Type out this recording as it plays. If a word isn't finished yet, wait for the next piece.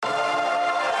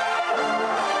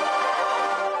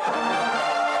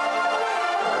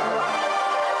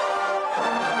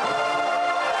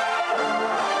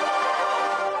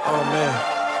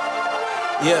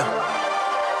Yeah,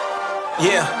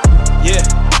 yeah, yeah,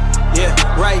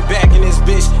 yeah. Right back in this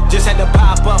bitch. Just had to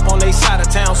pop up on they side of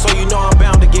town, so you know I'm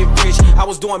bound to get rich. I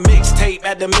was doing mixtape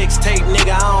at the mixtape,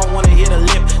 nigga. I don't wanna hear the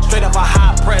lip. Straight up a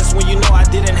hot press when you know I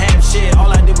didn't have shit. All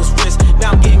I did was risk.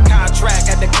 Now I'm getting contract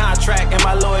at the contract, and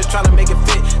my lawyers trying to make it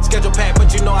fit. Schedule pack,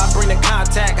 but you know I bring the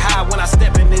contact high when I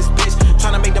step in this bitch.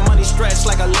 Trying to make the money stretch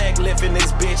like a leg lift in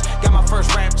this bitch. Got my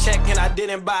first rap check, and I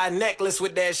didn't buy a necklace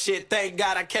with that shit. Thank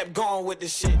God I kept going with the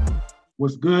shit.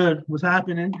 What's good? What's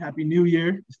happening? Happy New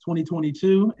Year. It's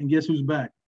 2022, and guess who's back?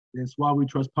 It's Why We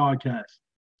Trust Podcast.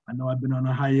 I know I've been on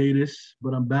a hiatus,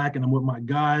 but I'm back, and I'm with my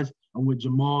guys. I'm with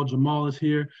Jamal. Jamal is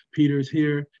here. Peter's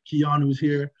here. Keanu's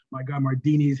here. My guy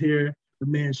Mardini's here. The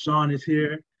man Sean is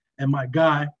here. And my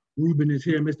guy Ruben is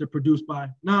here, Mr. Produced by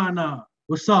Nah.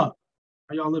 What's up?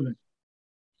 How y'all living?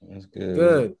 That's good.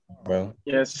 Good, bro.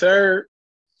 Yes, sir.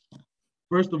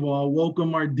 First of all,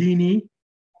 welcome Mardini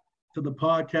to the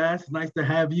podcast. It's nice to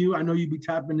have you. I know you be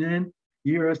tapping in.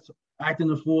 You hear us acting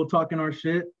the fool, talking our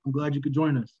shit. I'm glad you could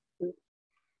join us.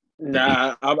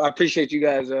 Nah, I appreciate you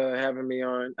guys having me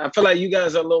on. I feel like you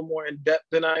guys are a little more in depth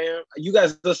than I am. You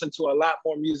guys listen to a lot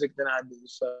more music than I do,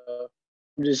 so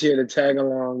I'm just here to tag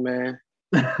along, man.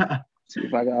 See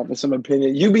if I can offer some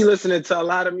opinion. You be listening to a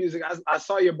lot of music. I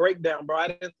saw your breakdown, bro. I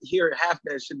didn't hear half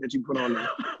that shit that you put on there.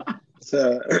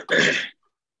 So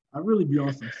I really be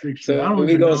on some sick shit. so I don't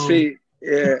we even gonna know. see.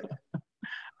 Yeah.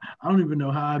 I don't even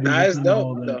know how I be Nah, it's listening to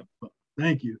all dope, that. But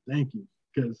thank you.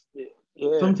 Because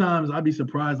Yeah. sometimes I'd be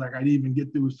surprised, like I'd even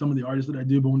get through some of the artists that I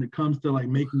do, but when it comes to like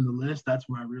making the list, that's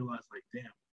when I realize, like,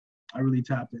 damn, I really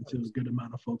tapped into a good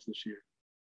amount of folks this year.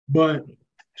 But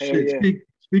shit, Yeah.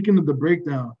 speaking of the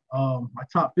breakdown, my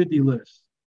top 50 list.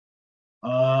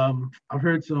 I've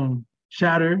heard some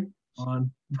chatter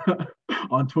on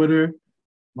on Twitter.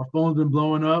 My phone's been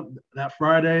blowing up. That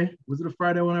Friday, was it a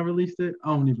Friday when I released it?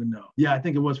 I don't even know. Yeah, I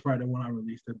think it was Friday when I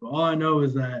released it. But all I know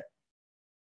is that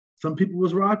some people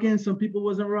was rocking, some people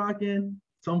wasn't rocking.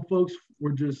 Some folks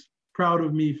were just proud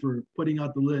of me for putting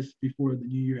out the list before the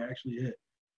new year actually hit.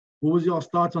 What was y'all's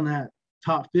thoughts on that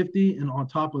top 50? And on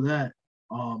top of that,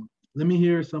 let me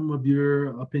hear some of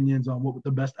your opinions on what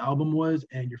the best album was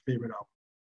and your favorite album.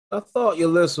 I thought your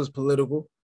list was political.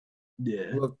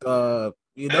 Yeah, Look,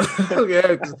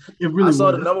 yeah, 'cause it really I saw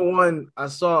was. the number one. I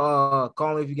saw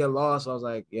 "Call Me If You Get Lost." I was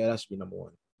like, yeah, that should be number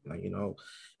one. Like,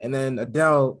 and then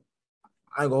Adele.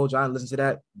 I ain't gonna hold you. I didn't listen to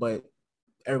that, but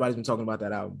everybody's been talking about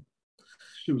that album.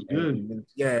 She was good. And,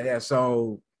 yeah.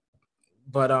 So,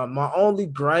 but my only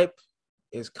gripe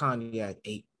is Kanye at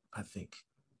 8. I think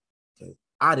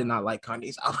I did not like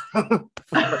Kanye's album.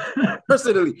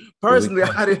 Personally,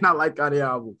 I did not like Kanye's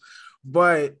album,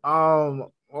 but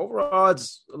overall,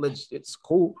 it's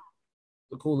cool.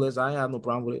 The cool list. I ain't have no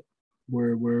problem with it.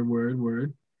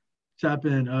 Word. Tap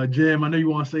in. Jim, I know you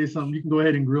want to say something. You can go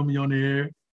ahead and grill me on the air.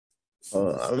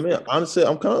 I mean, honestly,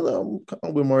 I'm kind of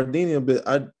with Mardini a bit.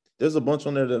 There's a bunch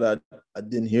on there that I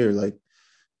didn't hear. Like,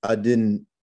 I didn't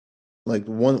like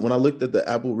when I looked at the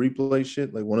Apple Replay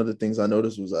shit. Like, one of the things I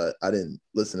noticed was I didn't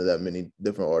listen to that many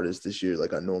different artists this year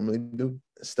like I normally do.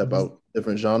 Step out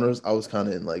different genres. I was kind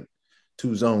of in like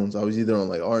two zones. I was either on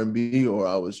like R&B or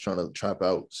I was trying to trap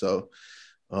out. So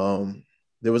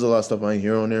there was a lot of stuff I didn't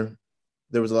hear on there.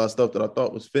 There was a lot of stuff that I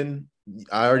thought was fitting.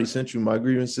 I already sent you my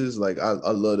grievances. Like, I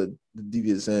love the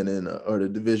Devious End and or the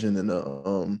Division and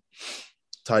the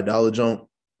Ty Dolla jump.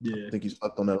 Yeah, I think you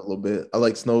slept on that a little bit. I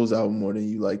like Snow's album more than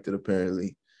you liked it,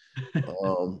 apparently.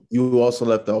 You also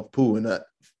left off Pooh, and that,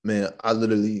 man, I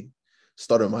literally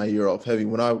started my year off heavy.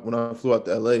 When I flew out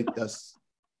to LA,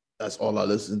 that's all I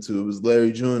listened to. It was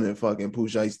Larry June and fucking Pooh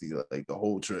Shiesty, like the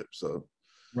whole trip. So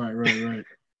right.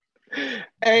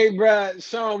 Hey, bro,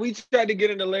 Sean, we tried to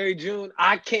get into Larry June.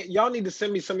 I can't. Y'all need to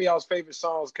send me some of y'all's favorite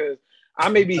songs because I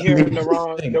may be hearing the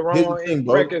wrong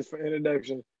records for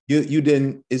introduction. You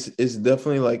didn't. It's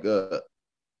definitely like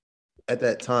at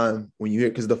that time when you hear,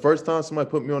 because the first time somebody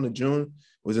put me on the June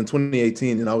was in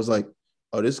 2018, and I was like,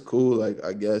 oh, this is cool. Like,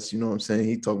 I guess, you know what I'm saying?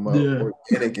 He talking about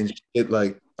organic and shit.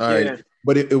 Like, all right. Yeah.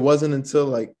 But it wasn't until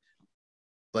like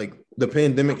the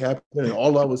pandemic happened, and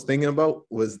all I was thinking about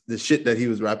was the shit that he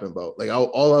was rapping about. Like,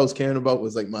 all I was caring about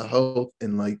was like my health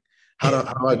and like how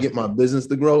do I get my business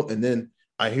to grow. And then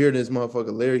I hear this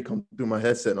motherfucker Larry come through my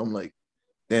headset, and I'm like,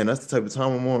 damn, that's the type of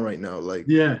time I'm on right now. Like,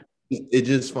 yeah,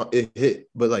 it hit.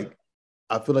 But like,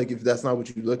 I feel like if that's not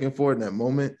what you're looking for in that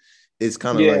moment, it's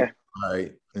kind of like, all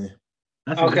right.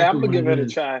 Okay, I'm gonna give it a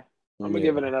try. I'm gonna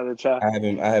give it another try. I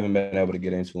haven't been able to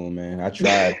get into him, man. I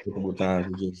tried a couple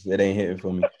times, it ain't hitting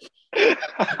for me.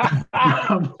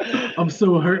 I'm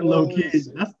so hurt, low key.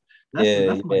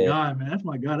 That's my guy, man. That's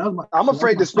my guy. That was my. I'm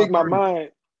afraid to that's speak my top mind.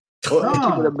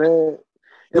 Nah. Keep it a band.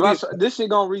 This shit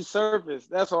gonna resurface,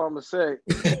 that's all I'm gonna say.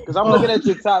 Because I'm looking at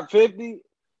your top 50,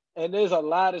 and there's a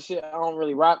lot of shit I don't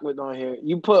really rock with on here.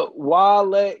 You put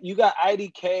Wale, you got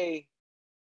IDK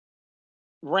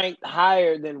ranked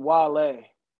higher than Wale.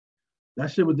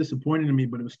 That shit was disappointing to me,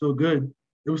 but it was still good.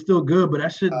 It was still good, but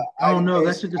that shit, I don't know.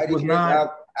 That shit just was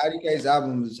not. IDK's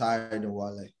album was higher than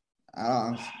Wale.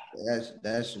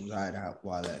 That shit was higher than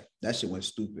Wale. That shit went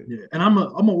stupid. Yeah, and I'm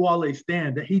a Wale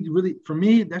stan. That he really, for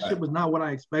me, that shit was not what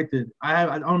I expected.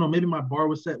 I don't know, maybe my bar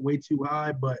was set way too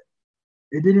high, but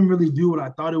it didn't really do what I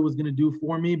thought it was gonna do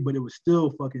for me. But it was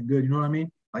still fucking good. You know what I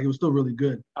mean? Like it was still really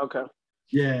good. Okay.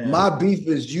 Yeah. My beef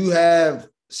is you have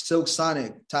Silk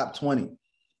Sonic top 20.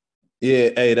 Yeah,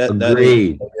 hey,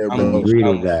 agreed. I'm agreed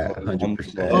with that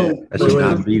 100%. That should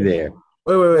not be there.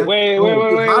 Wait.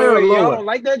 Higher or Y'all lower? don't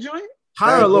like that joint?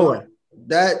 Higher or lower?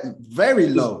 That very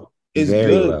low. It's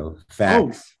very good. low.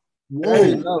 Facts.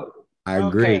 Very low. I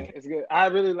agree. Okay, it's good. I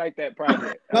really like that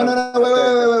project.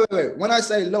 No, wait. When I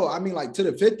say low, I mean like to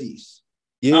the 50s.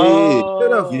 Yeah.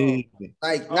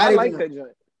 Like I not like even. that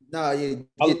joint. No, you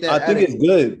I get that. think it's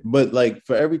good, but like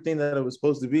for everything that it was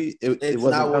supposed to be, it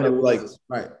wasn't not what kind it of was. like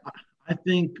Right. I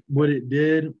think what it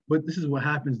did, but this is what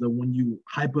happens though when you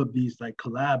hype up these like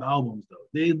collab albums though.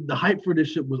 The hype for this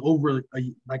shit was over a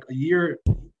year's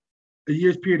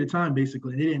period of time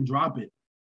basically. They didn't drop it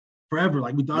forever.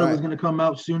 Like we thought it was gonna come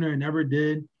out sooner, and never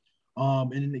did.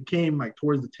 And then it came like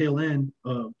towards the tail end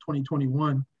of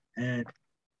 2021, and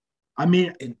I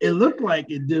mean it looked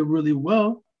like it did really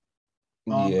well.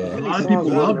 A lot of people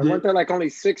loved it. Weren't there like only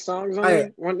 6 songs on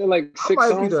it? Weren't there like 6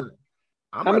 songs?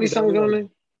 How many songs on there?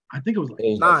 I think it was like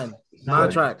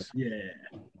 9 tracks. Yeah.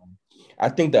 I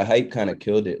think the hype kind of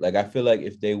killed it. Like, I feel like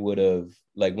if they would have,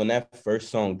 like, when that first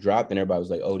song dropped and everybody was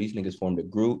like, oh, these niggas formed a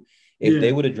group. If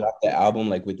they would have dropped the album,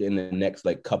 like, within the next,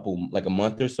 like, a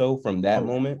month or so from that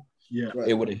moment,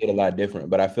 it would have hit a lot different.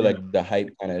 But I feel like the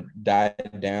hype kind of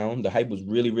died down. The hype was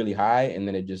really, really high, and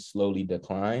then it just slowly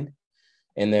declined.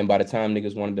 And then by the time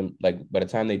niggas wanted them, like, by the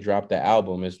time they dropped the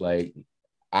album, it's like,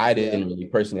 I didn't really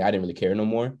care no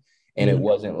more. And it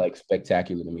wasn't like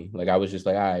spectacular to me. Like I was just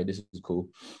like, all right, this is cool.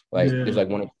 Like there's like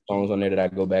one of the songs on there that I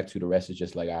go back to. The rest is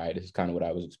just like, all right, this is kind of what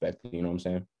I was expecting. You know what I'm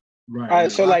saying? Right. All right.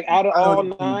 So like out of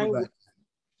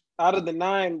the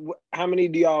 9, how many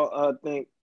do y'all think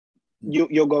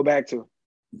you'll go back to?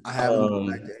 I haven't gone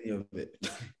back to any of it.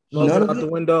 None out the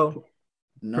window.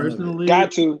 Personally,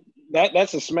 got to.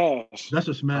 That's a smash. That's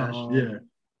a smash. Yeah.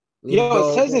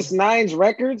 Yo, it says it's 9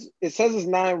 records. It says it's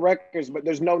 9 records, but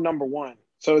there's no number 1.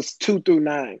 So it's 2 through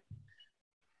 9.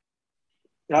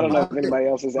 I don't know if anybody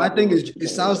else is. My thing is, it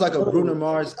sounds like a Bruno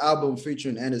Mars album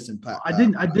featuring Anderson .Paak.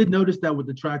 I did notice that with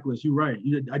the track list. You're right.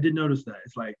 I did notice that.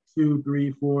 It's like 2,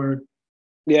 3, 4.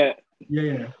 Yeah.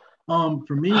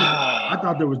 For me, I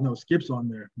thought there was no skips on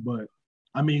there, but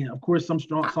I mean, of course, some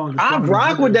strong songs. I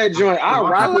rock with that joint. I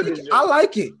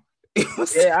like it.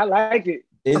 Yeah, I like it.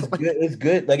 It's good. It's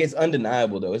good. Like it's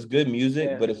undeniable though. It's good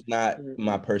music, but it's not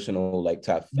my personal like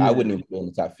top. I wouldn't even put in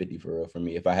the top 50 for real. For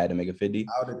me, if I had to make a 50,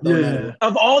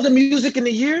 of all the music in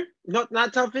the year,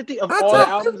 not top 50 of all the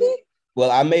albums. Well,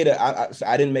 I made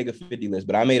I didn't make a 50 list,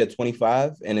 but I made a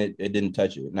 25, and it didn't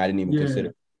touch it, and I didn't even consider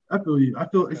it. I feel you. I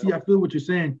feel what you're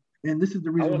saying, and this is the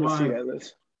reason why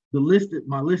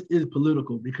my list is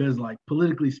political, because like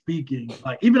politically speaking,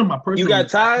 like even on my personal, you got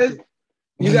ties.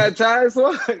 You got ties?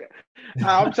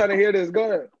 I'm trying to hear this.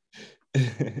 Go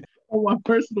ahead. On my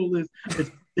personal list,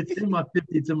 it's in my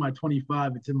 50, it's in my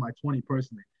 25, it's in my 20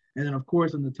 personally. And then of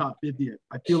course in the top 50,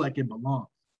 I feel like it belongs.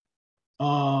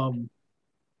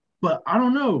 But I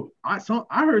don't know. I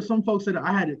heard some folks say that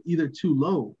I had it either too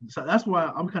low. So that's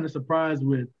why I'm kind of surprised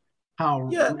with how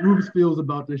Rubes feels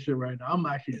about this shit right now. I'm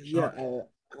actually shocked. A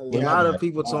lot of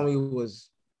people told me it was.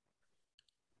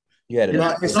 It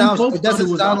doesn't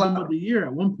sound album of the year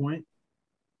at one point.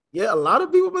 Yeah, a lot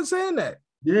of people been saying that.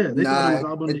 Yeah, they thought it was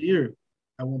album of the year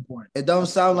at one point. It don't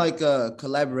sound like a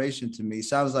collaboration to me. It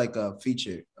sounds like a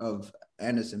feature of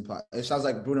Anderson .Paak. It sounds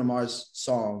like Bruno Mars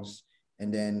songs,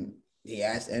 and then he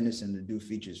asked Anderson to do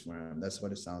features for him. That's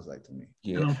what it sounds like to me.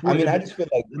 Yeah, I mean, I just feel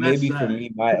like maybe for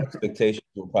me, my expectations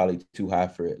were probably too high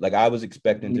for it. Like I was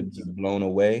expecting to be blown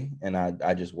away, and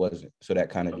I just wasn't. So that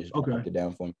kind of just knocked it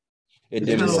down for me. It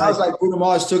sounds like Bruno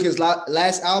Mars took his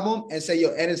last album and said, "Yo,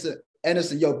 Anderson,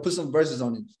 yo, put some verses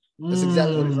on it." That's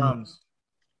exactly what it sounds.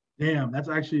 Damn, that's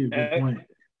actually a good point.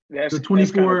 The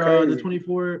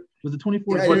 24 was the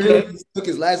 24. Yeah, he took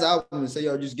his last album and said,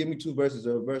 "Yo, just give me 2 verses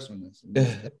or a verse on this."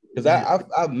 Because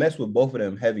I messed with both of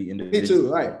them heavy individually. Me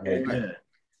too, right? Yeah.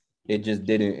 it just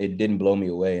didn't blow me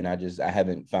away, and I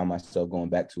haven't found myself going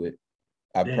back to it.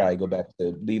 I'd probably go back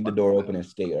to Leave the Door Open and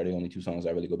Skate are the only two songs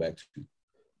I really go back to.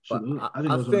 But I think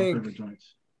those are my favorite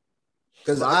joints.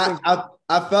 Because I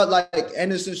felt like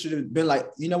Anderson should have been like,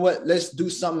 you know what, let's do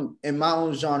something in my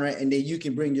own genre, and then you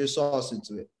can bring your sauce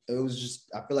into it. It was just,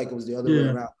 I feel like it was the other way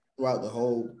around throughout the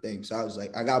whole thing. So I was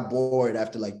like, I got bored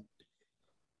after like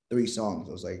 3 songs.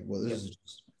 I was like, well, this is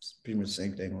just pretty much the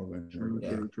same thing over and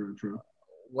over. True.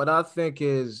 What I think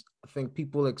is, I think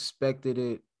people expected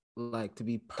it like to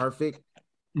be perfect,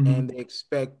 and they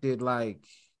expected like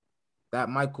that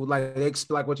Michael, like they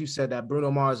expect like what you said, that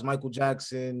Bruno Mars, Michael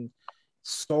Jackson,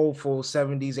 soulful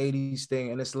 70s, 80s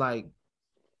thing, and it's like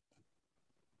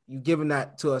you giving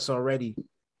that to us already.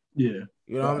 Yeah,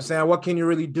 you know what I'm saying? What can you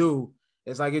really do?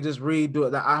 It's like it just redo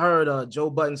it. I heard Joe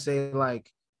Budden say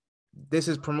like this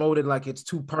is promoted like it's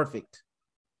too perfect.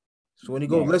 So when you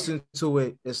go listen to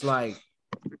it, it's like,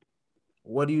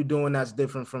 what are you doing that's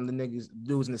different from the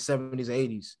dudes in the 70s,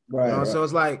 80s? Right, you know? right. So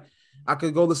it's like I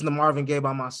could go listen to Marvin Gaye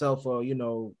by myself, or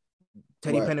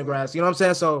Teddy Pendergrass. You know what I'm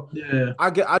saying? So I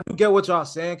do get what y'all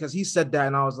saying, because he said that,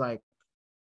 and I was like,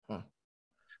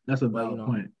 that's a valid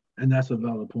point, and that's a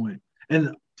valid point.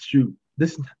 And shoot,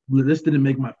 this didn't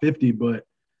make my 50, but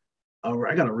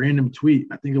I got a random tweet.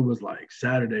 I think it was like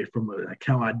Saturday from an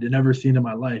account I'd never seen in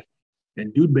my life.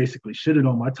 And dude basically shitted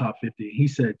on my top 50. He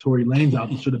said Tory Lanez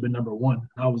album should have been number 1.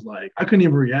 And I was like, I couldn't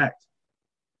even react.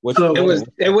 So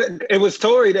it was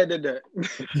Tory that did that.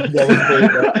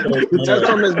 That's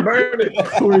on his burner.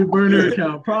 Tory burner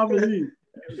account, probably.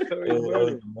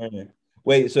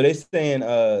 Wait, so they saying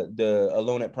the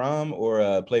Alone at Prom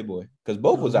or Playboy? Because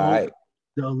both was all right.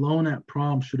 The Alone at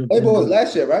Prom should have been. Playboy was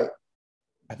last year, right?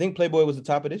 I think Playboy was the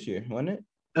top of this year, wasn't it?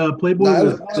 Playboy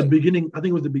was the beginning. I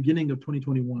think it was the beginning of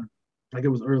 2021. Like it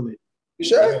was early. You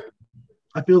sure?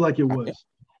 I feel like it was.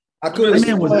 That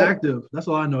man was active. That's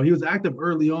all I know. He was active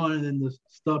early on, and then the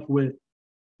stuff with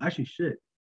actually shit.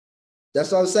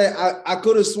 That's what I'm saying. I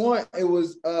could have sworn it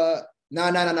was no.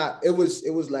 It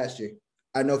was last year.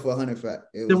 I know for 100 fact.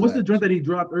 Then what's the joint that he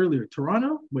dropped earlier?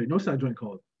 Toronto? Wait, no, what's that joint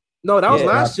called? No, that was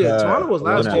last year. Toronto was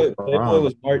last year. Playboy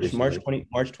was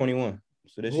March 21.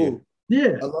 So this year.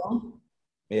 Yeah. Alone?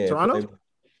 Yeah. Toronto?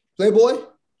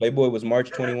 Playboy was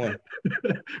March 21.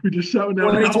 We just shouting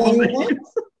out 2021.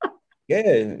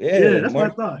 Yeah. That's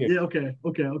what I thought. Yeah, okay.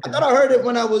 I thought I heard it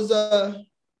when I was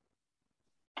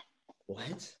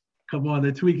what? Come on,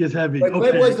 the tweak is heavy. Wait,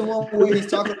 Playboy's the one where he's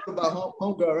talking about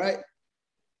homegirl, right?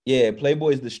 Yeah,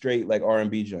 Playboy's the straight like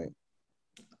R&B joint.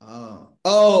 I'm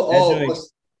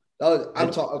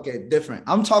talking different.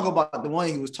 I'm talking about the one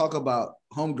he was talking about,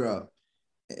 homegirl.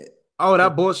 Oh,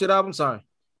 that bullshit album. Sorry.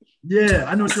 Yeah,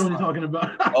 I know what you're only talking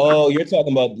about. Oh, you're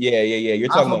talking about You're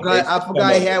talking about. I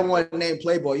forgot he had one named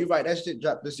Playboy. You're right. That shit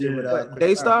dropped this year with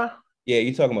Daystar. Yeah,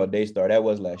 you're talking about Daystar. That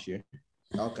was last year.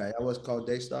 Okay, that was called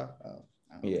Daystar.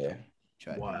 Yeah.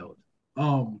 Wild.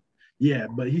 Yeah,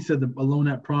 but he said the Alone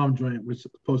at Prom joint was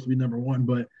supposed to be number 1,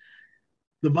 but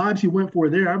the vibes he went for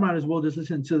there, I might as well just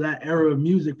listen to that era of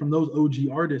music from those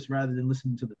OG artists rather than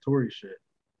listening to the Tory shit.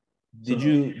 Did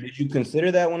you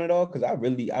consider that one at all? Because I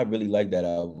really like that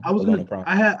album. I was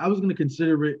gonna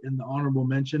consider it in the honorable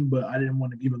mention, but I didn't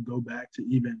want to even go back to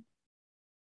even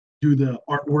do the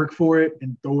artwork for it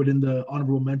and throw it in the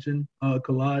honorable mention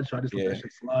collage. So I just let that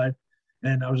shit slide,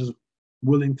 and I was just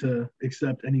willing to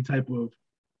accept any type of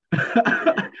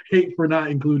hate for not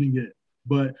including it.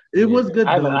 But it was good.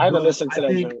 I haven't listened to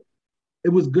that. It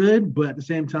was good, but at the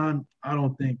same time, I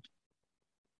don't think,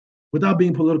 without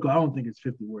being political, I don't think it's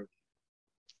 50 worth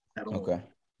at all. Okay.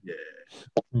 Yeah.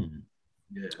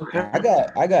 Yeah. Okay.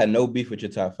 I got no beef with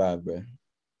your top 5, bro.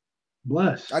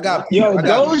 Bless. Doja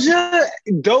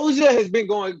has been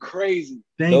going crazy.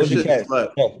 Doja Cat, bro.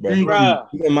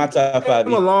 She's in my top 5.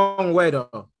 Came a long way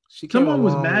though. Someone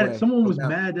was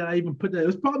mad that I even put that. It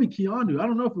was probably Keanu. I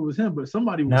don't know if it was him, but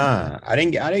somebody was. Nah, I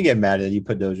didn't get mad that you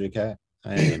put Doja Cat.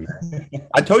 I didn't get mad.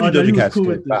 I told you Doja Cat's cool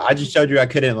good, but I just showed you I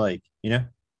couldn't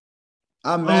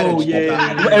I'm mad at you.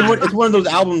 It's one of those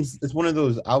albums. It's one of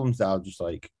those albums that I was just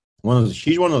like,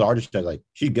 she's one of those artists that like,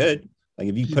 she's good. Like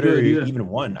if you put her even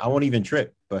 1, I won't even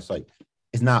trip. But it's like,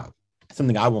 it's not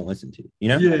something I won't listen to.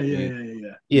 Yeah.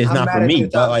 It's not for me.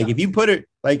 But like if you put her,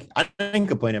 like I didn't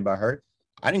complain about her.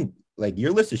 I didn't like your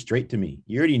list is straight to me.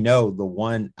 You already know the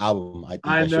one album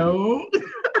I know. And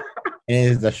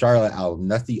it is the Charlotte album.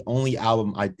 That's the only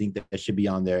album I think that should be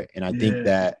on there. And I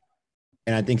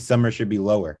think Summer should be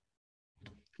lower.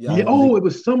 It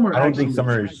was Summer. I don't think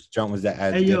Summer's jump was that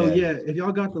as good. If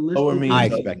y'all got the list, I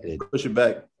expected. Push it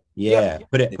back. Yeah,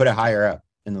 put it higher up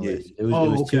in the list. It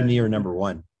was too near number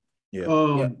 1. Yeah.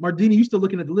 Mardini, you still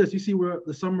looking at the list? You see where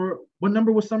the summer? What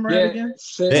number was summer at again?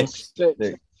 Six.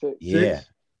 Yeah.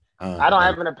 I don't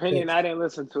have an opinion. I didn't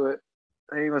listen to it.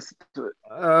 I didn't listen to it.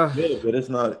 Yeah, but it's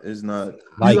not.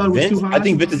 Like thought it was Vince, too high? I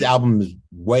think Vince's album is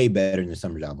way better than the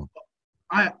Summer's album.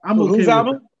 I'm okay Whose with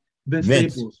album? Vince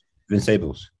Vince. Staples. Vince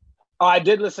Staples. Oh, I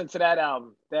did listen to that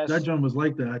album. That drum was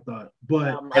like that, I thought.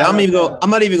 But And I'm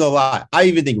not even gonna lie. I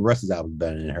even think Russ's album is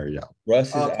better than her album.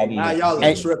 Russ's album. Now y'all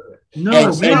are tripping. no,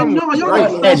 And- y'all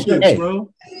like this,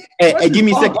 bro. And give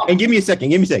me a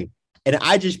second. And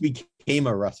I just became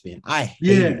a Russ fan. I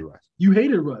hated Russ. You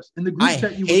hated Russ. In the group I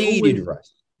chat, you hated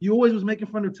Russ. You always was making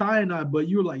fun of Ty and I, but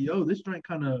you were like, yo, this joint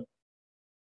kind of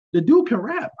the dude can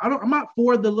rap. I'm not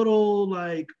for the little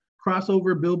like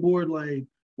crossover billboard like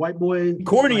white boy.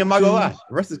 Corny, like, I'm not gonna lie.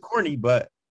 Russ is corny, but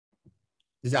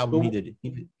this album he did it.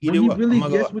 He did what? really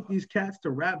gets with these cats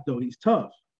to rap though. He's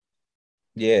tough.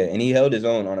 Yeah, and he held his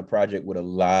own on a project with a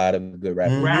lot of good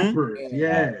rappers. Rappers,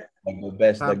 yeah. Like the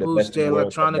best, like the best in the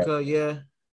world, Electronica, yeah.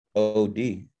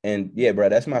 OD. And yeah, bro,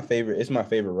 that's my favorite. It's my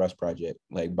favorite Russ project,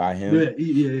 like by him.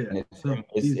 Yeah. And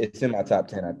it's in my top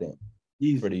 10, I think,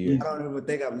 for the year. I don't even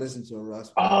think I've listened to a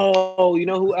Russ. Oh, you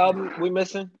know who album we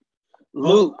missing?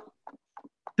 Luke.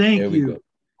 Thank you. Go.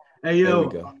 Hey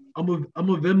yo, I'm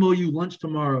a Venmo you lunch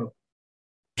tomorrow.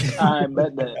 I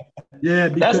bet that. Yeah,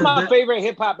 that's my favorite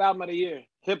hip hop album of the year.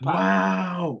 Hip hop.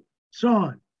 Wow,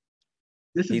 Sean.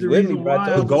 This is He's the with reason me, bro.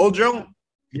 why. The gold drum?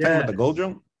 You talking Yeah. about the gold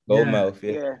drum? Goldmouth,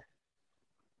 yeah.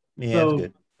 Yeah, So- that's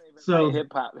good. So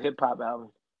hip hop album.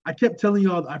 I kept telling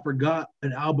y'all I forgot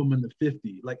an album in the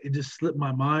 50. Like it just slipped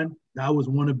my mind. That was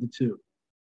one of the two.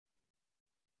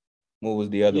 What was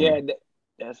the other one?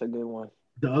 That's a good one.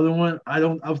 The other one, I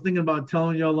was thinking about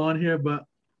telling y'all on here, but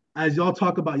as y'all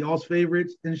talk about y'all's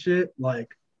favorites and shit, like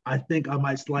I think I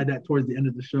might slide that towards the end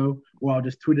of the show, or I'll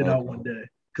just tweet it out one day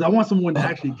because I want someone to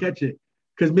actually catch it.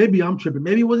 Because maybe I'm tripping.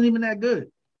 Maybe it wasn't even that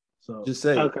good. So Just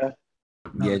say. Okay.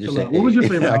 Yeah, just say, what was your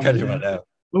favorite I got album? you Jam? right now.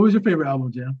 What was your favorite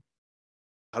album, Jam?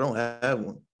 I don't have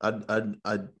one.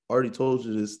 I already told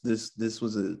you this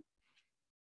was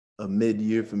a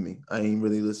mid-year for me. I ain't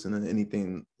really listening to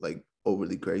anything like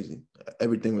overly crazy.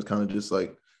 Everything was kind of just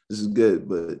like, this is good,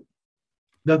 but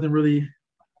Nothing really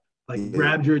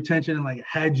grabbed your attention and like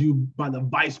had you by the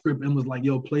vice grip and was like,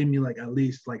 yo, play me like at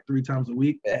least like 3 times a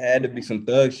week. It had to be some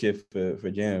thug shit for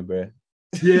Jam, bro.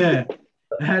 Yeah.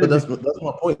 but that's my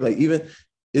point. Like, even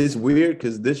it's weird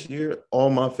because this year all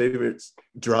my favorites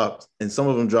dropped, and some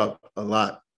of them dropped a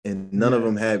lot, and none of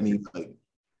them had me like,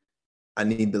 I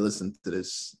need to listen to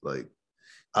this. Like,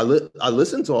 I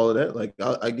listened to all of that. Like,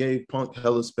 I gave Punk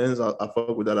hella spins. I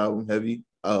fuck with that album heavy.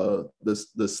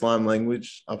 The Slime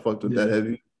Language, I fucked with that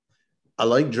heavy. I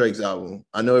like Drake's album.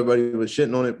 I know everybody was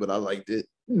shitting on it, but I liked it.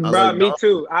 Bro, me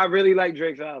too. I really like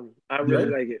Drake's album. I really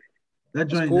like it. That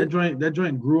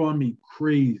joint grew on me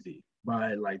crazy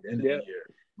by like the end of the year.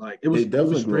 Like it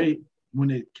was great when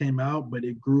it came out, but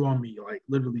it grew on me like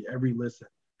literally every listen.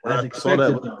 When I saw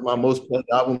that my most played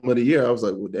album of the year, I was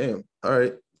like, well, damn, all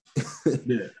right.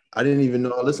 Yeah. I didn't even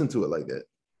know I listened to it like that.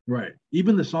 Right.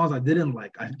 Even the songs I didn't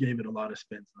like, I gave it a lot of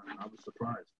spins. I was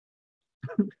surprised.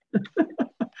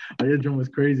 That drum was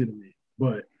crazy to me.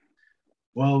 But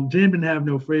well, Jam didn't have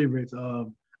no favorites.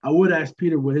 I would ask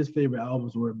Peter what his favorite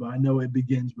albums were, but I know it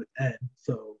begins with N.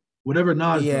 So whatever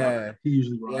Nas brought, he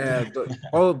usually brought. Yeah,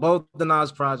 both the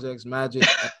Nas projects, Magic,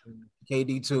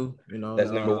 KD too. You know,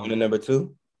 that's number 1 and number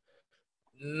 2.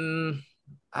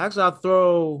 Actually, I'll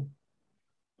throw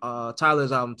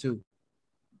Tyler's album too.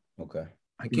 Okay.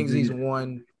 Kingsley's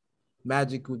 1,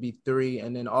 Magic would be 3,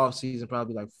 and then off season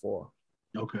probably like 4.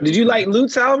 Okay. Did you like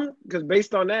Lute's album? Because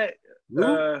based on that,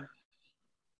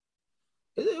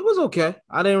 it was okay.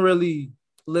 I didn't really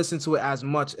listen to it as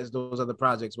much as those other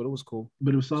projects, but it was cool.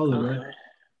 But it was solid, right?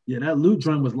 Yeah, that Lute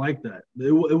drum was like that.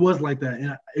 It was like that,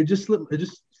 and it just slipped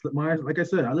my eyes. Like I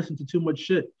said, I listened to too much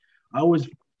shit. I always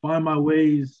find my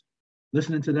ways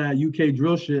listening to that UK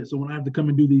drill shit. So when I have to come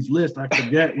and do these lists, I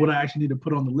forget what I actually need to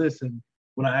put on the list and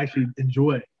what I actually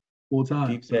enjoy full time.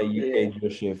 Keep that UK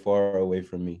drill shit far away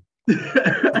from me.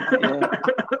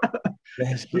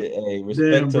 That shit, hey,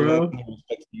 respect to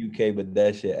UK, but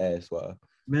that shit ass wow.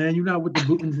 Man, you not with the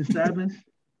bootings and stabbings?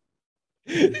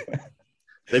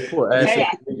 They pour ass.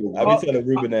 I be telling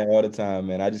Ruben that all the time,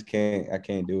 man. I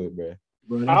can't do it, bro.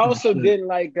 I also didn't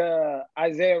like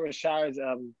Isaiah Rashad's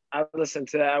album. I listened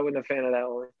to that. I wasn't a fan of that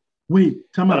one.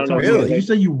 Wait, time out. Really? You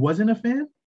say you wasn't a fan?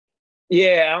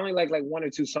 Yeah, I only like 1 or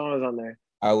 2 songs on there.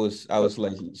 I was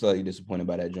slightly disappointed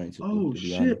by that joint too. Oh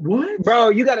shit! What, bro?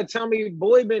 You got to tell me,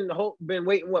 boy, been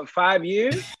waiting 5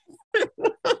 years,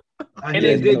 and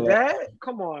it did that.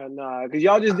 come on, nah, because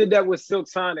y'all just did that with Silk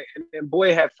Sonic, and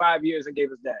boy had 5 years and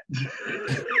gave us that.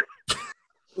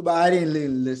 But I didn't really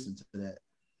listen to that.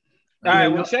 All right,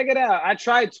 well, check it out. I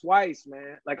tried twice,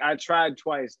 man. Like I tried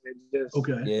twice. It just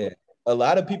Okay. Yeah. A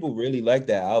lot of people really like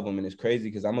that album, and it's crazy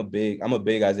because I'm a big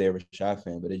Isaiah Rashad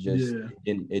fan, but it just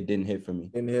it didn't hit for me.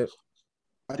 Didn't hit.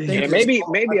 I think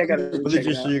maybe I gotta. Was it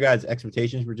just your guys'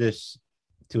 expectations were just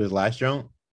to his last jump?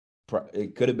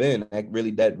 It could have been. That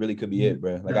really could be it,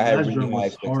 bro. Like I had really high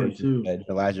expectations.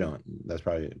 The last jump, that's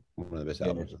probably one of the best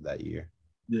albums of that year.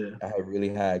 Yeah, I had really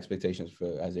high expectations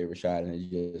for Isaiah Rashad,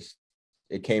 and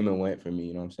it came and went for me.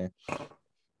 You know what I'm saying?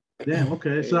 Damn.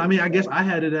 Okay. So I mean, I guess I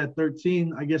had it at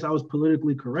 13. I guess I was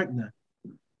politically correct then.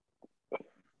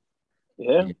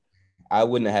 Yeah. I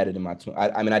wouldn't have had it in my.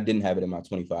 I mean, I didn't have it in my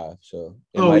 25. So.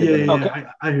 Okay.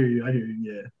 I hear you.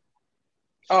 Yeah.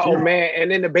 Oh man,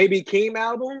 and then the Baby Keem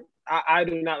album. I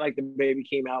do not like the Baby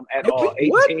Keem album at all. 18.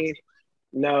 What?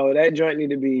 No, that joint need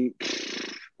to be.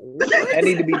 That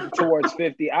need to be towards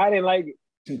 50. I didn't like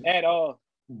it at all.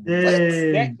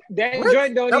 Hey. That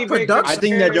joint don't even. Production? I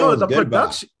think that joint was good.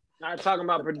 Production. Not talking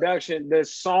about production. The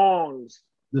songs.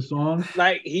 The song.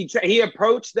 Like he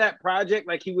approached that project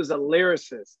like he was a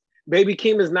lyricist. Baby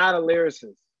Keem is not a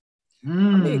lyricist.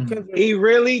 He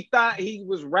really thought he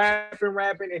was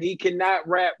rapping, and he cannot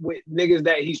rap with niggas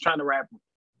that he's trying to rap with.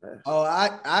 Oh, I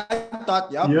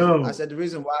thought I said the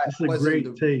reason why it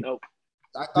wasn't take.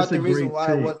 I thought the reason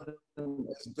why it wasn't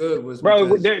as good was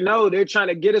they're trying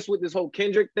to get us with this whole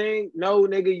Kendrick thing. No,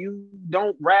 nigga, you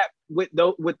don't rap with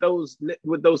those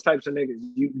types of niggas.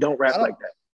 You don't rap like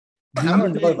that. I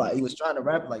don't know if he was trying to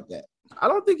rap like that. I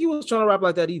don't think he was trying to rap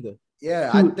like that either.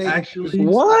 Yeah, I think actually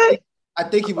what? I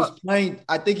think he was playing.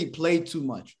 I think he played too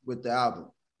much with the album,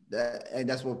 and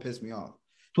that's what pissed me off.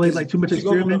 Played like too much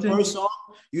experimenting.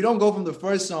 You don't go from the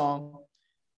first song,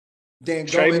 then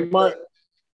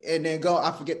go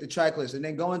I forget the track list, and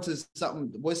then go into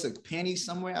something. What's it? Panties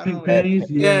somewhere? I don't know.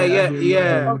 Panties.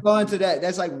 Yeah. Don't go into that.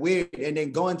 That's like weird. And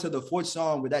then go into the fourth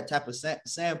song with that type of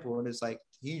sample, and it's like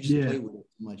he just played with it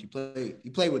too much. He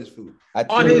played with his food.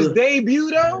 On his debut,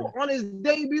 though. On his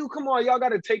debut, come on, y'all got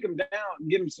to take him down.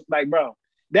 Give him some, like, bro.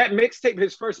 That mixtape,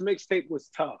 his first mixtape was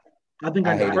tough. I think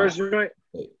I know. First joint.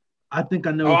 I think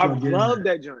I know. Oh, I love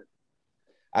that joint.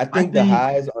 I think the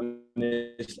highs on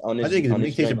this. I think his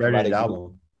mixtape better than the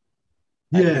album.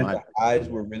 Yeah, the highs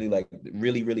were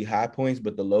really high points,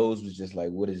 but the lows was just like,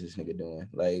 what is this nigga doing?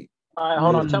 Like, all right,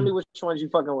 hold on. Tell me which ones you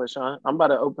fucking with, Sean. I'm about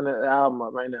to open the album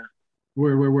up right now.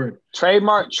 Word.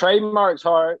 Trademark's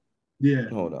hard. Yeah.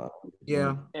 Hold on.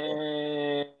 Yeah.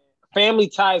 And Family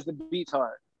Ties the beats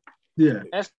hard. Yeah.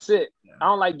 That's it. I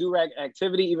don't like Do-Rag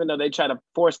Activity, even though they try to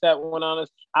force that one on us.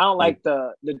 I don't like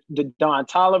the Don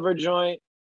Toliver joint.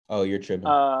 Oh, you're tripping.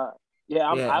 I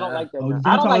don't like that.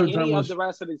 I don't like any of the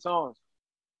rest of the songs.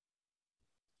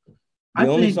 The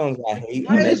only songs I hate. He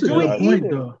makes a good point,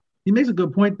 though. He makes a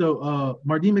good point, though.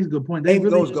 Mardine makes a good point. They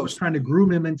really was trying to groom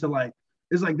him into like,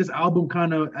 it's like this album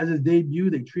kind of, as his debut,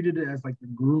 they treated it as like the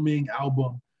grooming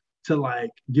album to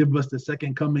like give us the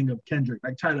second coming of Kendrick.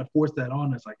 Like try to force that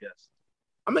on us, I guess.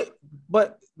 I mean,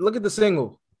 but look at the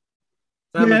single.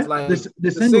 Yeah, like,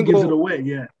 the single gives it away.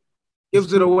 Yeah.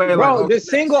 Gives it away. Bro, the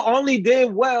single only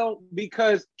did well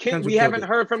because we haven't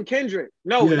heard from Kendrick.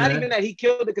 No, not even that he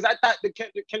killed it, because I thought the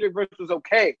Kendrick verse was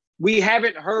okay. We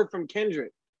haven't heard from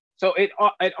Kendrick. So it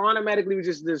automatically was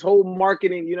just this whole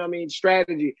marketing, you know what I mean,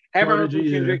 strategy. Haven't heard from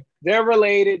Kendrick. Yeah. They're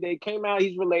related. They came out.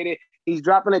 He's related. He's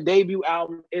dropping a debut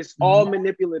album. It's all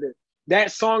manipulative.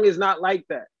 That song is not like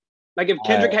that. Like if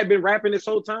Kendrick had been rapping this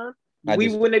whole time, we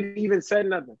wouldn't have even said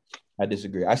nothing. I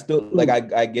disagree. I still like.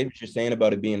 I get what you're saying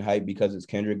about it being hype because it's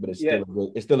Kendrick, but it's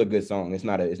still a good song. It's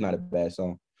not a bad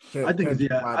song. I think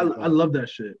it's I love that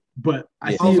shit. But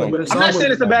I see I'm not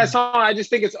saying it's a bad song. I just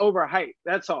think it's overhyped.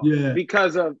 That's all. Yeah.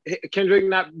 Because of Kendrick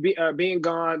not being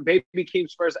gone, Baby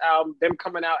Keem's first album, them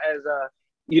coming out as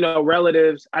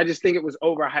relatives. I just think it was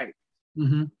overhyped.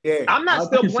 Mm-hmm. Yeah, I'm not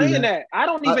still playing that. I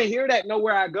don't even hear that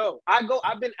nowhere I go. I've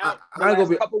been out the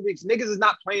last couple weeks. Niggas is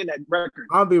not playing that record.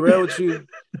 I'll be real with you.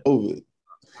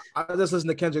 I just listen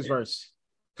to Kendrick's verse.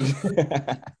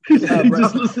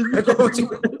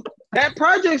 That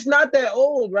project's not that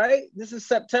old, right? This is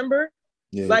September.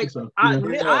 Yeah, like I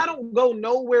don't go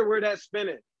nowhere where that's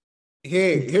spinning.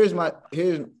 Here's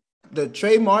the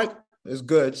Trademark is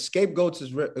good. Scapegoats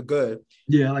is good.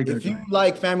 Yeah, I like that. If you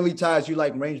like Family Ties, you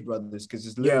like Range Brothers because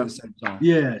it's literally the same song.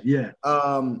 Yeah.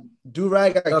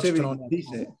 Do-Rag Activity is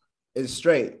decent. It's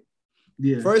straight.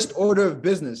 Yeah. First Order of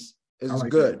Business is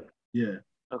good. That. Yeah.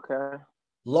 Okay.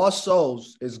 Lost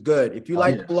Souls is good. If you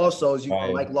like Lost Souls, you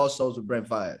like Lost Souls with Brent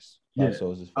Fires. Yeah. Lost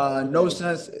Souls is No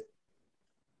Sense.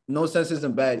 No Sense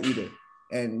isn't bad either.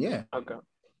 And yeah, Okay.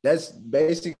 that's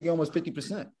basically almost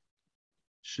 50%.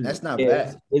 That's not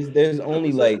bad. There's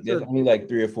only like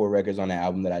 3 or 4 records on the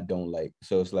album that I don't like.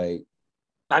 So it's like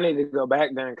I need to go back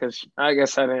then because I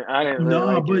guess I didn't really No,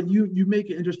 like but it. you make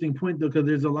an interesting point though, because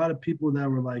there's a lot of people that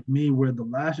were like me, where the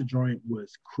last joint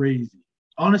was crazy.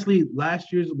 Honestly,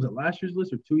 last year's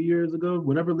list or 2 years ago,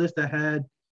 whatever list that had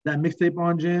that mixtape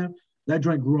on Jam, that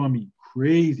joint grew on me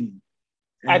crazy.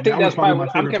 And I think that's probably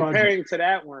what I'm favorite comparing project. to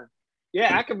that one.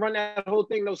 Yeah, I could run that whole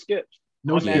thing, no skips.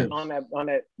 No on skips. That, on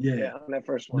that, Yeah. on that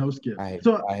first one. No skips. I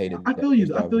hated I feel you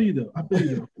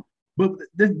though. But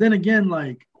then again,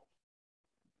 like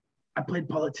I played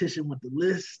politician with the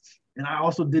list, and I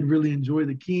also did really enjoy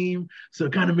the Keem, so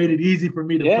it kind of made it easy for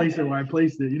me to place it where I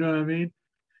placed it. You know what I mean?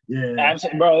 Yeah,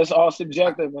 absolutely, bro. It's all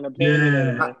subjective and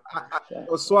opinion. Yeah,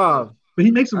 was Suave. But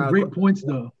he makes some great points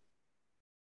though.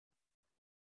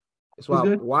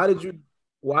 Suave.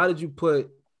 Why did you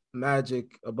put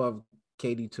Magic above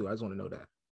KD2? I just want to know that.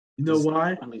 You know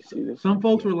why? Let me see this. Some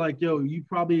folks were like, "Yo, you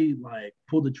probably like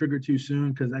pulled the trigger too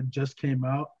soon because that just came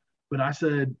out." But I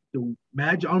said the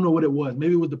Magic. I don't know what it was.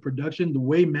 Maybe it was the production. The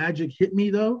way Magic hit me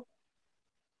though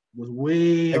was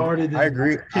way harder than I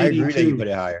agree. KD2. I agree that you put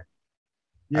it higher.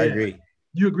 Yeah. I agree.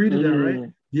 You agree to that, right?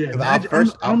 Yeah. Magic,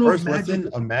 first listen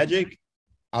of Magic,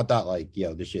 I thought like,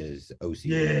 yo, this shit is OC.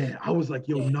 Yeah, I was like,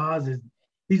 yo, Nas is.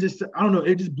 He's just. I don't know.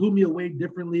 It just blew me away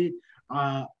differently.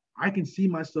 I can see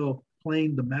myself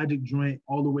playing the Magic joint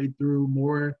all the way through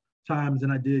more times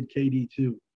than I did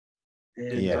KD2.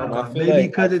 And maybe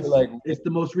because it's the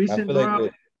most recent drop,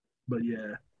 but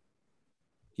yeah.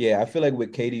 Yeah, I feel like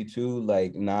with KD2,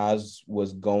 like Nas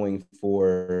was going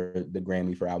for the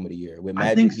Grammy for Album of the Year. With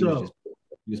Magic, I think so.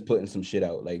 He was putting some shit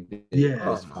out. Like, he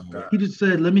just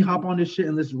said, "Let me hop on this shit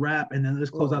and let's rap, and then let's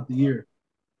close out the year."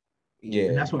 Yeah,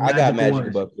 and that's what I got Magic was.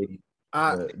 above KD.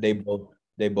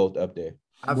 They both up there.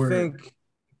 I think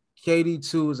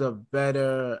KD2 is a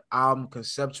better album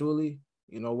conceptually.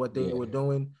 You know what they were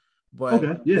doing,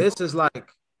 but this is like.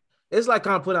 It's like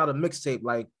kind of put out a mixtape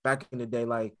like back in the day.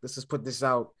 Like, let's just put this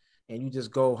out and you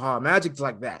just go hard. Magic's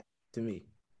like that to me.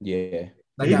 Yeah.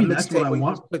 Like maybe that's what I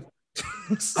want. I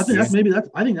think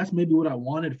that's maybe what I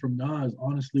wanted from Nas,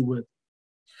 honestly, with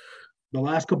the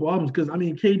last couple albums. Because I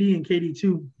mean, KD and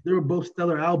KD2, they were both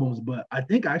stellar albums, but I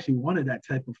think I actually wanted that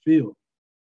type of feel.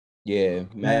 Yeah,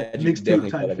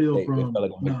 mixtape type feel from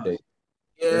Nas.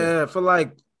 Yeah, for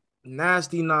like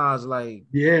nasty Nas, like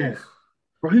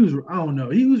Bro, he was, I don't know.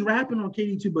 He was rapping on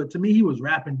KD2, but to me, he was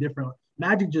rapping different.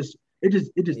 Magic it just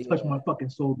touched my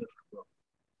fucking soul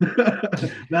different, bro.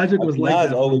 Magic was like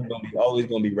Nas always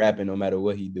gonna be rapping no matter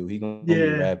what he do. He gonna be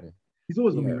rapping. He's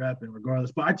always gonna be rapping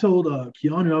regardless. But I told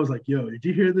Keanu, I was like, yo, did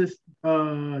you hear this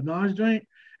Nas joint?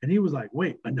 And he was like,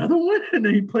 wait, another one? And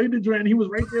then he played the joint and he was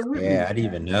right there with me. Yeah, I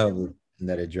didn't even know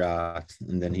that it dropped.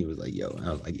 And then he was like, yo, and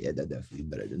I was like, yeah, that definitely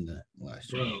better than that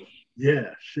last year.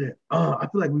 Yeah, shit. I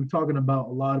feel like we were talking about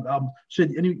a lot of albums.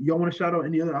 Y'all want to shout out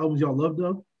any other albums y'all love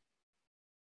though?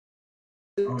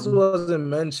 This wasn't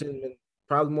mentioned,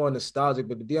 probably more nostalgic,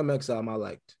 but the DMX album I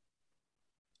liked.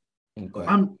 Okay.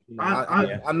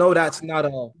 I know that's not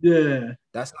a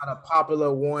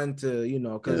popular one to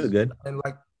because I didn't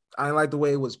like the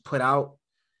way it was put out,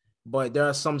 but there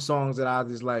are some songs that I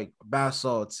just like, Bath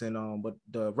Salts and but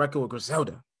the record with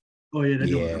Griselda. Oh yeah,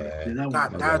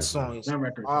 that song is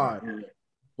hard. Yeah.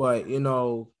 But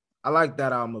I like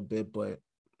that album a bit, but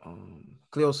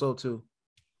Cleo Soul too.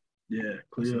 Yeah,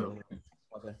 Cleo.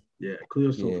 Okay. Yeah,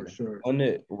 Cleo Soul for sure. One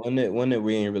that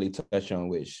we ain't really touch on,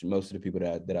 which most of the people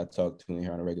that I talk to in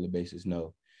here on a regular basis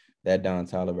know, that Don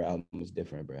Toliver album is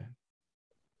different, bro.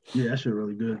 Yeah, that shit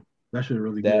really good. That shit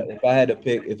really good. If I had to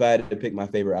pick my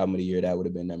favorite album of the year, that would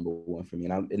have been number one for me,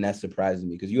 and that surprises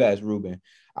me because you asked Ruben,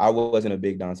 I wasn't a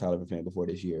big Don Toliver fan before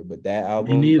this year, but that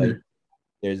album, like,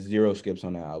 there's zero skips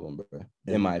on that album, bro.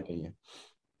 In my opinion,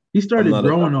 he started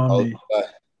growing on me.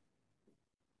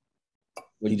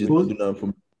 When you just do nothing for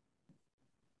me.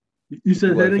 You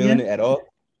said that again? It at all?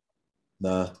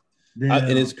 Nah.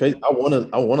 And it's crazy. I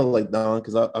wanna like Don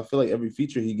because I feel like every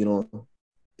feature he get on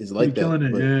is like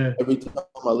that. Every time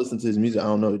I listen to his music, I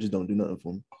don't know, it just don't do nothing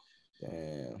for me.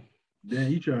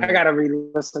 Damn, you try. I gotta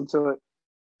re-listen to it.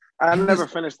 I never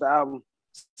finished the album.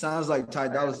 Sounds like Ty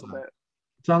Dolla $ign.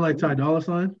 Sound like Ty Dolla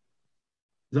 $ign? Is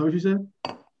that what you said?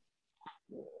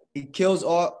 He kills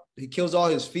all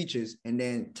his features, and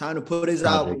then time to put his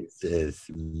album. Is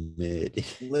mid.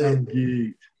 I'm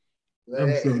geeked.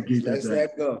 I'm so geeked. Let's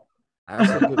let go.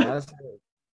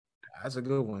 That's a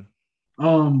good one.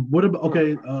 What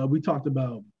about we talked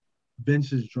about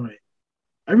Vince's joint.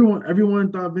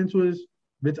 Everyone thought Vince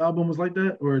album was like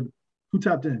that, or Who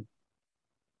tapped in?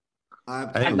 I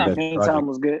thought Pink's album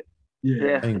was good.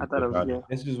 Yeah, I thought it was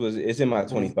good. It's in my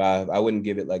 25. I wouldn't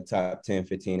give it like top 10,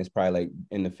 15. It's probably like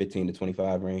in the 15 to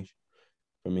 25 range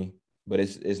for me. But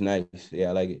it's nice. Yeah,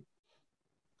 I like it.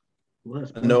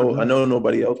 I know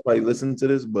nobody else probably listened to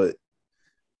this, but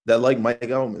that Like Mike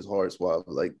album is hard swap.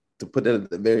 Like to put that at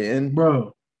the very end,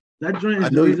 bro. That joint is I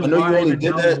know you only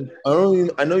did that.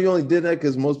 I know you only did that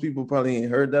because most people probably ain't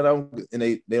heard that album and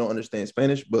they don't understand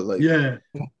Spanish. But like, yeah,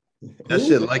 that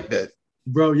shit like that,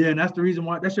 bro. Yeah, and that's the reason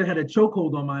why that shit had a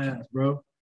chokehold on my ass, bro.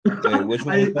 Hey, which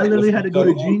one I literally had to go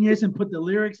to Genius and put the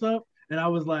lyrics up, and I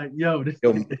was like, "Yo,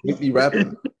 he be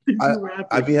rapping."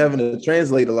 I be having to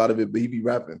translate a lot of it, but he be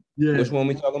rapping. Yeah. Which one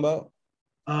we talking about?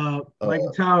 Like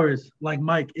Towers, like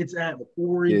Mike. It's at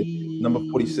 40. Number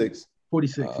 46.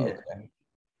 46. Yeah. Okay.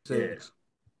 Yeah.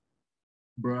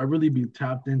 Bro, I really be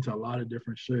tapped into a lot of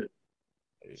different shit.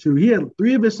 Shoot, he had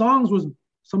 3 of his songs was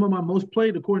some of my most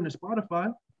played according to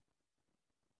Spotify.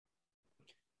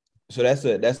 So that's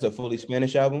a fully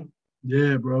Spanish album?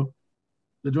 Yeah, bro.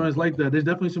 The joints like that. There's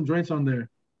definitely some joints on there.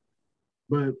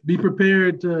 But be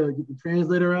prepared to get the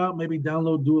translator out, maybe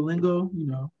download Duolingo, you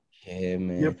know. Yeah,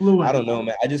 man. Get fluent. I don't know,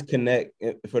 man. I just connect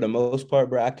for the most part,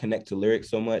 bro. I connect to lyrics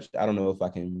so much. I don't know if I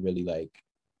can really like.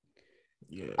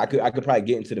 Yeah, I could probably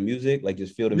get into the music, like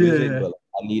just feel the music, but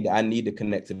I need to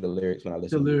connect to the lyrics when I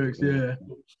listen. The lyrics, yeah.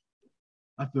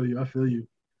 I feel you.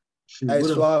 Shit, hey,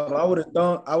 Suave, I would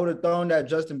have thrown that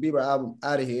Justin Bieber album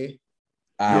out of here.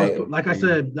 Like I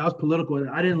said, that was political.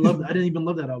 I didn't even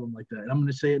love that album like that. I'm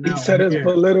gonna say it now. He said it's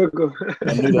political.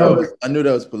 I knew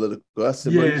that was political. I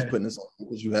said, bro, you're just putting this on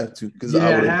because you have to. Because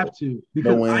I have to.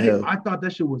 Because I thought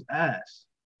that shit was ass.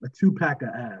 A 2-pack of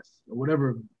ass or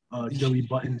whatever Joey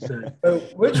Button said.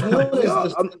 Which one is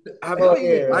this? Have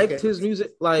you liked his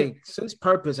music? Like since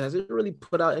Purpose, has it really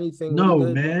put out anything? No,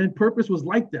 really man. Purpose was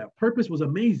like that. Purpose was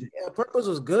amazing. Yeah, Purpose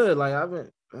was good. Like I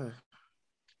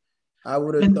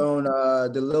would have thrown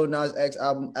the Lil Nas X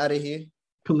album out of here.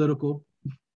 Political.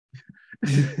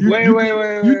 Wait.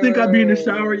 You think I'd be in the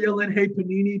shower yelling, "Hey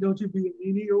Panini, don't you be a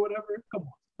meanie" or whatever? Come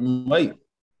on. Mike.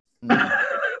 I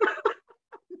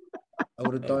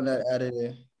would have thrown that out of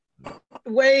there.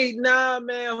 Wait, nah,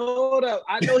 man, hold up.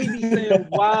 I know he be saying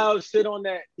wild shit on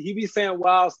that. He be saying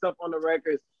wild stuff on the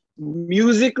records.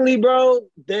 Musically, bro,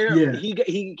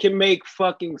 he can make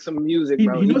fucking some music,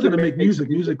 bro. He knows how to make music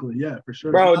musically, yeah, for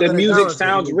sure. Bro, the music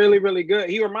sounds really, really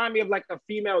good. He remind me of like a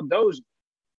female Doja.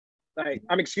 Like,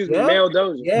 male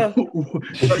Doja. Yeah.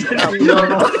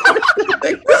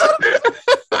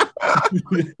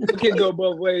 It can go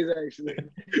both ways, actually.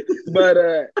 But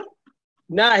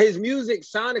his music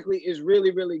sonically is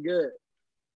really, really good.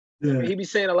 Yeah. I mean, he be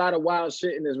saying a lot of wild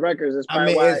shit in his records. That's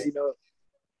probably why,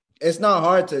 it's not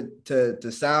hard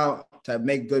to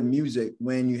make good music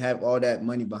when you have all that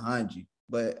money behind you.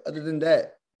 But other than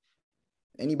that,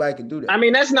 anybody can do that. I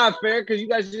mean, that's not fair because you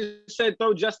guys just said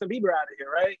throw Justin Bieber out of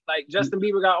here, right? Like Justin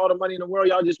Bieber got all the money in the world.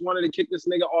 Y'all just wanted to kick this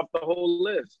nigga off the whole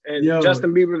list. And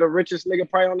Justin Bieber, the richest nigga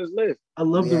probably on this list. I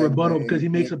love the rebuttal because he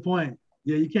makes a point.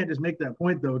 Yeah, you can't just make that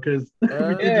point though, because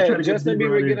Justin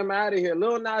Bieber, get him out of here.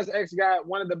 Lil Nas X got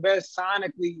one of the best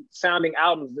sonically sounding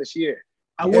albums this year.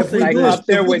 I will say this, up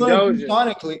there with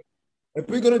Doja. If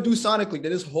we're gonna do sonically,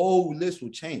 then this whole list will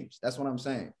change. That's what I'm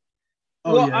saying.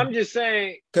 I'm just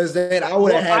saying because then I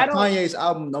would have had Kanye's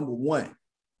album number 1.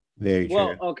 Very true.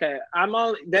 Well, okay,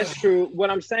 that's true.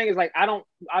 What I'm saying is like I don't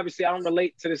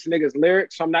relate to this nigga's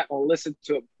lyrics, so I'm not gonna listen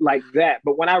to it like that.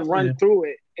 But when I run through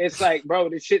it, it's like, bro,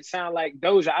 this shit sound like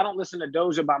Doja. I don't listen to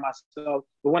Doja by myself,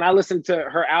 but when I listen to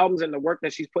her albums and the work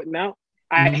that she's putting out,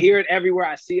 I hear it everywhere,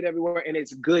 I see it everywhere, and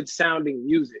it's good sounding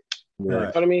music. Right. You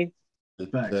know what I mean?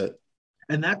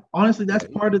 And that honestly, that's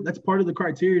part of the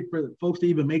criteria for folks to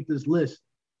even make this list.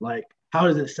 Like, how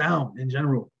does it sound in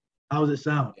general? How does it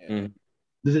sound? Yeah.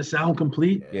 Does it sound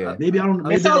complete? Yeah. Maybe I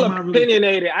don't. It's all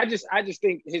opinionated. I just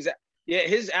think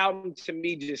his album to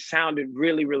me just sounded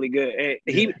really, really good.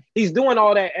 And he's doing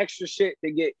all that extra shit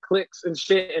to get clicks and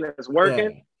shit, and it's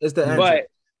working. Yeah. It's the but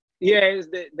it's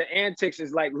the antics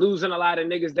is like losing a lot of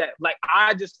niggas that like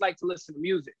I just like to listen to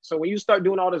music. So when you start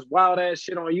doing all this wild ass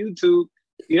shit on YouTube,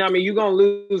 you know what I mean? You're gonna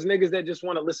lose niggas that just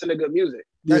want to listen to good music.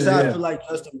 That's how I feel like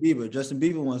Justin Bieber. Justin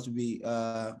Bieber wants to be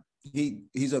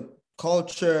he's a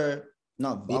culture.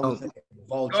 Not vulture.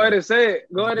 Go ahead and say it.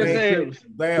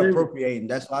 Very appropriating.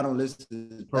 That's why I don't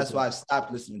listen. That's why I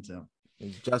stopped listening to him.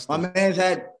 My man's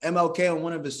had MLK on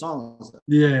one of his songs.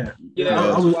 Yeah.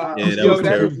 That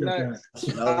was nuts.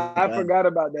 I forgot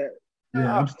about that.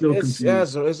 Yeah, I'm still confused. Yeah,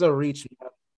 so it's a reach.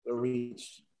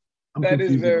 That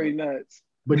is very nuts.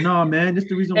 But nah, man, that's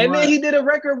the reason why. And then he did a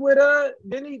record with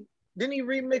didn't Didn't he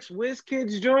remix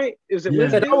WizKid's joint? Is it Yeah.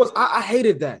 WizKid? That was I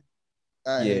hated that.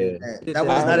 Yeah. That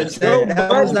was not a Bro,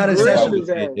 that was not a Bro, session. his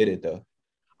ass. Did it though.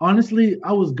 Honestly,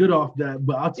 I was good off that,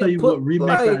 but I'll tell you what remix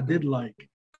I did like.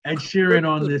 Ed Sheeran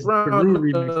on this Peru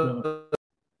remix though.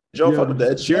 Joe fuck with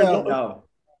the Ed Sheeran. No.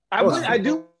 I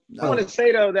do want to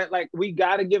say though that like we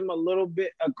got to give him a little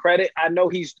bit of credit. I know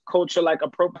he's culture like a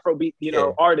pro beat,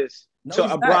 artist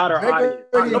to a broader audience.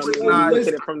 Look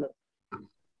at it from the.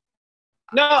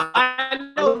 No,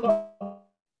 I know.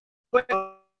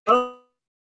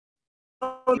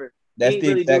 That's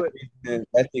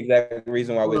the exact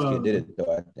reason why WizKid did it,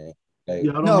 though. I think. Like,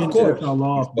 yeah, I don't mean to cut y'all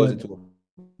off, but to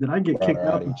did I get kicked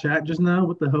out the chat just now?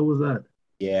 What the hell was that?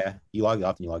 Yeah, you logged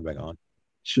off and you logged back on.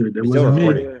 Sure, that It's wasn't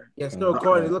still me. Yeah, still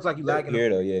recording. It looks like you lagging. here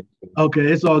though, yeah. Okay,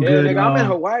 it's all good. Nigga, I'm in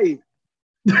Hawaii.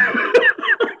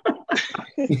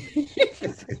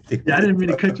 Yeah, I didn't mean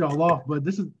to cut y'all off, but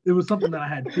it was something that I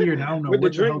had feared. I don't know With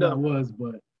what the the hell drink, that was,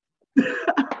 but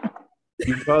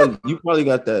You probably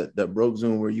got that broke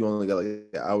Zoom where you only got like an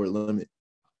hour limit.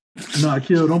 no,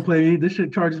 Kill, don't play me. This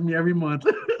shit charges me every month.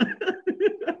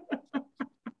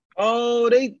 Oh,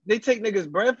 they take niggas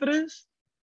bread for this?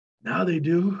 Now they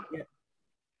do. Yeah.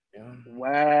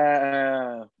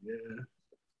 Wow. Yeah.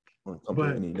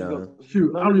 But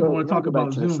Shoot, I don't even want to talk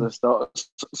about Zoom. So,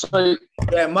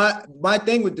 Yeah, my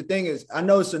thing with the thing is, I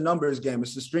know it's a numbers game,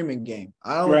 it's a streaming game.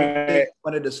 I don't think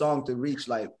wanted the song to reach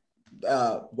like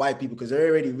white people because they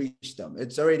already reached them.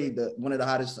 It's already one of the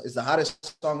hottest. It's the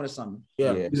hottest song of the summer.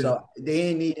 Yeah. So they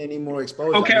didn't need any more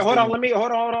exposure. okay, hold on. Let me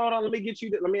get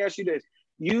you. Let me ask you this.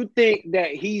 You think that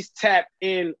he's tapped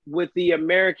in with the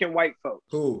American white folks?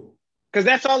 Who? Because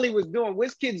that's all he was doing.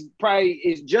 WizKid's probably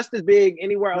is just as big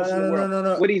anywhere else in the world.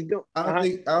 No. What he's doing?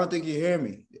 I don't think you hear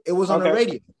me. It was on the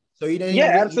radio, so he didn't.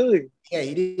 Yeah, absolutely.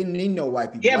 He didn't need no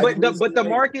white people. Yeah, white but the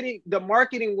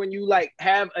marketing when you like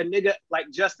have a nigga like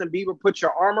Justin Bieber put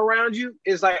your arm around you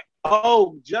is like,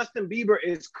 oh, Justin Bieber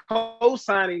is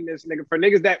co-signing this nigga for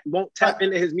niggas that won't tap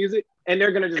into his music and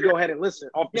they're gonna just go ahead and listen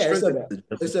off the strength of that.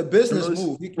 It's a business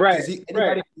move, right?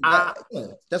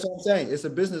 That's what I'm saying. It's a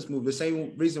business move. The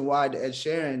same reason why the Ed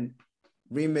Sheeran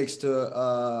remix to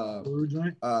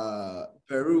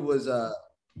Peru was a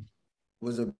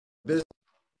business.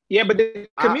 Yeah, but the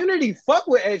community fuck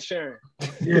with Ed Sheeran.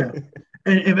 Yeah,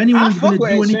 and if anyone's gonna do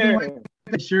anything like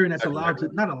Ed Sheeran, that's allowed to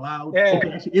not allowed. Yeah.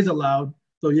 Okay, actually is allowed.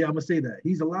 So yeah, I'm gonna say that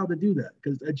he's allowed to do that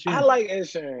because Ed Sheeran. I like Ed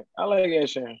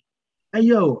Sheeran. Hey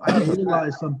yo, I just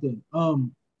realized something.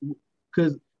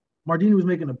 Because Mardini was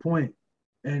making a point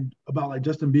and about like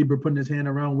Justin Bieber putting his hand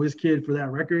around WizKid for that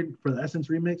record for the Essence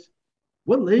remix.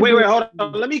 What label? Wait, hold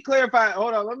on. Let me clarify.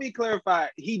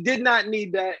 He did not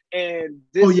need that, and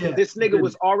this nigga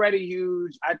was already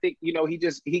huge. I think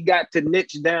he got to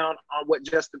niche down on what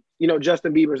Justin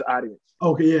Bieber's audience.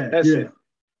 Okay, yeah, that's it.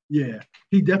 Yeah,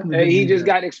 he definitely. He just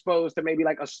got exposed to maybe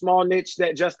like a small niche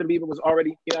that Justin Bieber was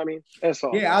already. You know what I mean? That's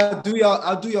all. Yeah, I'll do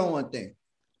y'all one thing.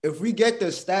 If we get the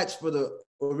stats for the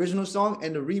original song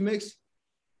and the remix,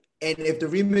 and if the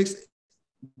remix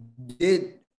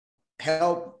did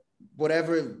help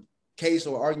whatever case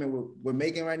or argument we're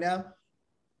making right now,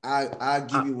 I'll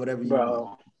give you whatever you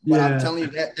want. But I'm telling you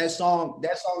that song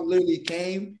literally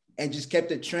came and just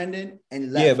kept it trending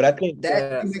and left. Yeah, but I think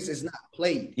that remix is not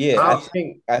played. Yeah,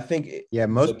 I think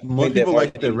most people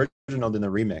like the original than the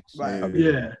remix. Right.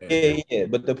 Yeah.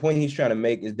 But the point he's trying to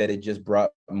make is that it just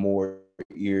brought more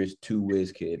ears to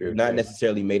WizKid, or not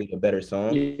necessarily made it a better song,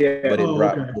 but it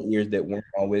brought more ears that weren't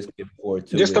on WizKid before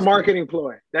to just WizKid. a marketing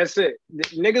ploy. That's it.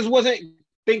 Niggas wasn't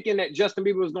thinking that Justin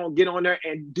Bieber was gonna get on there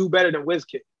and do better than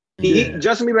WizKid.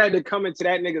 Justin Bieber had to come into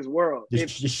that nigga's world.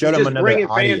 Just showed him another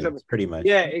audience, pretty much.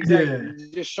 Yeah, exactly. Yeah.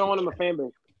 Just showing him a fan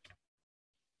base.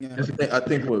 I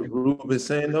think what Rube is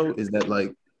saying though is that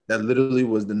like that literally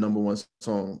was the number one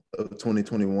song of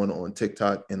 2021 on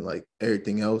TikTok and like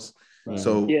everything else.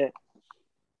 So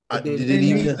did it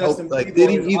even help? Like, did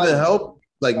it even help?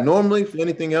 Like normally for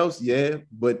anything else, yeah,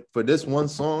 but for this one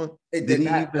song, did he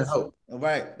even help?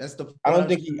 Right. That's the. I don't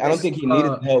think he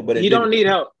needed help, but he don't need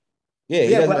help.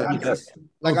 Yeah,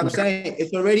 but I'm saying,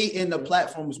 it's already in the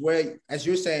platforms where, as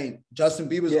you're saying, Justin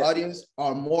Bieber's audience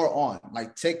are more on,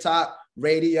 like TikTok,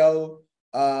 radio,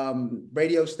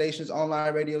 radio stations,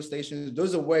 online radio stations.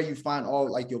 Those are where you find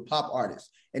all like your pop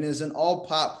artists, and it's an all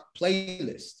pop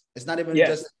playlist. It's not even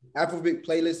just Afrobeat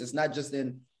playlist. It's not just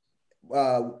in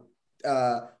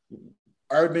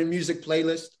urban music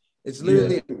playlist. It's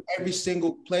literally every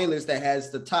single playlist that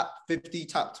has the top 50,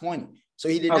 top 20. So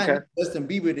he did not need Justin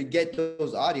Bieber to get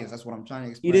those audience. That's what I'm trying to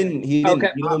explain. He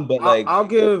didn't. But like, I'll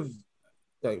give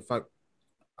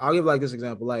like this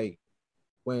example. Like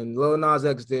when Lil Nas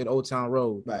X did Old Town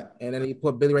Road, Right. and then he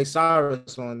put Billy Ray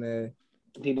Cyrus on there.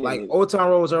 Like Old Town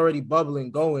Road was already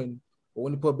bubbling, going, but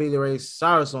when he put Billy Ray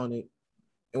Cyrus on it,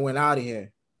 it went out of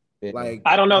here. Like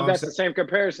I don't know if that's the same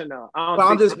comparison though.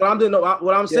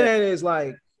 What I'm saying is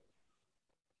like,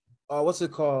 what's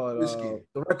it called?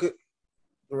 The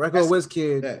record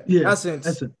Wizkid. Yeah.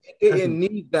 Essence. It didn't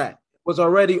need that. It was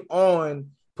already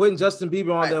on. Putting Justin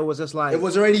Bieber on there was just like, it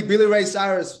was already Billy Ray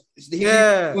Cyrus. He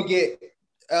would get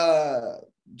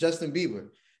Justin Bieber.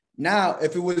 Now,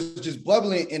 if it was just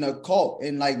bubbling in a cult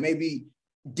in like maybe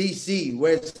DC,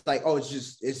 where it's like, oh, it's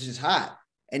just hot,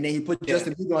 and then he put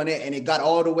Justin Bieber on it, and it got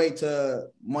all the way to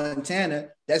Montana,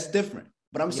 that's different.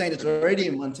 But I'm saying it's already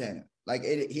in Montana. Like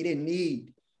he didn't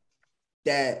need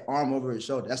that arm over his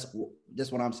shoulder. That's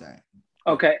what I'm saying.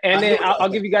 Okay, and then I'll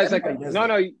give you guys like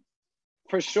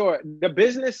for sure. The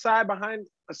business side behind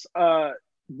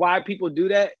why people do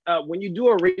that. When you do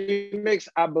a remix,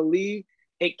 I believe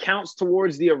it counts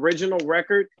towards the original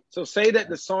record. So say that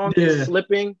the song is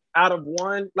slipping out of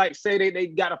one, like say they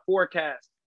got a forecast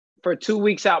for 2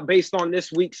 weeks out based on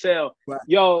this week's sale. Right.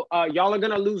 Yo, y'all are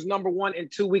gonna lose number one in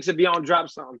 2 weeks if y'all don't drop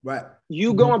something. Right.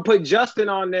 You go and put Justin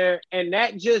on there, and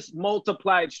that just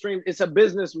multiplied streams. It's a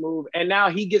business move, and now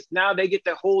they get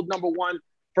to hold number one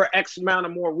for X amount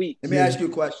of more weeks. Let me ask you a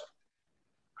question.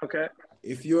 Okay.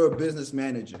 If you're a business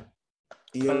manager,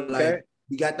 you're like,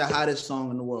 we got the hottest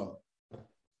song in the world.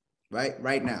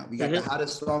 Right now. We got the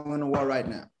hottest song in the world right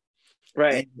now.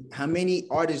 Right. And how many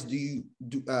artists do you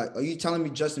do? Are you telling me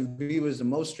Justin Bieber is the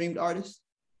most streamed artist?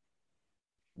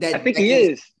 I think he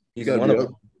is. He's one of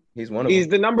them. He's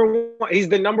the number one. He's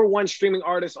the number one streaming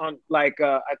artist on I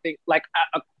think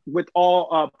with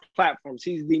all platforms.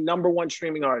 He's the number one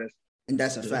streaming artist. And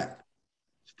that's a fact.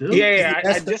 Still? Yeah.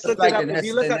 I just looked it up. If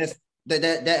you look up,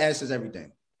 that answers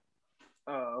everything.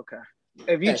 Oh, okay.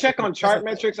 If you check on chart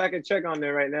metrics, I can check on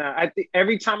there right now. I think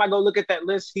every time I go look at that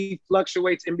list, he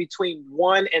fluctuates in between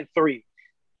 1 and 3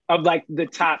 of like the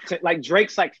top 10. Like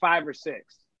Drake's like 5 or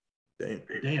 6.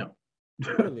 Damn.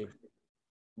 Really?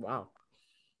 Wow.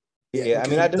 Yeah, I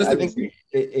mean, I think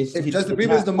it's Justin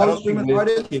Bieber's the most streaming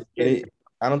artist.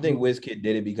 I don't think Wizkid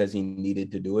did it because he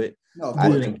needed to do it. No, I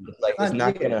think it's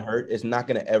not gonna hurt. It's not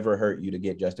gonna ever hurt you to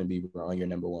get Justin Bieber on your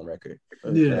number one record.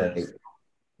 Yeah,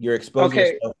 you're exposing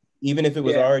yourself. Even if it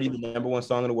was already the number one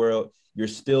song in the world, you're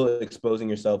still exposing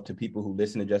yourself to people who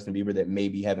listen to Justin Bieber that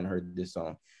maybe haven't heard this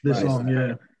song.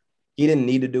 He didn't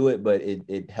need to do it, but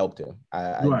it helped him.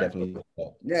 I definitely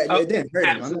helped. Yeah, it didn't hurt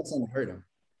him. I'm not saying it hurt him.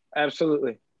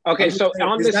 Absolutely. Okay, so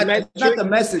on this metric, it's not the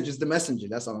message, it's the messenger.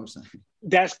 That's all I'm saying.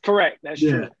 That's correct. That's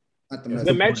true. Not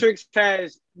the metrics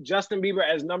has Justin Bieber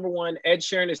as number 1, Ed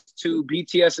Sheeran is 2,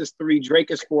 BTS is 3,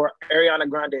 Drake is 4, Ariana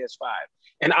Grande is 5.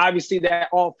 And obviously that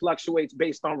all fluctuates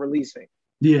based on releasing.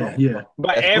 Yeah.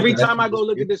 But every time I go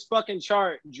look at this fucking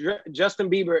chart, Justin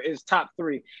Bieber is top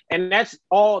 3. And that's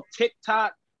all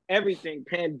TikTok, everything,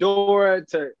 Pandora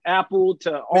to Apple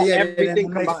to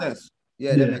everything that combined.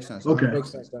 Yeah, that makes sense. Okay. That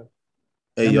makes sense.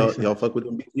 Hey, y'all fuck with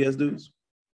them BTS dudes?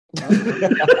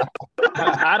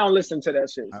 I don't listen to that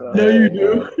shit. So. No, you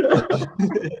do.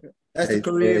 That's the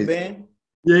Korean band?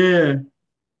 Yeah.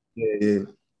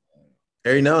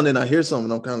 Every now and then I hear something,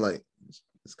 I'm kind of like,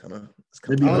 it's kind of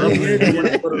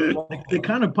they're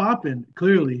kind of popping,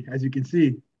 clearly, as you can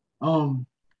see. Well,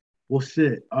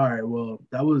 shit. All right, well,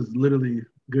 that was literally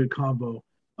good combo.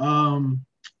 We're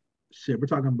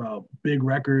talking about big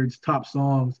records, top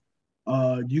songs.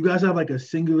 Do you guys have like a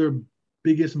singular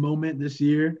biggest moment this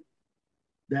year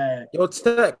that Yo,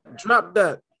 Tech, drop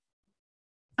that.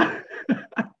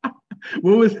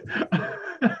 What was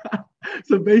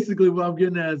so basically what I'm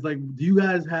getting at is like, do you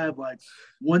guys have like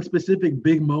one specific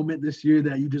big moment this year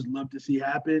that you just love to see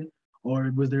happen?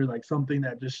 Or was there like something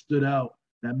that just stood out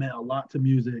that meant a lot to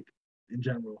music in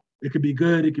general? It could be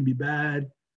good, it could be bad.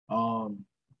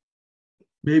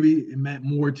 Maybe it meant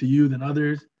more to you than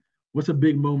others. What's a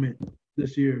big moment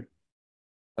this year?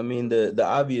 I mean, the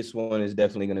obvious one is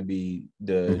definitely going to be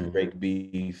the Drake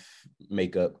Beef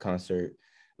makeup concert.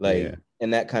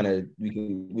 And that kind of,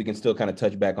 we can still kind of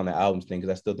touch back on the albums thing,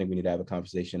 because I still think we need to have a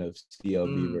conversation of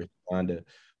CLB versus Donda.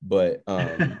 But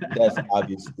that's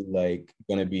obviously like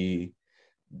going to be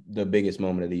the biggest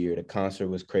moment of the year. The concert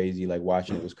was crazy. Like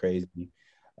watching it was crazy.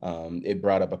 It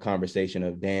brought up a conversation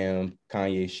of, damn,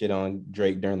 Kanye shit on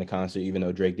Drake during the concert, even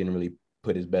though Drake didn't really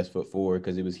put his best foot forward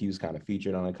because he was kind of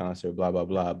featured on the concert, blah, blah,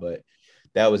 blah. But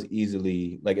that was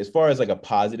easily, like, as far as like a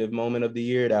positive moment of the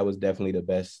year, that was definitely the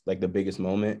best, like the biggest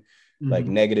moment. Like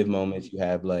negative moments, you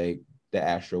have like the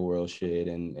Astro World shit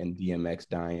and DMX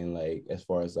dying, like as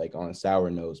far as like on sour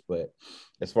notes. But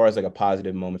as far as like a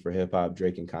positive moment for hip hop,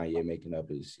 Drake and Kanye making up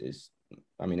is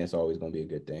I mean, it's always gonna be a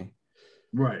good thing.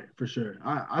 Right, for sure.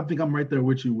 I think I'm right there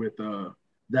with you with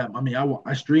that. I mean,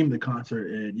 I streamed the concert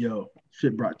and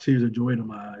shit brought tears of joy to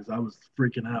my eyes. I was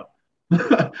freaking out.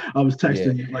 I was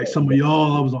texting like some of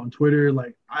y'all. I was on Twitter.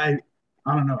 Like I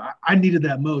don't know. I needed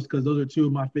that most because those are two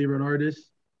of my favorite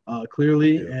artists,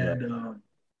 clearly. And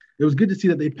it was good to see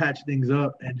that they patched things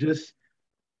up and just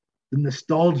the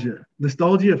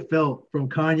nostalgia felt from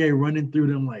Kanye running through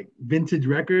them like vintage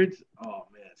records. Oh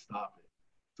man, stop it.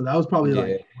 So that was probably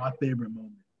like my favorite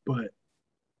moment. But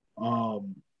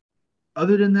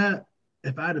other than that,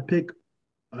 if I had to pick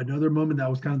another moment that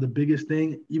was kind of the biggest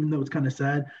thing, even though it's kind of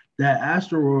sad, that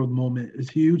Astroworld moment is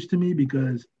huge to me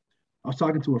because I was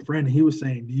talking to a friend and he was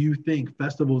saying, do you think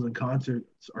festivals and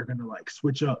concerts are going to like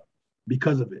switch up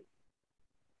because of it?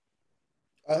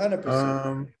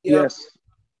 100%. Yes.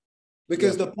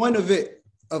 Because the point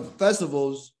of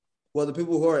festivals, well, the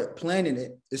people who are planning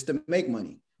it is to make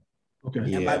money.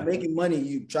 Okay. And by making money,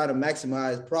 you try to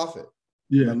maximize profit.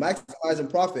 Yeah. By maximizing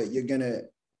profit, you're gonna,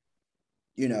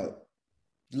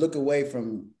 look away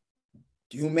from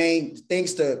humane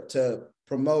things to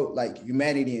promote like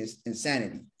humanity and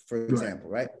insanity, for example,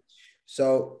 right?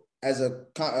 So as a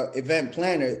event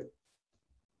planner,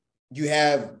 you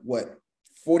have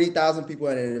 40,000 people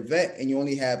at an event and you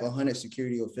only have 100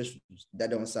 security officials. That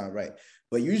don't sound right.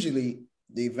 But usually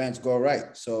the events go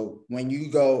right. So when you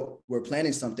go, we're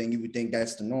planning something, you would think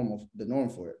that's the norm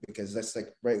for it because that's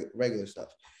like regular stuff.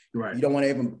 Right. You don't want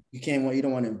to you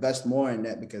don't want to invest more in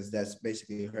that because that's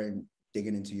basically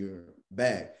digging into your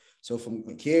bag. So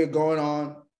from here going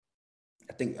on,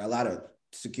 I think a lot of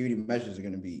security measures it's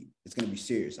going to be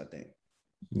serious, I think.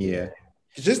 Yeah.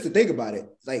 Just to think about it,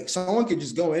 like someone could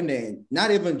just go in there and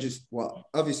not even just,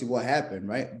 obviously what happened,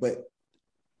 right? But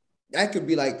that could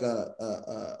be like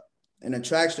an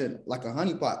attraction, like a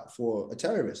honeypot for a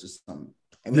terrorist or something.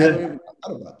 And we haven't even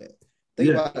thought about that. Think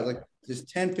about it, like just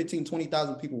 10, 15,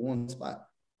 20,000 people in one spot.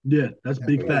 Yeah, that's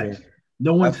big facts.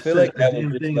 No one feel like that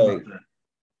damn thing about that.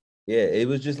 Yeah, it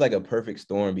was just like a perfect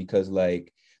storm because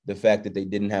like the fact that they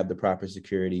didn't have the proper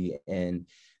security and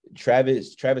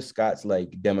Travis Scott's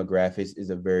like demographics is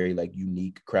a very like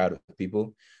unique crowd of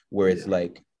people where it's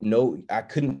like I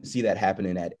couldn't see that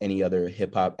happening at any other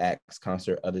hip hop acts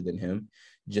concert other than him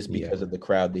just because of the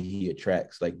crowd that he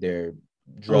attracts. Like they're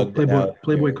drugged out.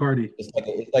 Playboy Cardi. It's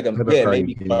like a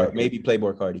maybe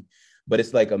Playboy Cardi. But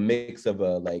it's like a mix of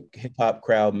a like hip hop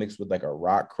crowd mixed with like a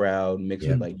rock crowd mixed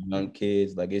with like young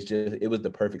kids. Like it was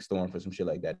the perfect storm for some shit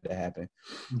like that to happen.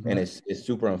 Mm-hmm. And it's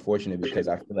super unfortunate because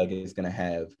I feel like it's gonna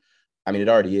have, I mean, it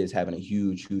already is having a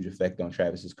huge effect on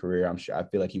Travis's career. I'm sure. I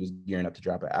feel like he was gearing up to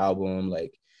drop an album.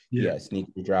 Like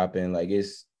sneakers dropping. Like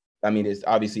it's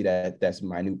obviously that's a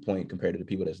minute point compared to the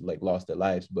people that's like lost their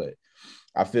lives, but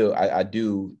I feel I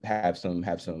do have some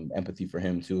empathy for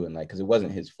him too, and like because it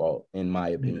wasn't his fault in my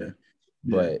opinion.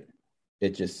 But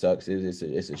it just sucks. It's a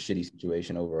shitty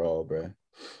situation overall, bro.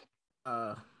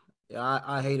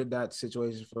 I hated that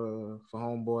situation for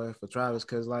homeboy, for Travis,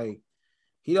 because like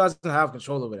he doesn't have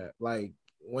control over that. Like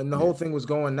when the whole thing was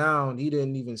going down, he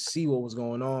didn't even see what was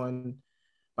going on.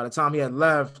 By the time he had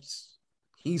left,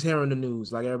 he's hearing the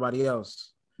news like everybody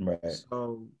else. Right.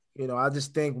 So I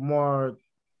just think more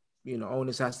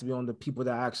onus has to be on the people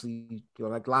that actually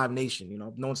like Live Nation.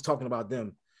 No one's talking about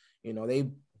them.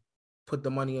 They put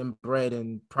the money and bread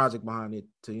and project behind it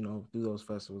to do those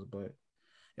festivals, but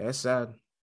it's sad.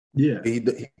 He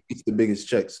gets the biggest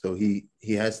checks, so he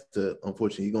has to,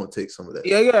 unfortunately, he's gonna take some of that.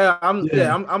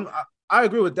 I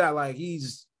agree with that. Like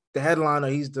he's the headliner,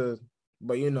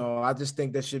 but I just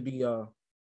think there should be a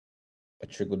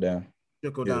trickle down.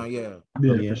 Yeah,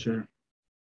 for sure.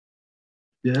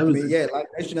 Yeah, Live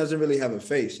Nation doesn't really have a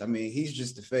face. I mean, he's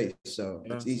just the face, so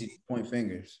it's easy to point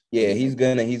fingers. Yeah, he's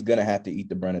gonna have to eat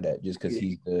the brunt of that just because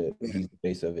he's the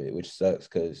face of it, which sucks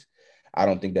because I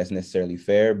don't think that's necessarily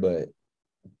fair, but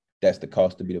that's the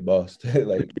cost to be the boss.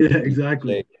 Like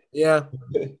exactly. Yeah.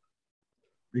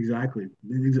 Exactly.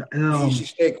 You should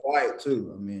stay quiet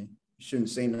too. I mean, you shouldn't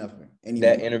say nothing.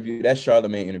 Anyway. That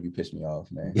Charlamagne interview pissed me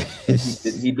off, man.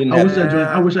 He didn't.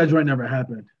 I wish that joint never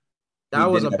happened. That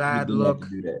was a bad look.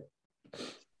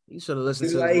 You should have listened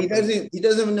to it. He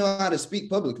doesn't even know how to speak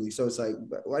publicly. So it's like,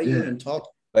 why are you even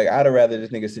talking? Like, I'd have rather this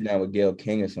nigga sit down with Gayle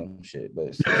King or some shit.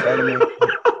 But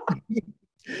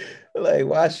like,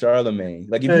 why Charlamagne?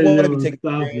 Like, if you want to be taken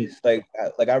serious, like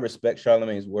I respect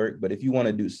Charlamagne's work, but if you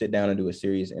want to sit down and do a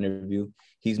serious interview,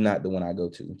 he's not the one I go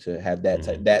to have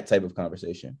that type of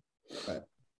conversation. Right.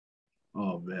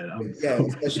 Oh man, I'm Yeah, so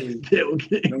especially Gail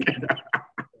King.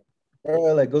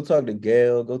 Bro, like go talk to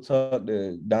Gail, go talk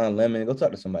to Don Lemon, go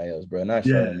talk to somebody else, bro. Not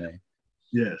Yeah. Charlamagne.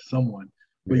 Yeah, someone.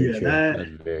 But Very yeah, true. that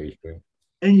That's very true.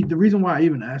 and the reason why I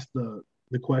even asked the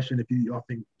question if you all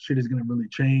think shit is gonna really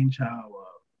change how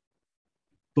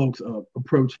folks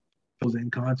approach those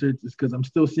in concerts is because I'm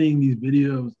still seeing these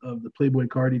videos of the Playboy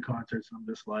Cardi concerts. And I'm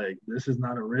just like, this is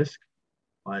not a risk.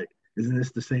 Like, isn't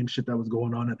this the same shit that was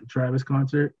going on at the Travis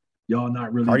concert? Y'all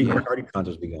not really. Cardi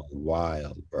concerts be going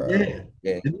wild, bro. Yeah.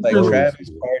 Yeah, It's like really-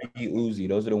 Travis, Cardi, Uzi.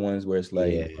 Those are the ones where it's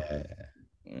like,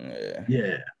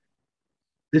 Yeah.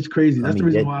 It's crazy. That's the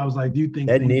reason why I was like, do you think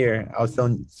that near? I was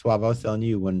telling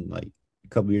you when like a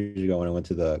couple years ago when I went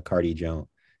to the Cardi jump,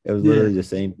 it was literally the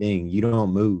same thing. You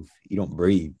don't move, you don't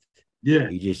breathe. Yeah.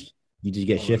 You just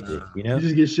get shifted, you know? You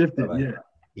just get shifted, like, yeah.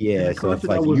 Yeah, so it's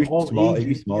like if you're small as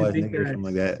nigga or something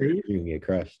like that, safe? you're gonna get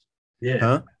crushed. Yeah.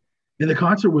 Huh? And the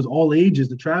concert was all ages,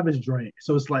 the Travis joint.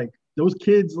 So it's like those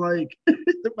kids, like they're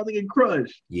about to get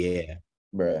crushed. Yeah,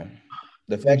 bro.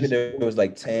 The fact that there was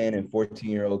like 10 and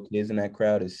 14-year-old kids in that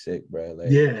crowd is sick, bro.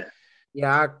 Like, yeah.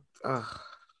 I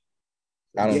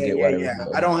don't get why. Yeah.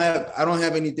 I don't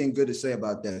have anything good to say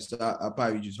about that. So I'll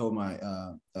probably just hold my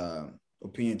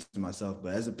opinion to myself.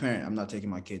 But as a parent, I'm not taking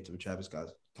my kid to a Travis Scott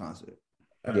concert.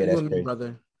 Yeah, that's crazy,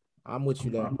 brother. I'm with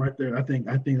you there. I'm right there. I think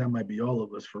that might be all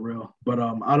of us for real. But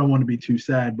I don't want to be too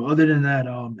sad. But other than that,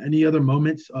 any other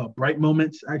moments, bright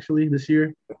moments actually this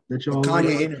year that y'all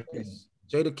Kanye interview.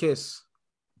 Jada Kiss.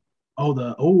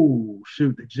 The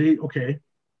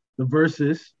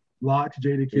versus Locks,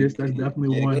 Jada Kiss. That's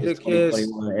definitely one. Jada Kiss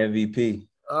MVP.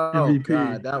 Oh MVP.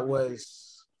 God, that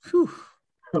was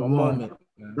a moment.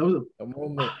 That was a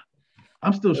moment.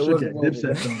 I'm still shook at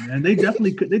Dipset though, man. They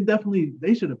definitely could.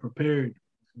 They should have prepared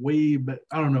way better.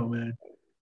 I don't know, man.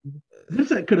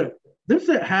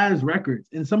 Dipset has records,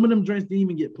 and some of them joints didn't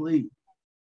even get played.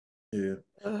 Yeah,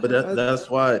 but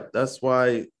that's why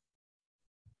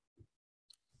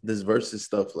this versus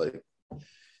stuff, like,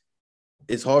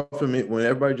 it's hard for me when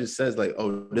everybody just says like,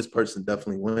 "Oh, this person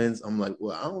definitely wins." I'm like,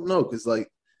 well, I don't know, because like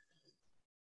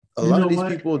a lot of these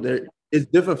people, it's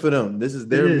different for them. This is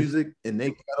their music and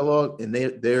their catalog and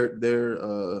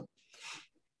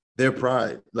their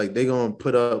pride. Like, they gonna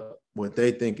put up what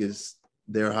they think is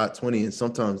their hot 20, and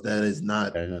sometimes that is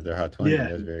not. That's not their hot 20. Yeah.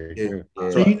 That's very true.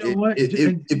 So you know what? If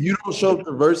you don't show up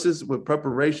to verses with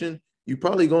preparation, you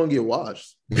probably gonna get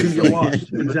washed. Exactly.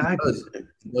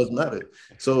 It doesn't matter.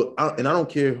 So, I don't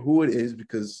care who it is,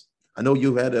 because I know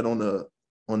you had that on the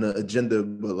agenda,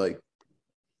 but like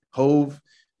Hove,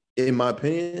 in my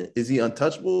opinion, is he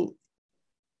untouchable?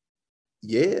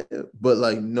 Yeah, but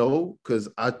like no, because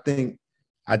I think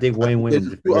Wayne wins.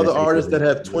 There's two other artists that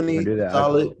have 20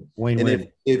 solid. Wayne and wins.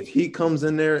 if he comes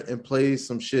in there and plays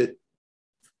some shit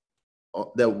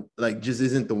that like just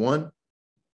isn't the one,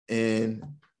 and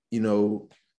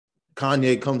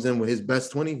Kanye comes in with his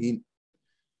best 20, he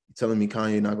telling me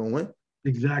Kanye not gonna win.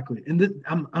 Exactly. And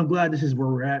I'm glad this is where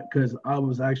we're at, because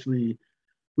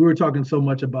we were talking so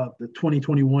much about the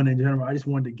 2021 in general. I just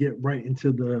wanted to get right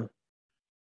into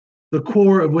the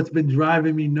core of what's been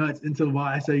driving me nuts, until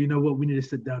why I say, you know what, we need to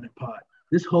sit down and pod.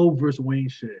 This Hove versus Wayne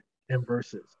shit and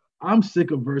versus. I'm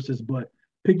sick of versus, but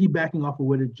piggybacking off of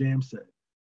what Jam said.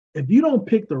 If you don't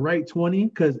pick the right 20,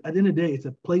 because at the end of the day, it's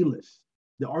a playlist.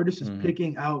 The artist is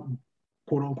picking out,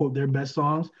 quote unquote, their best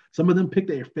songs. Some of them pick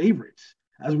their favorites.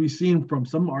 As we've seen from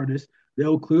some artists,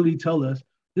 they'll clearly tell us,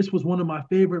 this was one of my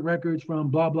favorite records from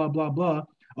blah, blah, blah, blah.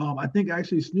 I think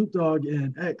actually Snoop Dogg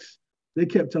and X, they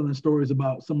kept telling stories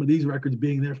about some of these records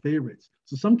being their favorites.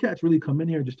 So some cats really come in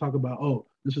here and just talk about, oh,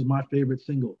 this is my favorite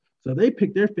single. So they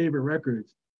pick their favorite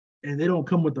records and they don't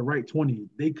come with the right 20.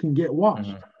 They can get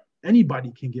washed.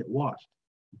 Anybody can get washed.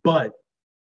 But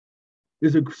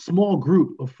there's a small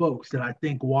group of folks that I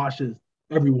think washes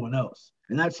everyone else.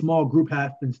 And that small group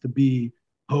happens to be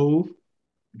Hove,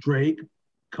 Drake,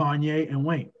 Kanye, and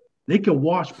Wayne. They can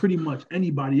wash pretty much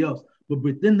anybody else. But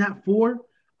within that four,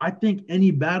 I think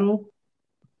any battle,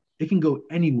 it can go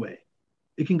any way.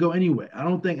 It can go any way. I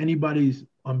don't think anybody's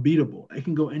unbeatable. It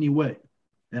can go any way.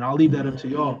 And I'll leave that up to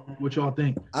y'all. What y'all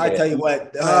think? I tell you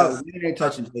what, Wayne ain't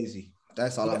touching Jay-Z.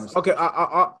 That's all I'm gonna say. Okay,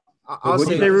 I'll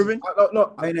say this, Ruben?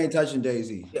 No, Wayne ain't touching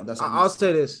Jay-Z. I'll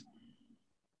say this.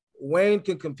 Wayne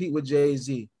can compete with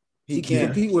Jay-Z. He can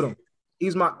compete with him.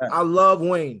 I love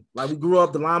Wayne. Like, we grew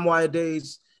up the LimeWire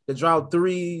days. They dropped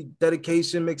 3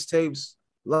 dedication mixtapes.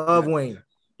 Love Wayne.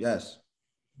 Yes.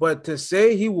 But to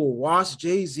say he will wash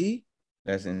Jay-Z,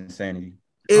 that's insanity.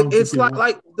 It's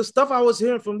like the stuff I was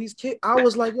hearing from these kids. I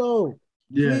was like, yo,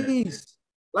 please.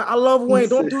 Like, I love Wayne.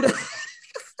 Don't do that.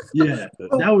 Yeah,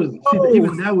 that was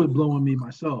even that was blowing me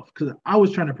myself because I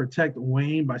was trying to protect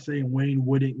Wayne by saying Wayne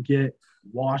wouldn't get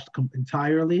washed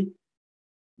entirely.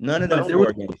 None of But them there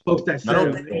were four games. folks that I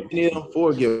don't said, think any of them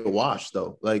four get washed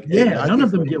though. Like, yeah, I none think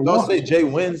of them get if y'all washed. say Jay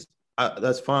wins,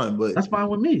 that's fine, but That's fine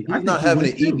with me. I he's think not he having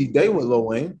wins an too. easy day with Lil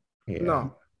Wayne. Yeah.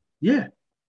 No. Yeah,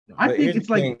 I But think here's it's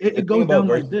the like thing. it The goes thing about down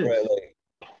like versus, this.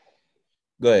 bro,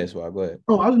 go ahead, Swag. Go ahead.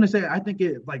 Oh, I was gonna say I think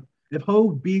it like if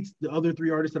Hove beats the other three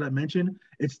artists that I mentioned,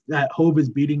 it's that Hove is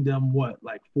beating them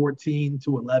like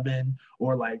 14-11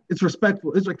 or like it's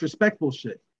respectful. It's like respectful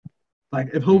shit. Like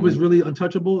if Hove is really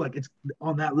untouchable, like it's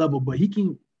on that level, but he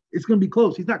can. It's gonna be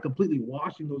close. He's not completely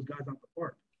washing those guys out the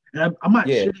park. And I'm not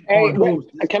shitting on Hove.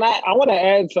 I want to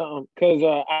add something because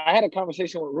I had a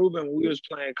conversation with Ruben when we was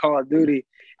playing Call of Duty,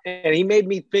 and he made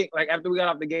me think. Like after we got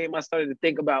off the game, I started to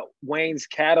think about Wayne's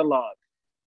catalog.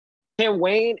 Can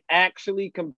Wayne actually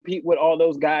compete with all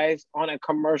those guys on a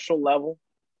commercial level?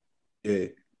 Yeah.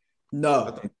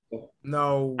 No.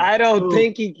 No. I don't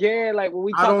think he can. Like when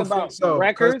we talk about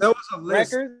records, there was a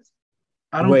list. records.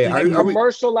 I don't think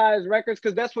commercialized records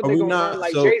because that's what they're gonna run.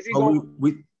 Like Jay-Z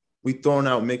we throwing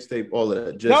out mixtape, all of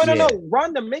that. Just, no.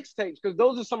 Run the mixtapes because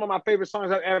those are some of my favorite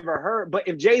songs I've ever heard. But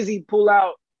if Jay-Z pull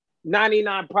out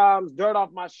 99 Problems, Dirt Off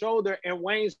My Shoulder, and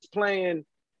Wayne's playing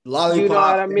Lollipop, you know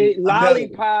what I mean?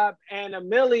 Lollipop and a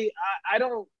Millie, I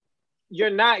don't.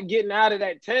 You're not getting out of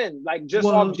that 10, like just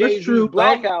off Jay-Z's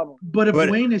Black album. But if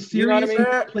Wayne is serious, you know what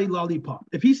I mean? Play Lollipop.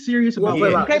 If he's serious about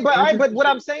okay, but what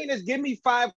I'm saying is, give me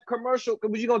 5 commercial.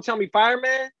 Was you gonna tell me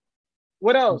Fireman?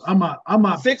 What else? I'm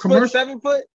a 6 foot, 7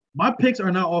 foot. My picks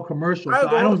are not all commercial. So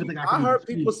I don't even think I can. I heard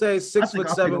people say 6 foot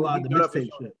 7. A lot of the mixtape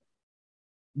shit.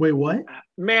 Wait, what?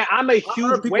 Man, I'm a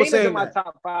huge Wayne is in my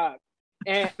top 5.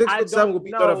 And 6 foot 7 will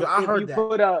be thought. I heard that.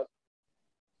 Put up.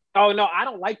 Oh no, I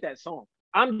don't like that song.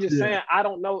 I'm just saying I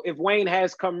don't know if Wayne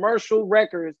has commercial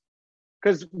records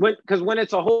because when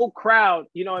it's a whole crowd,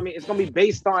 you know what I mean, it's gonna be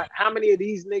based on how many of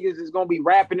these niggas is gonna be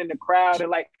rapping in the crowd and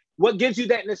like what gives you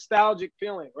that nostalgic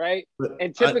feeling, right?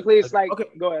 And typically it's like, okay,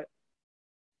 go ahead.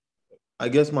 I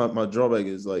guess my drawback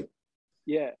is like,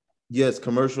 yes,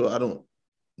 commercial. I don't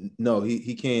know.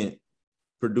 He can't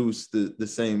produce the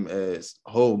same as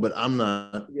Hov, but I'm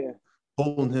not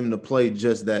holding him to play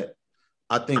just that.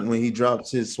 I think when he drops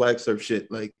his Swag Surf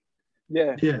shit, like,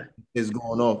 is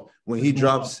going off. When he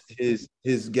drops his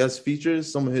guest features,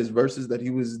 some of his verses that he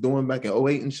was doing back in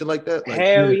 2008 and shit like that. Like,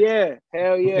 hell yeah.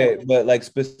 Okay, but like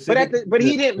specific. But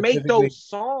he didn't make those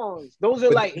songs. Those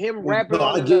are like him rapping. No,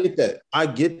 I get that.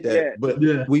 Yeah. But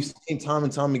we've seen time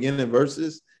and time again in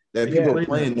verses that people are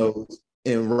playing those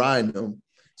and riding them.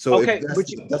 So okay,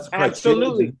 that's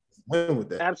absolutely win with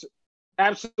that.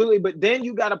 Absolutely. But then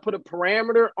you got to put a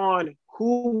parameter on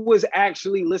who was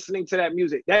actually listening to that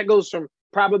music. That goes from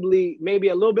probably maybe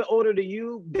a little bit older to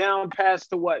you down past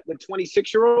to what, the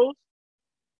 26-year-olds?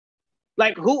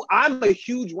 Like I'm a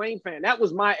huge Wayne fan. That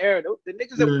was my era. The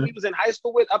niggas that we was in high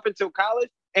school with up until college,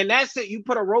 and that's it. You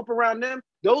put a rope around them.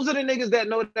 Those are the niggas that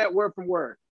know that word from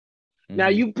word. Now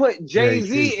you put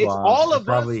Jay-Z, it's all of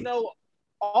us know.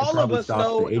 All of us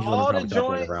know all the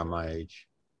joints around my age.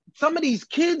 Some of these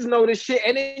kids know this shit,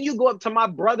 and then you go up to my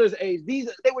brother's age.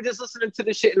 They were just listening to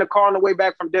this shit in the car on the way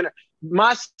back from dinner.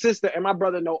 My sister and my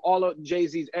brother know all of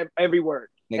Jay-Z's every word.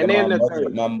 Nigga,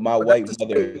 and my white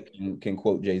mother can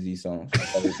quote Jay-Z songs.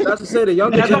 That's to say the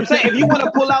younger. That's what I'm saying. If you want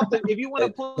to pull out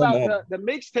the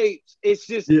mixtapes, it's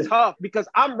just tough because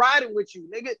I'm riding with you,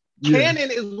 nigga.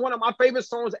 Cannon is one of my favorite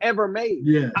songs ever made.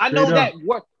 Yeah, I know that.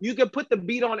 You can put the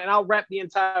beat on and I'll rap the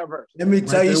entire verse. Let me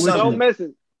tell you something. Don't miss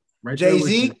it.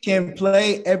 Jay-Z can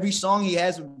play every song he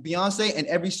has with Beyonce and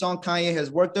every song Kanye has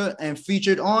worked on and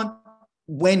featured on.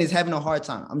 Wayne is having a hard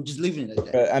time. I'm just leaving it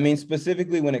at that. I mean,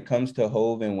 specifically when it comes to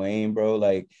Hov and Wayne, bro,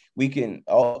 like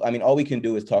all we can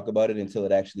do is talk about it until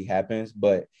it actually happens.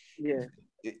 But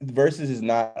Versus is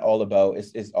not all about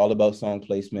it's all about song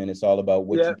placement. It's all about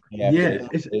what you have.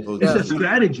 It's a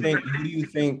strategy.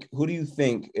 Who do you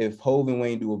think if Hov and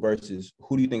Wayne do a versus,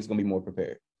 who do you think is gonna be more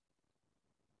prepared?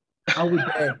 I would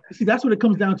see. That's what it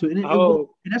comes down to, and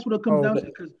that's what it comes down to.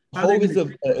 Because Hov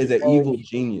is an evil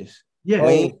genius. Yeah,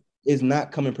 Wayne is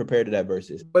not coming prepared to that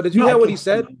versus. But did you hear what he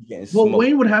said? Well,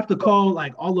 Wayne would have to call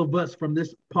like all of us from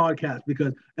this podcast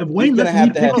because if Wayne gonna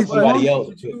have to have somebody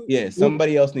else,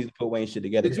 somebody else needs to put Wayne shit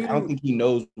together. I don't think he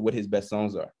knows what his best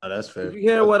songs are. Oh, that's fair. Did you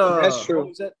hear what? That's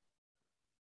true. Did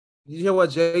you hear what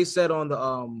Jay said on the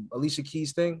Alicia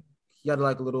Keys thing? He had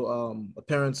like a little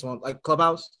appearance on like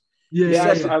Clubhouse. Yeah,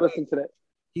 I listened to that.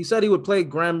 He said he would play the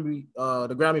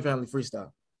Grammy Family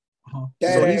freestyle. Uh-huh.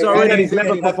 So he's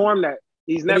never performed that.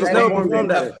 He's never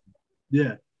performed that.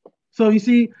 Yeah. So you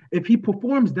see, if he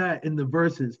performs that in the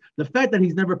verses, the fact that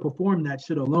he's never performed that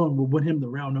shit alone will win him the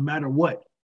round no matter what.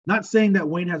 Not saying that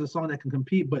Wayne has a song that can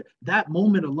compete, but that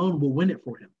moment alone will win it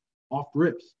for him off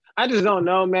rips. I just don't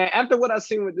know, man. After what I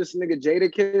seen with this nigga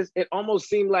Jadakiss, it almost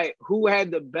seemed like who had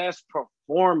the best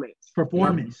performance.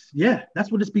 Yeah,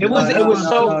 that's what it's become. It was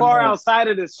so far outside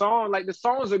of the song. Like the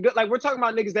songs are good. Like we're talking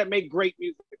about niggas that make great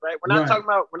music, right? We're not talking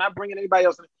about. We're not bringing anybody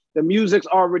else in. The music's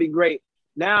already great.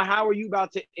 Now, how are you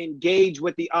about to engage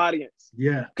with the audience?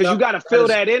 Yeah, because you got to feel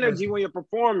that energy when you're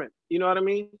performing. You know what I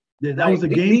mean? Yeah, that was a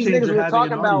game changer. We're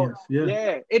talking about.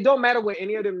 Yeah, it don't matter what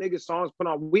any of them niggas songs put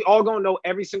on. We all gonna know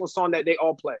every single song that they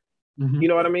all play. Mm-hmm. You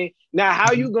know what I mean? Now,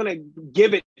 how you gonna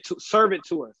serve it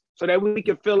to us so that we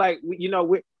can feel like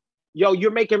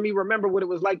you're making me remember what it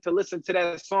was like to listen to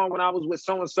that song when I was with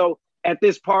so and so at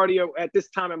this party or at this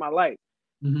time in my life.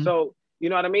 Mm-hmm. So you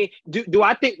know what I mean? Do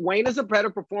I think Wayne is a better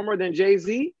performer than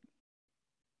Jay-Z?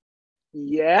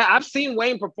 Yeah, I've seen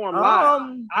Wayne perform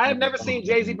live. I have never seen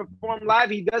Jay-Z perform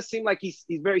live. He does seem like he's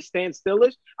very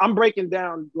standstillish. I'm breaking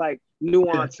down like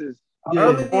nuances.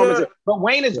 Yeah. But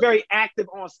Wayne is very active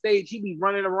on stage. He be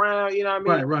running around, you know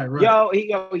what I mean?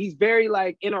 Right. He's very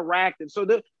like interactive. So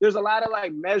there's a lot of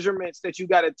like measurements that you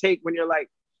got to take when you're like,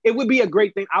 it would be a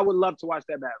great thing. I would love to watch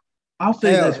that battle. I'll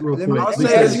say this real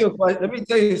quick. Let me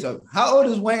tell you something. How old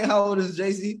is Wayne? How old is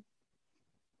Jay-Z?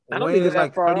 Wayne is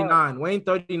like 39. Wayne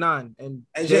 39 and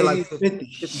Jay like 50.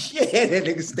 Yeah, that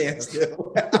nigga stands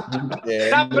still.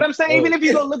 But I'm saying, even if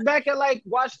you go look back at like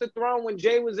Watch the Throne when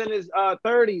Jay was in his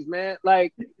 30s, man,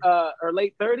 like or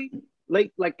late 30s,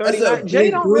 like 39.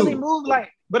 Jay don't really move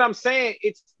like. But I'm saying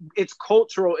it's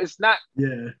cultural. It's not.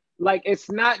 Yeah. Like, it's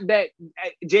not that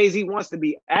Jay-Z wants to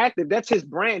be active. That's his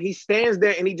brand. He stands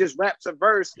there and he just raps a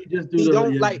verse. He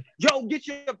don't like, yo, get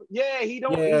your, he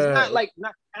don't, he's not like, and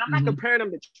I'm not comparing him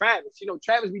to Travis. You know,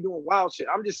 Travis be doing wild shit.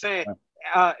 I'm just saying,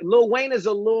 Lil Wayne is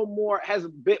has a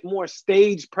bit more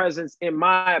stage presence, in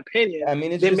my opinion,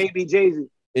 than maybe Jay-Z.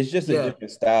 It's just a different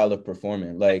style of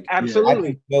performing. Like,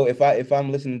 absolutely. So if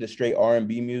I'm listening to straight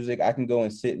R&B music, I can go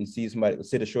and sit and see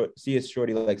a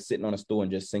shorty like sitting on a stool and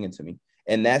just singing to me.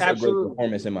 And that's a great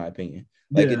performance, in my opinion.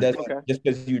 Like, it doesn't just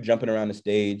because you jumping around the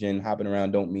stage and hopping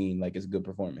around don't mean like it's a good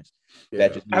performance.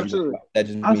 That just means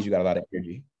you got a lot of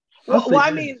energy. Well, I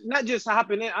mean, not just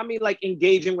hopping in. I mean, like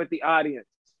engaging with the audience.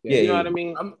 You know what I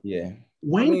mean?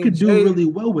 Wayne could do really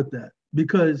well with that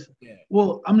because,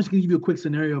 well, I'm just gonna give you a quick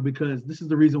scenario because this is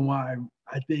the reason why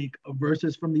I think a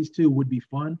versus from these two would be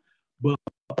fun, but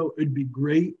it'd be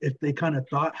great if they kind of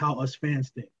thought how us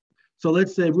fans think. So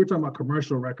let's say we're talking about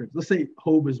commercial records. Let's say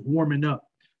Hov is warming up.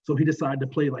 So he decided to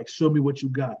play like Show Me What You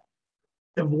Got.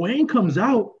 If Wayne comes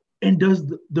out and does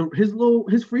his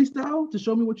freestyle to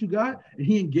Show Me What You Got and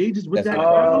he engages with that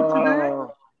crowd to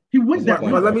that, he wins that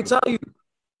round. But let me tell you,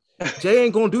 Jay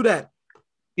ain't gonna do that.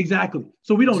 Exactly.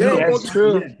 So we don't know. That's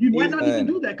true. Yeah. He might not even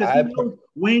do that because he knows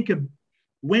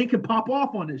Wayne can pop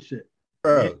off on this shit.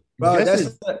 Bro,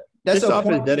 that's off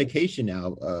his dedication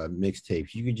now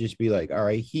mixtapes. You could just be like, all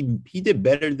right, he did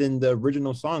better than the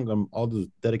original song on all those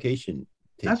dedication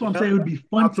tapes. That's what I'm saying. It would be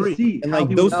fun to see. And like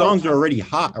those songs are already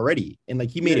hot already, and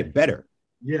like he made it better.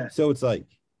 Yeah. So it's like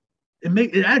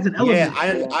it adds an element.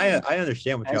 Yeah, I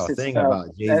understand what y'all are saying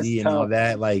about Jay-Z and all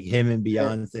that, like him and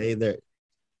Beyonce. They're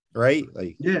right,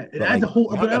 like it adds a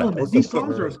whole other element. These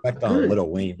songs are respect on Lil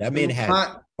Wayne. That man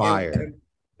had fire.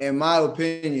 In my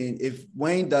opinion, if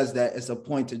Wayne does that, it's a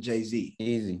point to Jay-Z.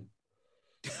 Easy.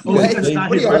 What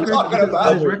are you talking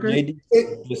about?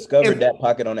 JD discovered that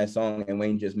pocket on that song, and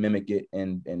Wayne just mimicked it.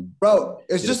 And bro,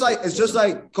 it's just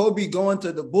like Kobe going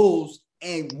to the Bulls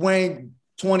and Wayne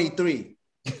 23.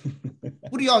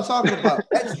 What are y'all talking about?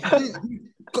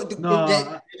 That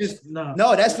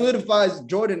solidifies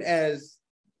Jordan as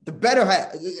the better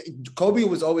half. Kobe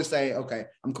was always saying, okay,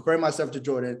 I'm comparing myself to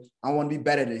Jordan. I want to be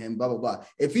better than him, blah, blah, blah.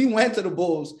 If he went to the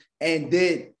Bulls and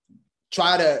did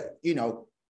try to,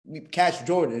 catch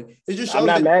Jordan, it just shows I'm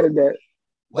not mad at that.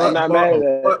 I'm not mad at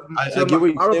that. I get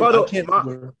what you're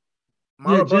saying.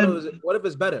 My rebuttal is, what if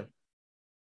it's better?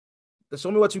 The Show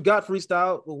Me What You Got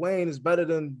freestyle with Wayne is better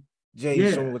than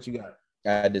Jay Show Me What You Got.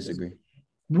 I disagree.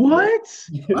 What?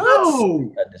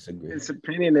 No. I disagree. It's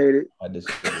opinionated. I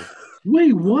disagree.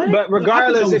 Wait, what? But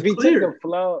regardless, if he took the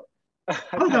flow, I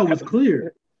thought that was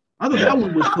clear. I thought that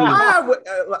one was clear.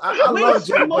 I love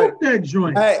smoke that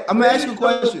joint. Hey, I'm gonna ask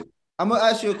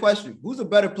you a question. Who's a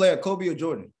better player, Kobe or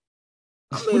Jordan?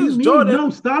 What do you mean? Jordan.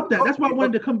 No, stop that. That's why I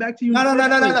wanted to come back to you. No.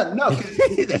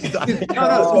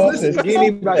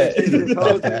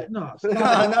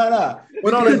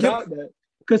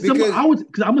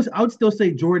 Because I would still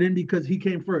say Jordan because he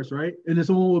came first, right? And then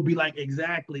someone would be like,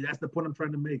 exactly. That's the point I'm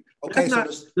trying to make. Okay, that's not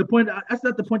the point. That's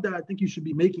not the point that I think you should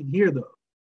be making here, though.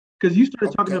 Because you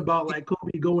started talking about like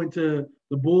Kobe going to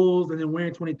the Bulls and then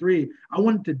wearing 23. I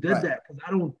wanted to dead that because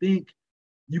I don't think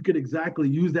you could exactly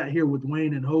use that here with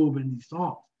Wayne and Hove in these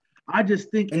songs. I just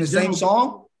think in the same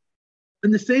song. In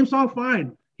the same song,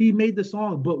 fine. He made the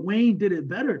song, but Wayne did it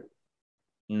better.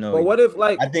 No, but what if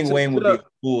like I think Wayne would be a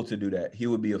fool to do that. He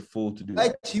would be a fool to do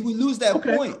that. He would lose that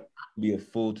point. Be a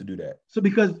fool to do that. So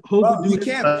because Hove would do you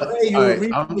can't play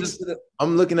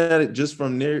I'm looking at it just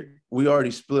from there. We already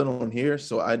split on here,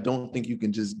 so I don't think you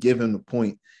can just give him the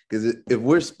point. Because if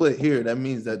we're split here, that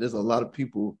means that there's a lot of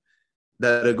people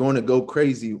that are going to go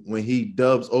crazy when he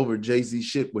dubs over Jay-Z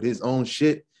shit with his own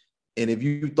shit. And if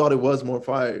you thought it was more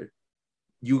fire,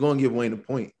 you're going to give Wayne a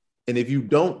point. And if you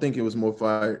don't think it was more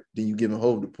fire, then you give him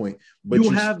Hove the point. But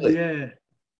you have, yeah.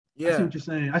 I see what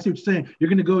you're saying. You're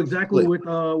going to go exactly with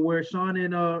where Sean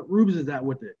and Rubes is at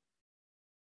with it.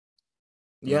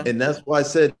 Yeah. And that's why I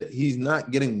said he's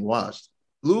not getting washed.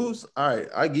 Lose, all right,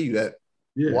 I give you that.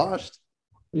 Yeah. Washed.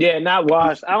 Yeah, not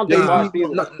washed. I don't think washed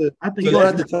either. I think you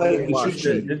have to tell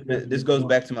this goes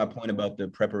back to my point about the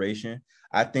preparation.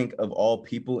 I think of all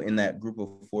people in that group of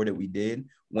four that we did,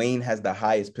 Wayne has the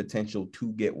highest potential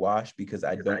to get washed because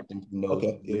I don't think he knows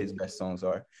what his best songs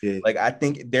are. Yeah. Like, I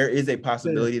think there is a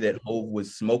possibility that Hove would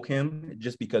smoke him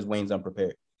just because Wayne's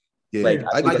unprepared. Yeah. Like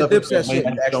that's actually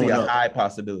a high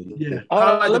possibility. Yeah.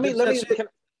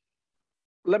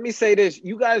 Let me say this.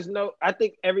 You guys know, I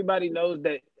think everybody knows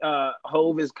that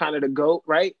Hove is kind of the GOAT,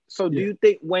 right? So do you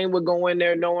think Wayne would go in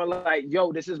there knowing like,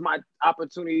 yo, this is my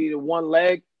opportunity to one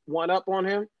up on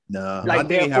him? No. Like,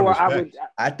 therefore,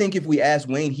 I think if we ask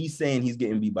Wayne, he's saying he's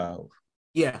getting beat by Hove.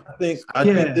 Yeah. I think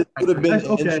this would have been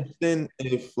interesting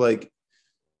if like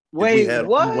Wait,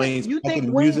 what? Wayne's you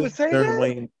think Wayne would say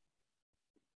that?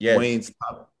 Wayne's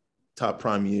top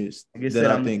prime years. Like I said,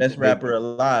 I'm the best rapper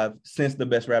alive since the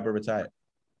best rapper retired.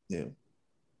 Yeah.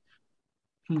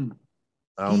 I don't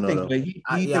know.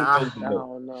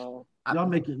 I don't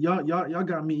know. Y'all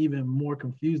got me even more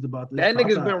confused about this. That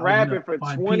nigga's been rapping for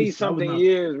 20-something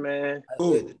years, man.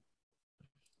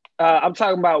 I'm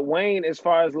talking about Wayne as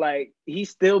far as like he's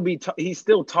still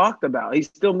talked about. He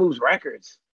still moves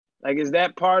records. Like, is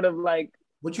that part of like?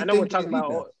 What you I know we're talking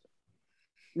about.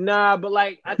 Nah, but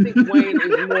like I think Wayne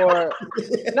is more.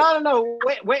 No.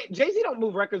 Wait. Jay-Z don't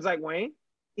move records like Wayne.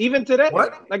 Even today,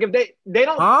 what? Like if they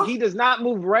don't, he does not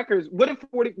move records. What if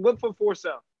 4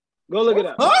 sell? Go look it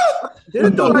up.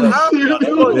 That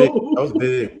was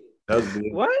big.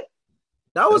 What?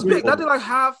 That was big. That did like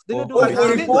half. Didn't do like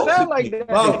it didn't sound like that.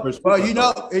 Bro, you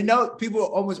know, people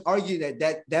almost argue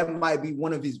that might be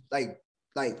one of his like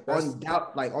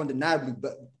undeniably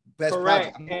best.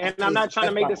 Correct. And I'm not trying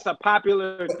to make this a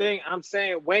popular thing. I'm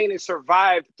saying Wayne has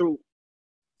survived through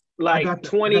like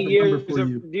 20 years.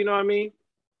 Do you know what I mean?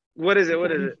 What is it?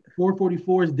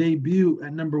 444's debut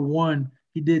at number 1.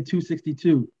 He did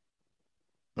 262.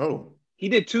 Oh, he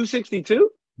did 262.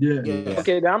 Yeah.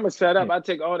 Okay, now I'm gonna shut up. I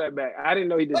take all that back. I didn't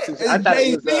know he did 262. I thought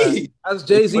it was, that's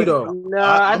Jay-Z though. No,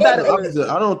 I thought it was.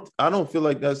 I don't feel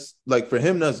like that's like for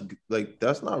him. That's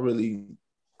not really.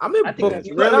 I mean, I think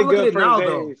that's really good for now Jay.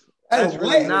 though. That's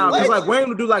really now because like Wayne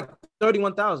would do like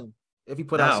 31,000 if he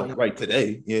put out something right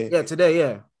today. Yeah, today.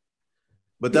 Yeah.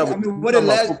 But that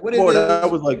that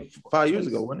was like 5 years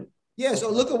ago, wasn't it? Yeah,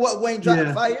 so look at what Wayne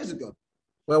dropped 5 years ago.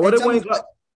 Well, what did Wayne drop?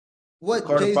 What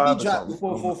Jay-Z dropped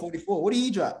before 444? What did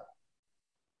he drop?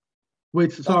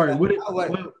 Wait, sorry. Say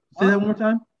that one more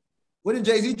time? What did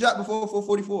Jay-Z drop before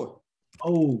 444?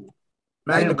 Oh.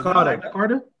 Magna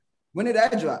Carta? When did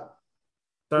that drop?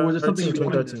 Or was it something in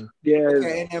 2013? Yeah.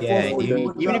 Okay, and then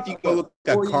even if you go look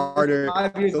at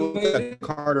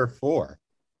Carter 4.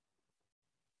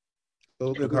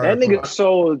 That nigga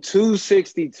sold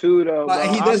 262 though. But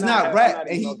he does not rap.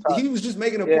 And he was just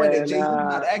making a point that Jay-Z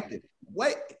was not active.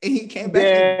 What? And he came back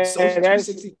and sold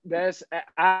 260.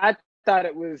 I thought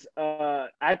it was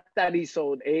I thought he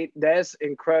sold 8. That's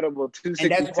incredible.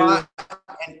 262.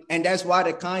 And that's why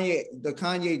the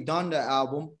Kanye Donda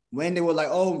album, when they were like,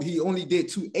 oh, he only did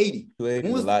 280.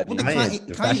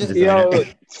 280 Yo,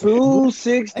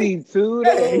 262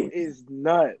 though is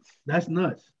nuts. That's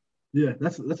nuts. Yeah,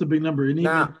 that's a big number. And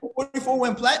 44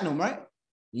 went platinum, right?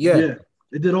 Yeah.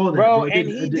 It did all that. Bro,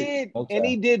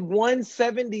 he did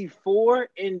 174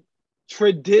 in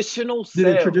traditional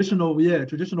sales.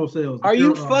 Traditional sales. Are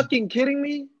you fucking kidding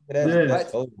me?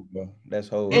 That's whole, bro. That's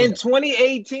whole. In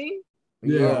 2018?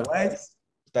 Yeah.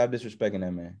 Stop disrespecting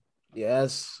that man.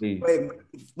 Yes. Wait,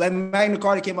 Magna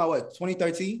Carta came out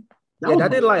 2013?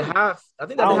 That did like half. I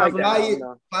think that did half.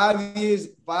 Like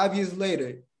 5 years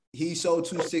later, he sold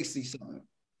 260 something.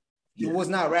 He was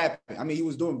not rapping. I mean, he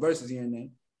was doing verses here and there.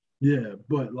 Yeah,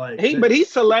 but like but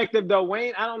he's selective though.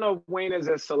 Wayne, I don't know if Wayne is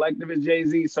as selective as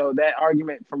Jay-Z, so that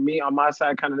argument for me on my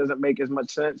side kind of doesn't make as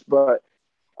much sense. But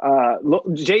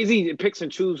Jay-Z picks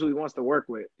and chooses who he wants to work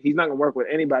with. He's not gonna work with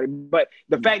anybody. But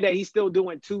the fact that he's still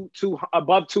doing two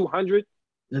above 200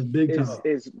 that's big time.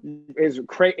 is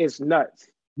nuts.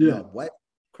 Yeah, what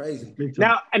crazy.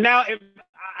 Now if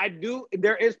I do,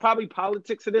 there is probably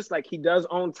politics to this. Like he does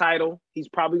own Tidal. He's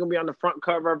probably gonna be on the front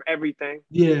cover of everything.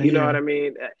 Yeah, you know what I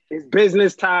mean. His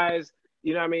business ties.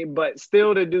 You know what I mean. But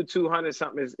still, to do 200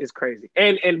 something is crazy.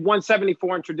 And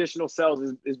 174 in traditional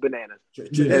sales is bananas.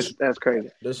 That's crazy.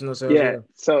 Traditional sales. Yeah.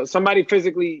 So somebody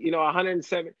physically,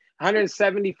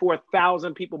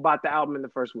 174,000 people bought the album in the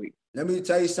first week. Let me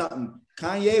tell you something.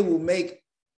 Kanye will make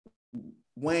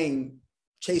Wayne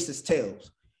chase his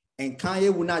tails. And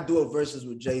Kanye will not do a verses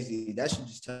with Jay-Z. That should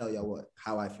just tell y'all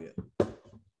how I feel.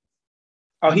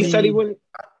 Oh, he said he wouldn't.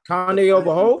 Kanye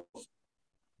over Hov?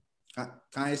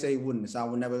 Kanye said he wouldn't, so I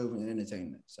would never even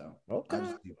entertain it. So okay,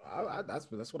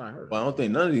 that's what I heard. Well, I don't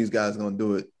think none of these guys gonna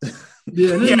do it.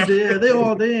 They ain't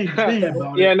about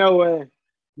it. Yeah, no way.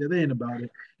 Yeah, they ain't about it.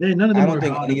 None of them. I don't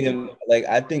think any of them. Like,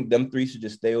 I think them three should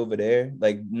just stay over there.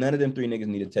 Like, none of them three niggas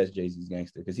need to test Jay-Z's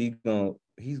gangster because he's getting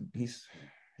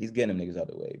them niggas out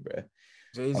the way, bro.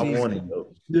 I'm warning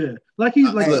though. Yeah, like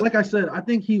I said, I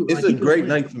think he. It's a great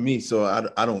night for me, so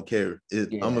I don't care.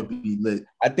 I'm gonna be lit.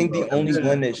 I think the only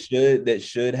one that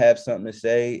should have something to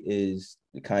say is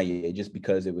Kanye, just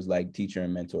because it was like teacher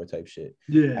and mentor type shit.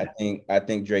 Yeah, I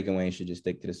think Drake and Wayne should just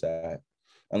stick to the side,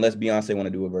 unless Beyonce want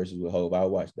to do a versus with Hov. I'll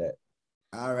watch that.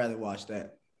 I'd rather watch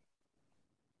that.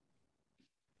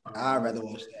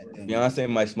 Beyonce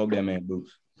might smoke that man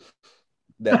boots.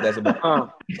 That's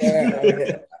about.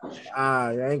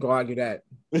 I ain't gonna argue that.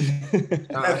 Because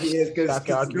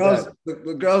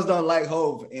the girls don't like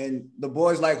Hov, and the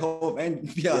boys like Hov and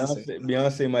Beyonce.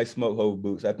 Beyonce might smoke Hov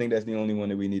boots. I think that's the only one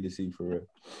that we need to see for real.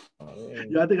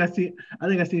 Yeah, I think I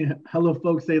seen hella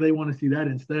folks say they want to see that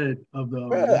instead of the.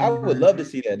 Bro, I would love to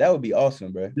see that. That would be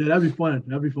awesome, bro. Yeah, that'd be fun.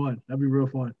 That'd be real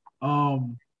fun.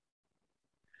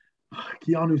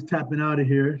 Keanu's tapping out of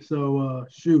here, so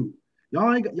shoot.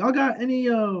 Y'all got any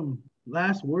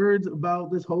last words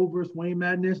about this whole versus Wayne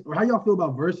madness, or how y'all feel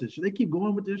about verses? Should they keep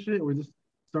going with this shit, or is this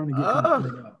starting to get kind of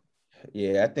played out?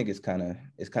 Yeah, I think it's kind of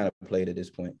played at this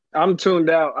point. I'm tuned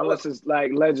out unless it's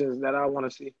like legends that I want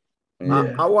to see.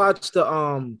 Yeah. I watched the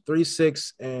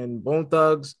 3-6 and Bone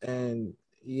Thugs, and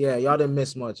yeah, y'all didn't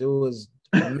miss much. It was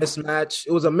a mismatch.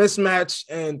 It was a mismatch,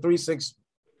 and 3-6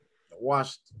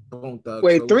 watched Bone Thugs.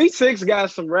 Wait, 3-6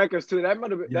 got some records too. That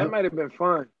might have been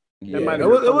fun. Yeah, it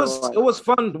was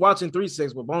fun watching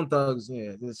 3-6 with Bone Thugs.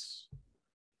 Yeah, this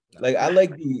like I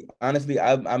like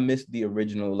I missed the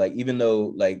original. Like, even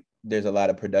though like there's a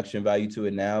lot of production value to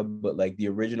it now, but like the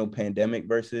original Pandemic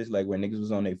versus, like where niggas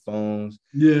was on their phones.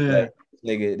 Yeah,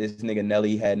 like, this nigga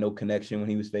Nelly had no connection when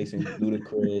he was facing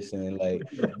Ludacris, and like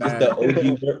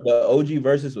the OG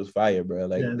versus was fire, bro.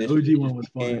 Like, the OG one was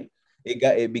fun.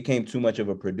 It became too much of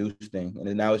a produced thing,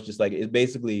 and now it's just like it's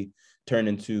basically turned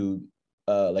into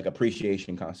like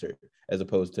appreciation concert as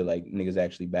opposed to like niggas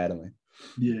actually battling.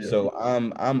 Yeah. So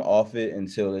I'm off it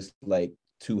until it's like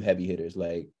two heavy hitters,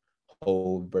 like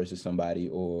Hov versus somebody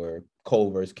or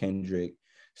Cole versus Kendrick,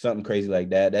 something crazy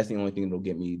like that. That's the only thing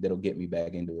that'll get me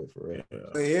back into it for real.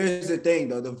 But here's the thing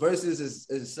though, the verses is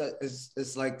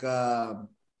like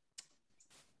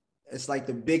it's like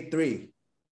the big three.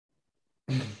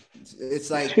 It's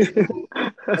like they're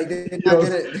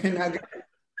not gonna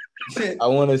I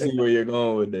want to see where you're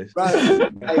going with this. Right.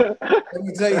 Let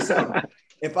me tell you something.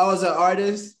 If I was an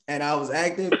artist and I was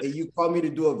active and you called me to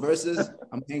do a versus,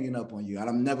 I'm hanging up on you and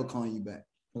I'm never calling you back.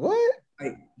 What?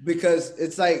 Like, because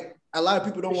it's like a lot of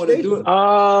people don't want to do it.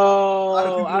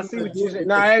 Oh, I see what you're saying.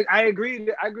 No, I agree.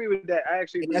 I agree with that. I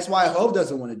actually. That's why Hov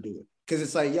doesn't want to do it, because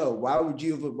it's like, yo, why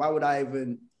would I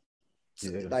even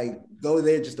like go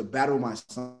there just to battle my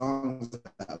songs?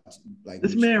 Like,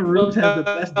 this man Roots has the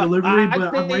best delivery,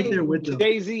 but I'm right there with him.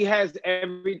 Jay-Z has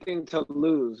everything to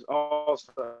lose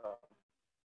also.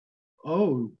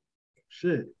 Oh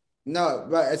shit. No,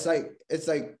 but it's like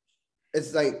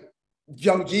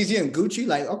Young Jeezy and Gucci,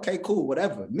 like, okay, cool,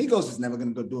 whatever. Migos is never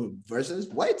gonna go do verses.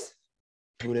 What?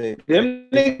 Them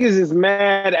niggas is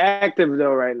mad active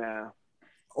though right now.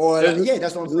 Or yeah,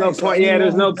 that's what I'm saying. No point. Yeah,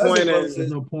 there's no point.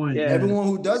 There's no point. Yeah. Everyone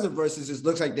who does the verses, it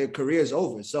looks like their career is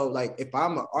over. So like, if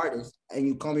I'm an artist and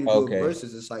you call me to do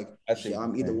verses, it's like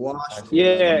I'm either washed.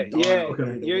 Yeah.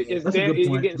 Okay. You're getting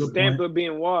stamped with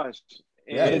being washed.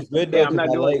 Yeah, it's good though.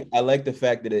 I like the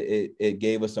fact that it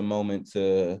gave us a moment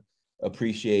to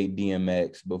appreciate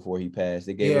DMX before he passed.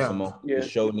 It gave us a moment to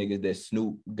show niggas that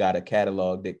Snoop got a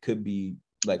catalog that could be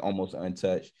like almost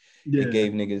untouched. Yeah. It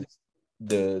gave niggas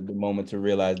the moment to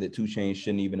realize that 2 Chainz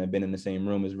shouldn't even have been in the same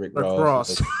room as Rick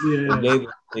Ross.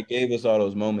 It gave us all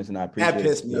those moments, and I appreciate that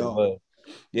pissed me off.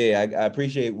 Yeah, I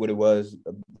appreciate what it was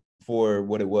for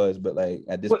what it was, but like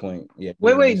at this point, yeah.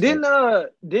 Wait,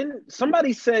 didn't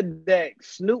somebody said that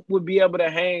Snoop would be able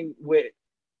to hang with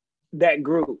that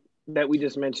group that we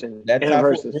just mentioned? That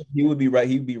he would be right.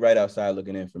 He'd be right outside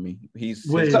looking in for me. He's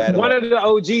one of the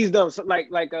OGs though. So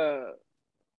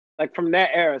like from that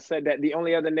era said that the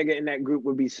only other nigga in that group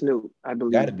would be Snoop. I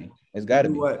believe. It's gotta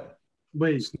be. What?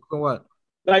 Wait, Snoop and what?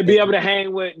 Like be able to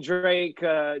hang with Drake,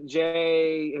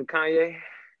 Jay, and Kanye,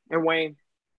 and Wayne.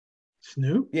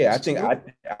 Snoop? Yeah,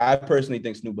 I personally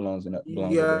think Snoop belongs in.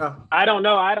 Yeah, I don't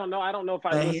know if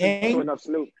I listen to enough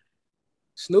Snoop.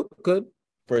 Snoop could.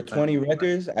 For 20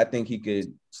 records, I think he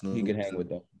could hang with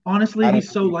them. Honestly,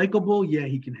 he's so likable. Yeah,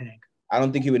 he can hang. I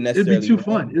don't think he would necessarily. It'd be too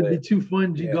fun. It'd be too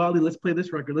fun. G golly, let's play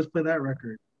this record. Let's play that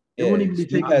record. It won't even be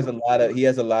taking. He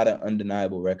has a lot of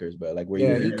undeniable records, but like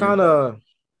he kind of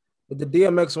with the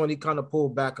DMX one, he kind of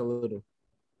pulled back a little.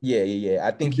 Yeah.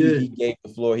 I think he gave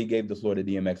the floor. He gave the floor to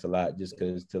DMX a lot, just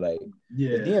because to like.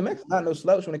 Yeah. DMX is not no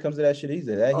slouch when it comes to that shit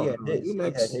either. He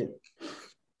had hits.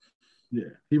 Yeah,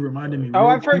 he reminded me.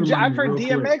 I've heard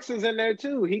DMX is in there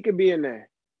too. He could be in there,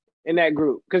 in that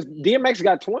group, because DMX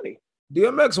got 20.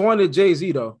 DMX wanted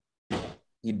Jay-Z though.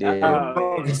 He did.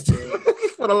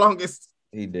 For the longest.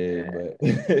 He did, but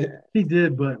he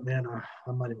did, but man,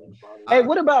 I might even bother. Hey,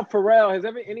 what about Pharrell? Has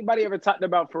anybody ever talked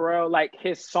about Pharrell, like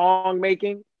his song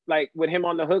making, like with him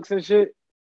on the hooks and shit?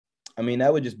 I mean,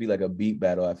 that would just be like a beat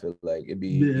battle. I feel like it'd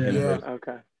be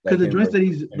okay. Because the joints that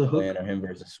he's the hook, or him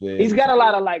versus Swizz. He's got a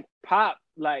lot of like pop,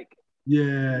 like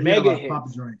mega hits.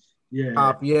 Pop joints. Yeah,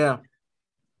 pop. Yeah.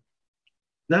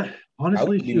 That honestly, I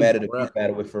would be mad at a beat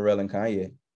battle with Pharrell and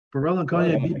Kanye. Pharrell and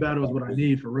Kanye beat battle is what I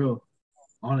need for real.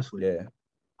 Honestly, yeah.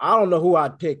 I don't know who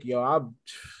I'd pick, yo.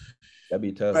 That'd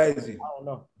be tough. Crazy. I don't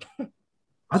know.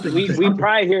 I think we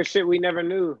probably hear shit we never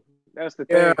knew. That's the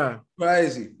thing. Yeah,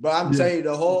 crazy. But I'm telling you,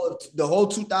 the whole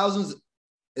 2000s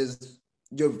is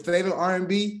your favorite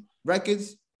R&B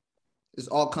records is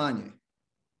all Kanye.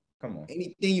 Come on.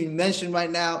 Anything you mentioned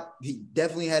right now, he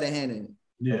definitely had a hand in it.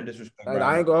 Yeah. No disrespect.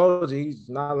 I ain't gonna hold you. He's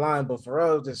not lying, but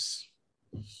Pharrell's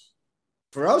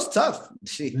tough.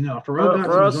 Pharrell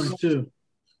got some joints too.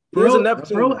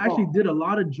 Pharrell actually did a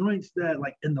lot of joints that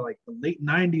like in the late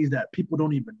 90s that people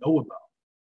don't even know about.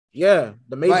 Yeah,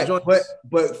 the major joints.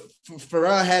 But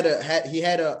Pharrell had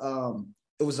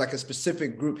it was like a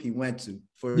specific group he went to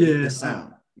for the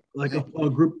sound. Like a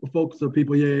group of folks or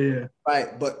people, yeah.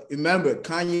 Right, but remember,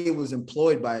 Kanye was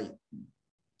employed by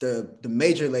the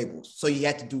major labels, so he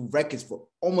had to do records for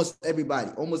almost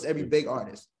everybody, almost every big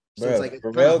artist. So bro, it's like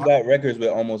Pharrell got records with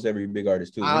almost every big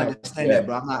artist too. I understand that,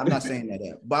 bro. I'm not saying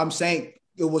that, but I'm saying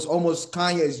it was almost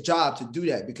Kanye's job to do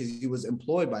that because he was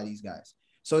employed by these guys.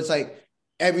 So it's like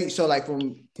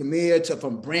from Premier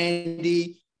from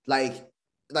Brandy, like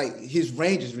his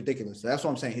range is ridiculous. So that's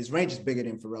what I'm saying. His range is bigger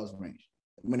than Pharrell's range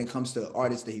when it comes to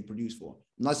artists that he produced for.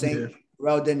 I'm not saying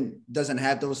Pharrell doesn't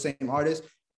have those same artists.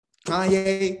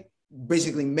 Kanye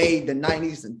basically made the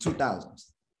 90s and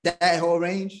 2000s. That whole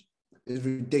range is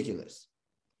ridiculous.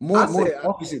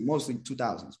 Obviously, mostly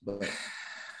 2000s, but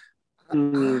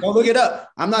go look it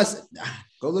up.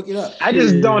 Go look it up. I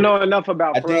just don't know enough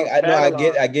about.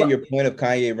 I get your point of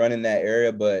Kanye running that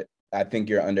area, but I think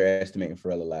you're underestimating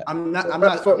Pharrell a lot. I'm not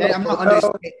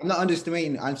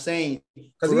underestimating. I'm saying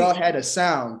Pharrell had a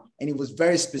sound and he was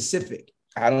very specific.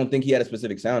 I don't think he had a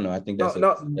specific sound though. I think that's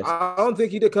I don't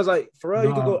think he did because like Pharrell,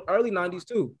 you could go early 90s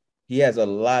too. He has a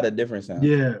lot of different sounds.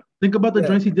 Yeah. Think about the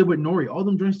joints he did with Nori. All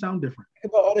them joints sound different.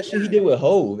 Think about all the shit he did with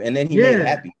Hove, and then he made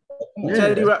Happy.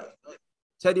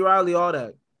 Teddy Riley, all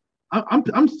that.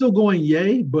 I'm still going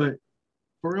yay, but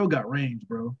Pharrell got range,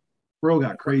 bro. Pharrell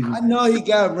got crazy. I know he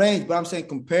got range, but I'm saying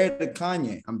compared to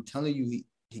Kanye, I'm telling you,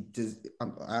 he does.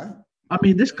 I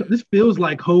mean, this feels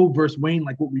like Hove versus Wayne,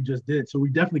 like what we just did. So we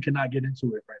definitely cannot get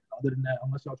into it right now. Other than that,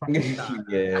 unless y'all trying to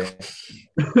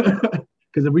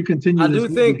because if we continue, we'll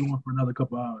be going for another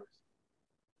couple hours.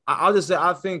 I'll just say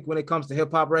I think when it comes to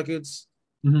hip hop records,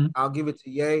 I'll give it to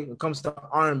Ye. When it comes to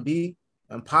R&B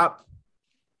and pop,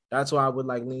 that's why I would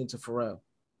lean to Pharrell.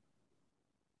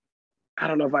 I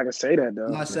don't know if I can say that though.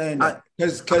 I'm not saying that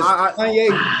because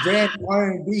Kanye ran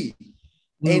R&B,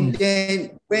 and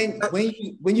then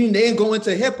when you then go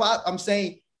into hip hop, I'm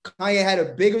saying Kanye had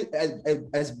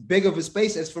as big of a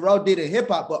space as Pharrell did in hip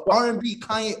hop, but R&B,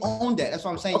 Kanye owned that. That's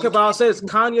what I'm saying. Okay, but I'll say this: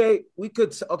 Kanye.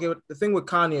 The thing with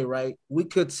Kanye, right? We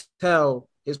could tell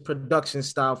his production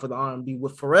style for the R&B.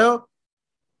 With Pharrell,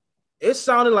 it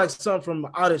sounded like something from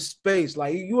outer space.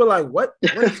 Like you were like, "What?"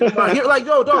 You're like,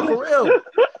 "Yo, dog, for real."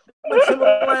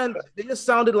 Timberland, they just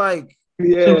sounded like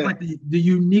So it was like the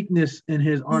uniqueness in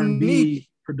his R&B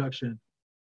production.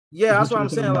 Yeah, that's what I'm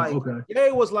saying. Like, okay.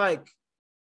 Ye was like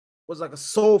a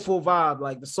soulful vibe,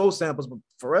 like the soul samples, but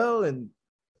Pharrell and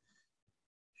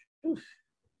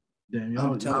damn,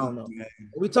 I don't know.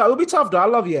 It'll be tough though. I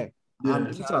love Ye. Yeah,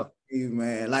 it's tough.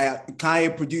 Man, like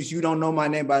Kanye produced "You Don't Know My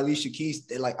Name" by Alicia Keys.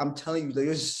 Like I'm telling you,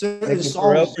 there's certain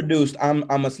songs. Pharrell produced "I'm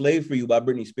a Slave for You" by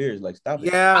Britney Spears. Like, stop it.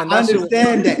 Yeah, I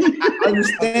understand that. I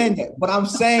understand that, but I'm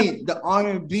saying the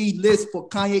R&B list for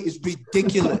Kanye is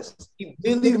ridiculous. He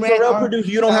really ran Pharrell produced.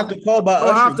 You don't have to call by. You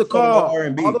don't have to call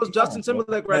R&B. all those Justin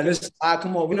Timberlake records.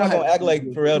 Come on, we're not gonna act like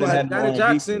Pharrell didn't have Janet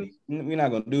Jackson. We're not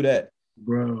gonna do that,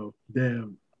 bro.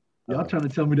 Damn. Y'all trying to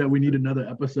tell me that we need another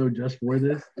episode just for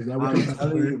this? Is that what I'm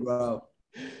telling you, bro?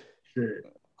 Shit.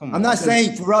 I'm not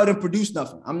saying Pharrell didn't produce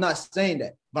nothing. I'm not saying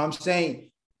that. But I'm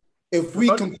saying if we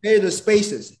compare the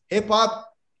spaces, hip hop,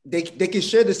 they can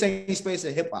share the same space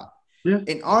as hip hop. Yeah.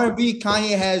 In R&B,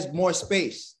 Kanye has more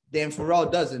space than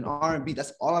Pharrell does in R&B.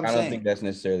 That's all I'm saying. I don't think that's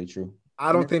necessarily true.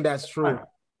 I don't think that's true.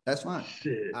 That's fine.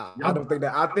 Shit. I don't think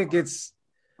that. I think it's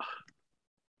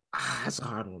that's a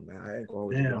hard one, man. I ain't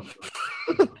going Damn.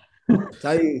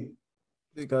 Tell you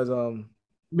because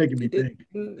making me think.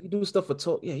 He do stuff for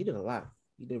talk. Yeah, he did a lot.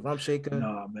 He did Rump Shaker.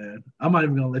 Nah, man. I'm not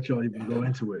even gonna let y'all even go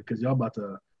into it because y'all about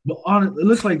to. But it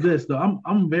looks like this though.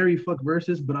 I'm very fuck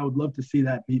versus, but I would love to see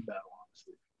that beat battle.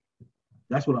 Honestly,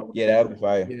 that's what I would. Yeah, that would be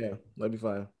fire. Yeah, that'd be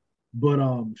fire. But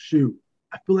shoot,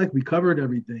 I feel like we covered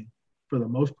everything for the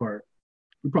most part.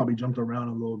 We probably jumped around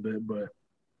a little bit, but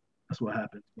that's what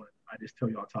happens when I just tell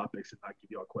y'all topics and I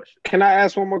give y'all questions. Can I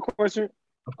ask one more question?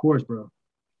 Of course, bro.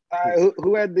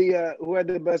 Who had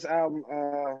the best album,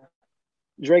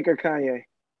 Drake or Kanye?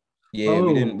 Yeah,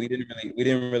 we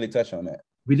didn't really touch on that.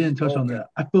 We didn't touch on that.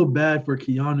 I feel bad for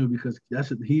Keanu because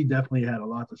he definitely had a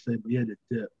lot to say, but he had to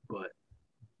dip. But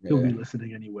he'll be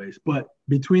listening anyways. But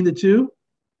between the two,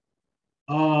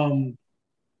 I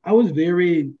was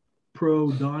very pro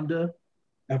Donda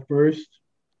at first.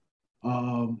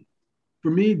 For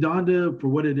me, Donda, for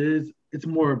what it is, it's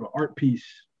more of an art piece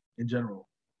in general.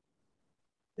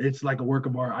 It's like a work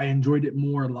of art. I enjoyed it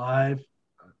more live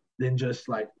than just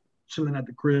like chilling at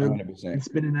the crib 100%. and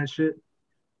spinning that shit.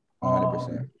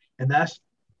 100%. And that's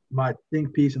my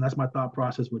think piece, and that's my thought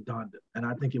process with Donda. And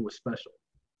I think it was special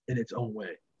in its own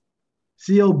way.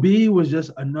 CLB was just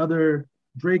another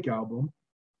Drake album,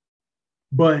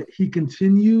 but he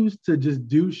continues to just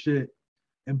do shit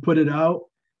and put it out.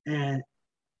 And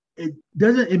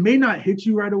it may not hit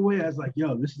you right away as like,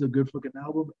 yo, this is a good fucking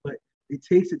album, but it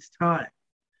takes its time.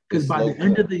 Because by the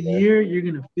end of the year, you're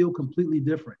going to feel completely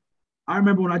different. I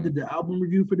remember when I did the album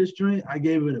review for this joint, I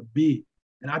gave it a B,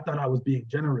 and I thought I was being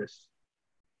generous.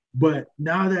 But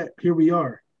now that here we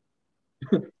are,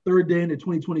 third day into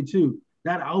 2022,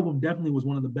 that album definitely was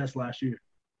one of the best last year.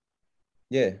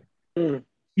 Yeah.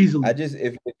 Easily.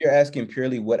 If you're asking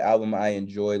purely what album I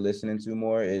enjoy listening to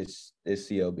more, is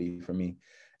CLB for me.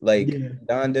 Like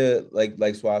Donda,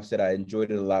 like Suave said, I enjoyed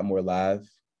it a lot more live.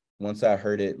 Once I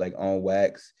heard it like on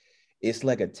wax, it's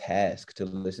like a task to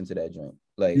listen to that joint.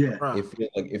 Like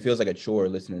it feels like a chore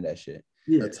listening to that shit.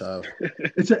 Yeah, that's tough.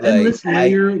 It's an endless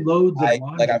layer, loads of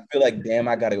like I feel like, damn,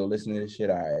 I gotta go listen to this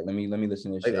shit. All right, let me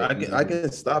listen to this shit. I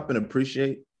can stop and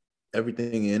appreciate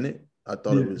everything in it. I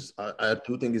thought it was. I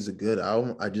do think it's a good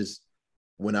album. I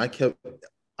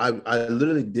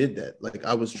literally did that. Like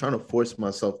I was trying to force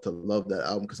myself to love that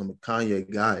album because I'm a Kanye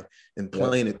guy and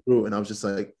playing it through, and I was just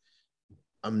like,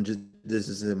 this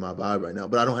is in my vibe right now.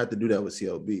 But I don't have to do that with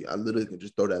CLB. I literally can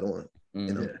just throw that on.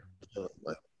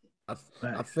 I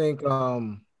think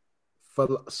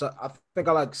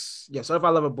I like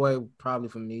Certified Lover Boy probably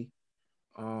for me.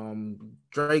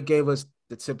 Drake gave us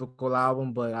the typical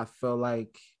album, but I felt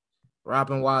like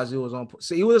rapping wise, he was on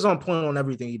point on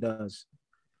everything he does.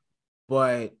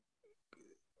 But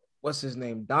what's his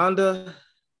name? Donda.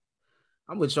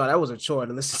 I'm with y'all. That was a chore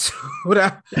to listen to.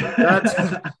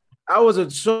 that was a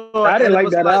chore. I didn't like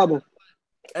that album.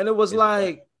 And it was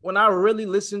like when I really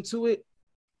listened to it,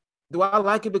 do I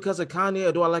like it because of Kanye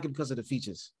or do I like it because of the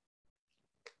features?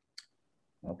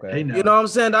 Okay. You know what I'm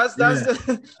saying? That's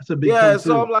a big thing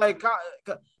so too. I'm like,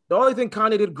 the only thing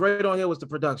Kanye did great on here was the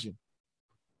production.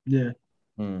 Yeah.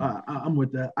 I'm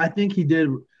with that. I think he did.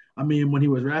 I mean, when he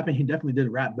was rapping, he definitely did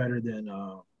rap better than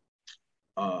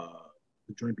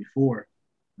the joint before.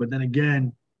 But then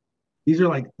again, these are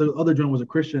like the other joint was a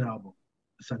Christian album,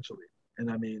 essentially. And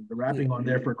I mean, the rapping on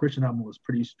there for a Christian album was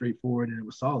pretty straightforward and it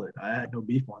was solid. I had no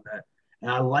beef on that.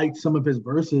 And I liked some of his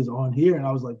verses on here. And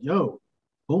I was like, yo,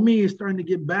 homie is starting to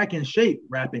get back in shape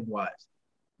rapping wise.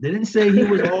 They didn't say he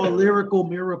was all lyrical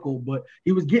miracle, but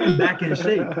he was getting back in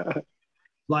shape.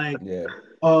 Like,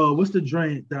 what's the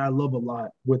joint that I love a lot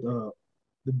with the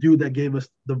dude that gave us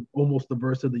almost the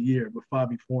verse of the year with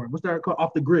Fabi Foreign? What's that called?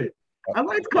 Off the Grid. I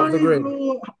liked Kanye's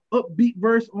little upbeat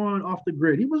verse on Off the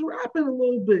Grid. He was rapping a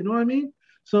little bit, you know what I mean?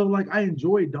 So like I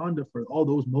enjoyed Donda for all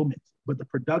those moments, but the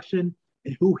production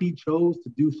and who he chose to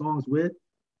do songs with,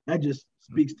 that just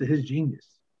speaks to his genius.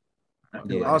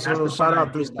 Like also, shout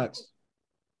out 3 Stacks.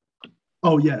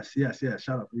 Oh yes.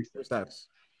 Shout out 3 Stacks.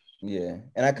 Yeah,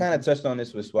 and I kind of touched on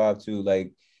this with Suave too.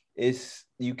 Like,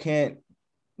 you can't,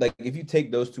 like, if you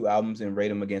take those 2 albums and rate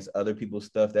them against other people's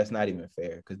stuff, that's not even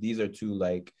fair because these are 2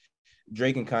 like.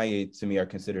 Drake and Kanye to me are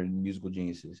considered musical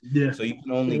geniuses. Yeah. So you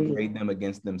can only grade them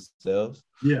against themselves.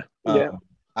 Yeah.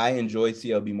 I enjoyed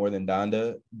CLB more than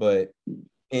Donda, but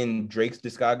in Drake's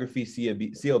discography,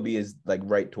 CLB is like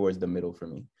right towards the middle for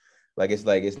me. Like it's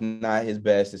not his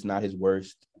best, it's not his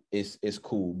worst. It's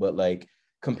cool, but like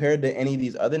compared to any of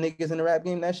these other niggas in the rap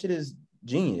game, that shit is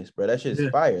genius, bro. That shit is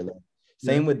fire. Like,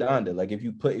 same with Donda. Like if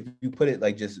you put it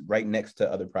like just right next to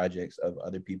other projects of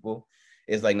other people,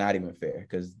 it's like not even fair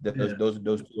because those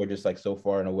 2 are just like so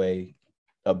far and away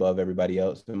above everybody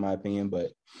else in my opinion.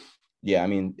 But yeah, I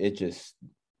mean it just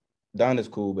Donda's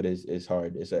cool, but it's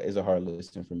hard. It's a hard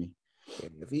listen for me.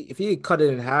 If he cut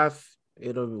it in half,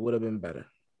 it would have been better.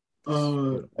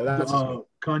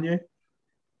 Kanye.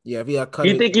 Yeah, if he had cut.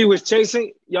 You think he was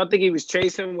chasing? Y'all think he was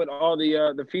chasing with all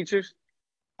the features?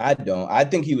 I don't. I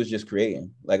think he was just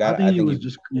creating. Like I think he was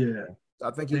just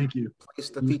I think he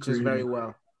placed the features very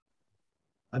well.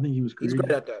 I think he was creating. He's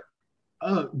good at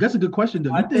that. That's a good question,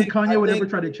 though. You think Kanye would ever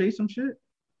try to chase some shit?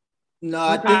 No,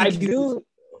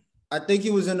 I think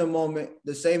he was in the moment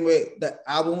the same way the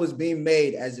album was being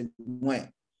made as it went.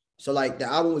 So like the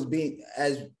album was being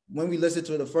when we listened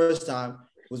to it the first time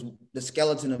was the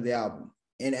skeleton of the album.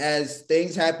 And as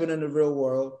things happen in the real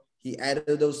world, he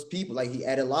added those people, like he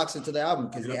added locks into the album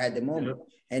because he had the moment.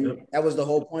 And that was the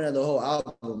whole point of the whole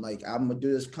album. Like I'm gonna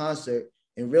do this concert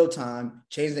in real time,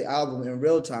 change the album in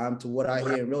real time to what I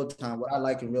hear in real time, what I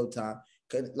like in real time.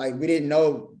 Like we didn't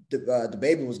know the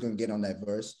Baby was gonna get on that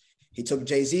verse. He took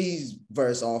Jay-Z's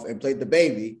verse off and played the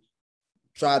Baby,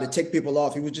 tried to tick people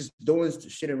off. He was just doing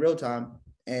shit in real time,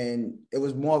 and it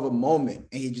was more of a moment.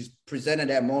 And he just presented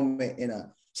that moment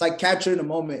it's like capturing a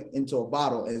moment into a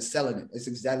bottle and selling it. It's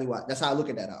exactly that's how I look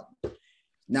at that album.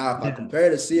 Now, if I compare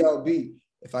it to CLB,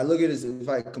 if I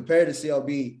compare it to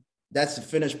CLB, that's the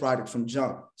finished product from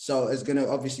jump. So it's gonna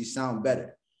obviously sound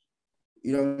better.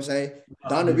 You know what I'm saying?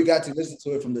 Donda, we got to listen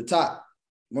to it from the top.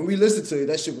 When we listened to it,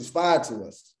 that shit was fire to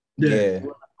us. Yeah.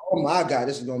 Oh my God,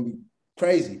 this is gonna be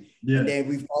crazy. Yeah. And then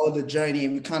we followed the journey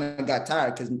and we kind of got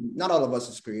tired because not all of us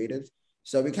is creative.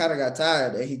 So we kind of got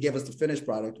tired and he gave us the finished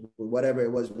product, whatever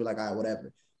it was. We're like, all right,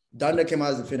 whatever. Donda came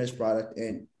out as the finished product,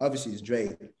 and obviously it's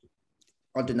Drake,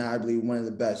 undeniably one of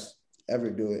the best ever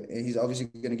do it. And he's obviously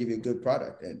gonna give you a good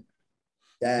product. And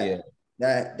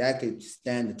that could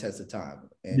stand the test of time.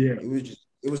 And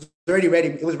it was already ready.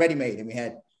 It was ready made, and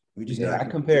I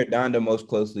compared Donda most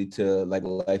closely to like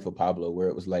Life of Pablo, where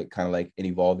it was like kind of like an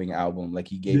evolving album. Like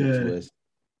he gave it to us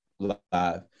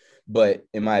live. But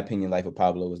in my opinion, Life of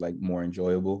Pablo was like more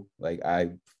enjoyable. Like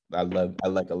I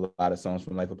like a lot of songs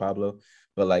from Life of Pablo,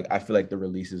 but like I feel like the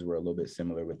releases were a little bit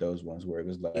similar with those ones where it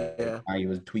was like he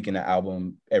was tweaking the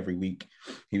album every week.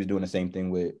 He was doing the same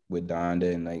thing with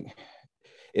Donda, and like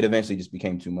it eventually just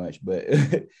became too much. But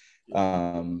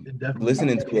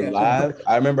listening to it live,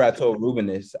 I remember I told Ruben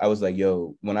this. I was like,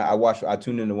 yo, when I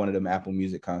tuned into one of them Apple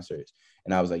Music concerts,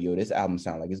 and I was like, yo, this album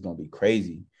sounds like it's gonna be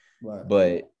crazy. Right.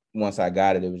 But once I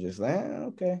got it, it was just like,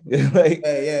 okay. Like,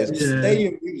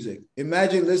 stadium music.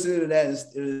 Imagine listening to that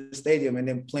in the stadium and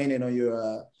then playing it on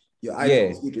your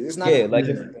iPhone speaker. It's not like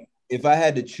if I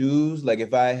had to choose, like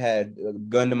if I had a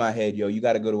gun to my head, yo, you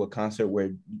got to go to a concert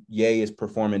where Ye is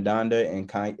performing Donda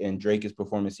and Drake is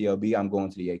performing CLB, I'm going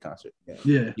to the Ye concert.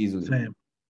 Yeah, easily. Same.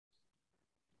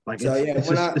 Like so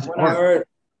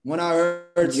when I heard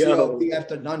CLB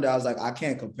after Donda, I was like, I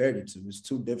can't compare the two. It's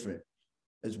too different.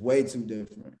 It's way too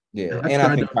different. Yeah, and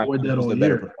I think Kanye was the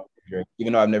better performer. Drake.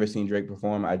 Even though I've never seen Drake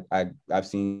perform, I've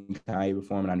seen Kanye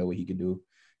perform, and I know what he could do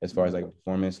as far as like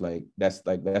performance. Like that's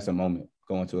a moment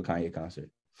going to a Kanye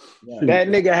concert. Yeah. That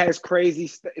nigga has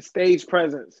crazy stage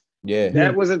presence. Yeah,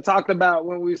 that wasn't talked about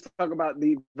when we was talking about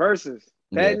the verses.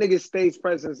 That nigga's stage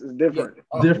presence is different.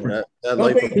 Different. That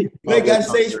Don't Life they, of they got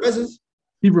Pablo stage concert. presence?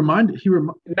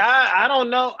 Nah, I don't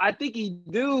know. I think he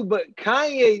do, but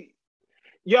Kanye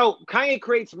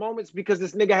creates moments because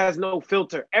this nigga has no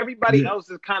filter. Everybody else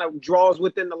is kind of draws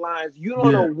within the lines. You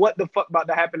don't know what the fuck about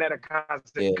to happen at a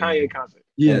concert, Kanye concert.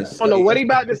 Yeah. I don't know what he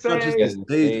about to It's not just say. the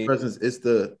stage presence, it's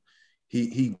the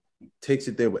he takes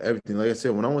it there with everything. Like I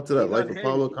said, when I went to that Life of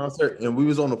Pablo concert and we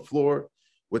was on the floor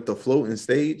with the floating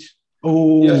stage.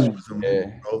 Oh, that was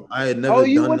amazing, bro. I had never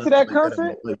you done went to that nothing like concert?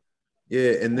 in my life.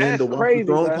 Yeah, and then That's the Walk the crazy,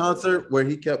 Throne man. concert where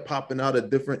he kept popping out a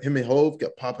different, him and Hove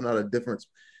kept popping out a different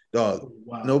dog.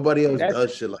 wow. Nobody else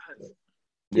does shit like that.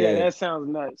 Yeah, that sounds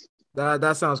nuts.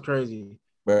 That sounds crazy.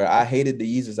 Bro, I hated the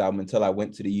Yeezus album until I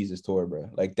went to the Yeezus tour, bro.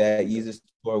 Like that Yeezus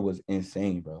tour was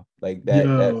insane, bro. Like that's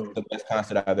the best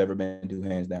concert I've ever been to,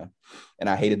 hands down. And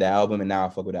I hated the album, and now I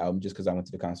fuck with the album just because I went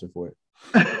to the concert for it.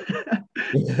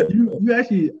 you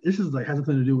actually, this is like has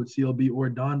nothing to do with CLB or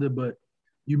Donda, but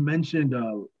you mentioned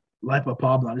Life of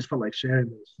Pablo. I just felt like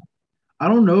sharing this. I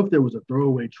don't know if there was a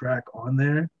throwaway track on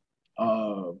there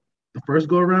the first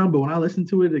go around, but when I listened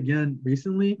to it again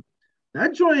recently,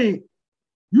 that joint,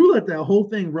 you let that whole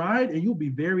thing ride and you'll be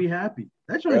very happy.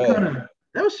 That joint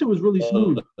that shit was really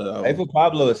smooth. Life of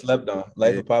Pablo is slept on.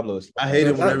 Life of Pablo is slept on. I hate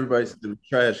it when everybody said it was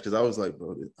trash because I was like,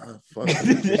 bro, fuck.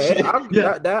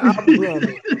 That album grew on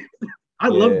me. I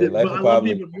loved it, Life but of I love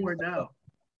Pablo. it even more now.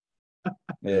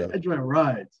 Yeah, That joint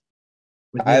rides.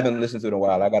 But I haven't listened to it in a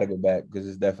while. I gotta go back because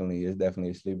it's definitely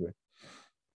a sleeper.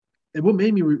 And what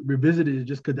made me revisit it is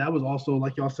just because that was also,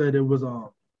 like y'all said, it was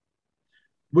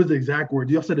what's the exact word?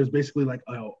 Y'all said it was basically like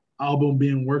an album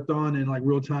being worked on in like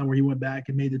real time where he went back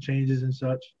and made the changes and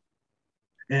such.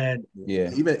 And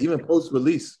even post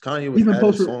release, Kanye was even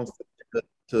adding songs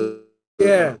to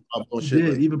shit.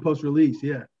 Like, even post release,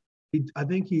 I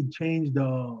think he changed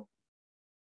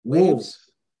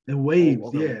Waves and Waves,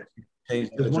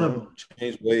 Changed one of them.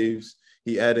 Changed Waves.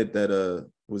 He added that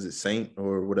was it Saint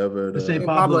or whatever? The Saint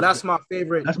Pablo. That's my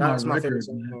favorite. That's my record, favorite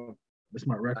song. Man. That's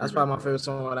my record. That's probably my favorite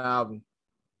song on the album.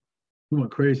 He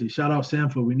went crazy. Shout out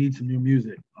Sanford. We need some new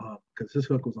music because his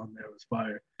hook was on there. It was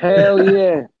fire. Hell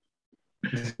yeah.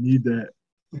 Need that.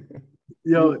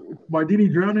 Yo,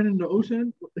 Mardini drowning in the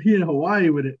ocean. He in Hawaii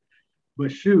with it.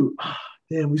 But shoot,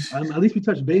 damn, at least we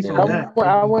touched base on that.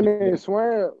 I went and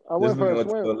swam. I went for a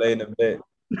swim. To lay in the bed.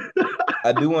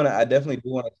 I definitely do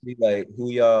want to see like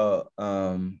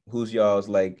who's y'all's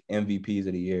like MVPs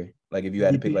of the year. Like if you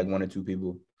had to pick like one or two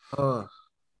people.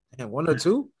 One or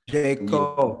two? J.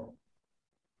 Cole.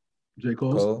 J.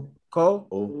 Cole.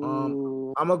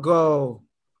 I'm gonna go.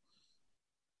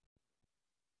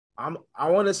 I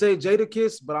want to say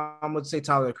Jadakiss, but I'm gonna say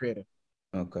Tyler the Creator.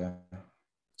 Okay.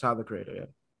 Tyler the Creator, yeah.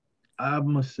 I'm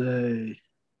gonna say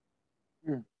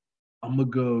I'm gonna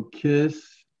go Kiss.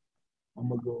 I'm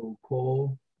gonna go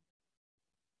Cole.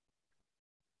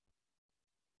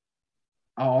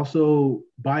 I also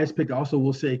bias pick. I also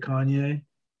will say Kanye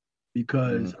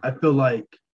because I feel like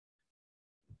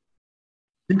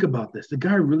think about this. The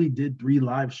guy really did 3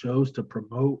 live shows to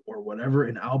promote or whatever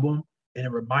an album, and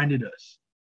it reminded us,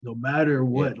 no matter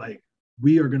what, like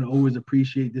we are gonna always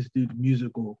appreciate this dude's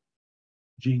musical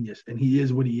genius, and he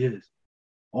is what he is.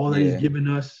 All that he's given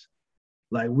us,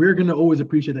 like we're gonna always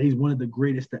appreciate that he's one of the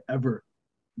greatest to ever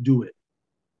do it.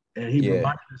 And he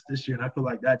reminded us this year, and I feel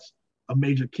like that's a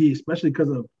major key, especially because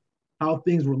of how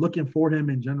things were looking for him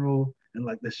in general, and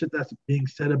like the shit that's being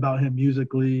said about him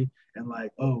musically, and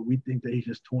like, oh, we think that he's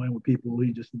just toying with people,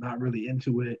 he's just not really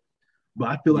into it. But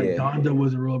I feel like Donda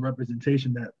was a real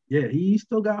representation that, he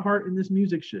still got heart in this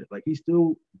music shit. Like he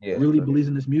still really believes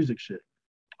in this music shit.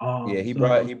 He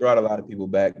brought a lot of people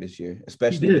back this year,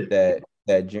 especially with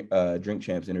that Drink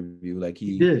Champs interview. Like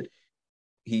he did.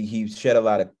 He shed a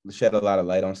lot of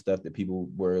light on stuff that people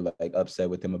were like upset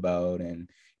with him about, and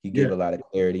he gave a lot of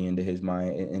clarity into his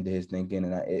mind, into his thinking.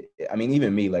 And I mean,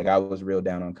 even me, like I was real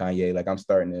down on Kanye. Like I'm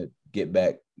starting to get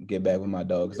back with my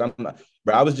dog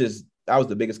because I was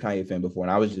the biggest Kanye fan before,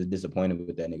 and I was just disappointed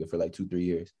with that nigga for like 2-3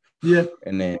 years. Yeah,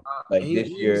 and then like this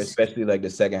year, especially like the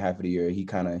second half of the year, he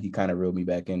kind of reeled me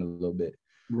back in a little bit.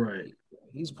 Right.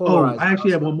 He's polarized. I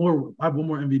actually have one more. I have one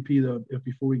more MVP though.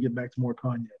 Before we get back to more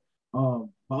Kanye,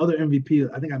 my other MVP,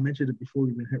 I think I mentioned it before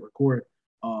we even hit record.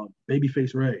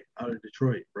 Babyface Ray out of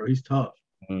Detroit, bro. He's tough.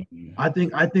 Mm-hmm. I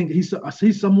think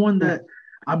he's someone that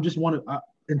I just want to.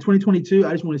 In 2022,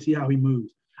 I just want to see how he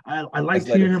moves. I like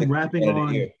hearing him rapping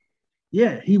on.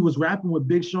 Yeah, he was rapping with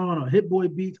Big Sean on Hit Boy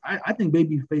beats. I think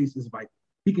Babyface is like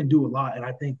he can do a lot, and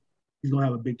I think he's gonna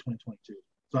have a big 2022.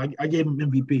 So I gave him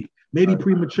MVP. Maybe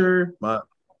premature, but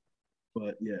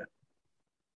yeah.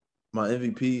 My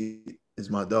MVP is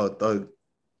my dog Thug.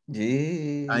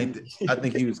 Yeah. I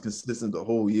think he was consistent the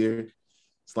whole year.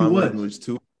 Slime Language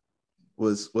 2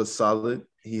 was solid.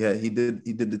 He did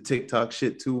the TikTok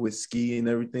shit too with Ski and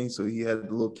everything. So he had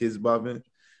the little kids bobbing.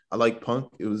 I like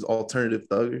Punk. It was alternative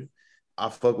thugger. I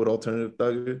fuck with alternative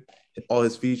thugger. All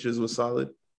his features was solid.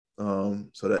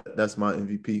 So that's my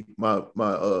MVP. My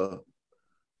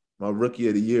rookie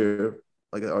of the year,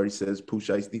 like I already said, is Pooh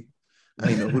Shiesty. I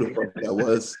didn't know who the fuck that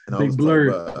was, and I was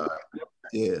like,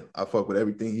 yeah, I fuck with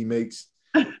everything he makes.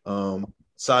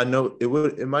 Side note,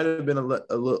 it might have been a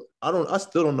little. I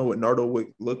still don't know what Nardo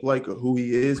would look like or who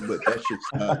he is, but that shit's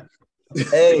not.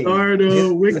 Hey,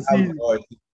 Nardo,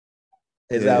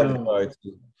 his album hard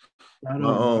too.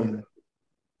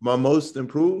 My most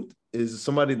improved is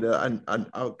somebody that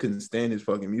I couldn't stand his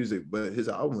fucking music, but his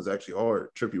album was actually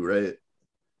hard. Trippie Redd.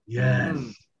 Yes.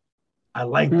 I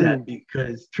like that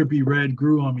because Trippie Redd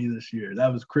grew on me this year.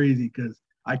 That was crazy because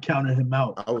I counted him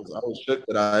out. I was shook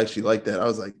that I actually liked that. I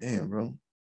was like, damn, bro.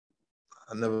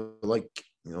 I never you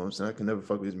know what I'm saying? I could never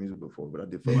fuck with his music before, but I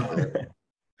did fuck with that.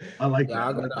 I like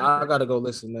that. I gotta go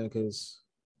listen then because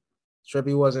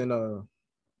Trippie wasn't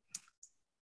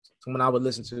someone I would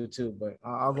listen to too, but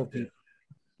I'll go peep.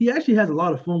 He actually has a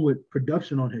lot of fun with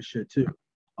production on his shit too.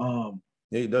 Yeah,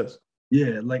 he does.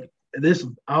 Yeah, like this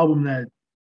album that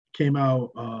came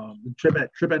out, Trip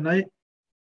at Night.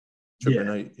 Trip at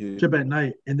Night. Yeah. Trip at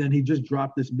Night, and then he just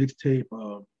dropped this mixtape,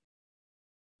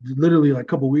 literally like a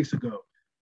couple weeks ago.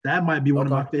 That might be one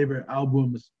of my favorite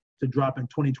albums to drop in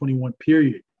 2021.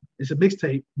 Period. It's a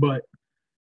mixtape, but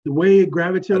the way it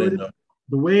gravitated,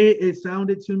 the way it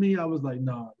sounded to me, I was like,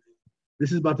 nah,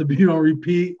 this is about to be on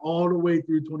repeat all the way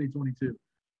through 2022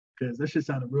 because that shit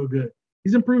sounded real good.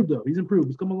 He's improved though. He's improved.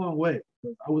 He's come a long way.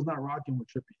 I was not rocking with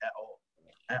Trippie at all.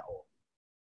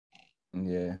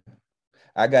 Yeah.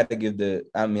 I got to give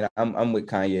I'm with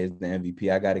Kanye as the MVP.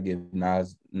 I got to give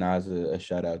Nas a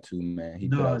shout out too, man. He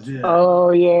put out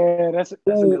Oh yeah, that's a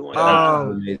good one.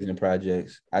 Amazing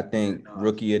projects. I think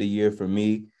Rookie of the Year for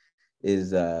me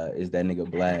is that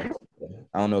nigga Blast.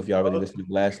 I don't know if y'all really listen to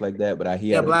Blast like that, but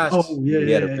Blast.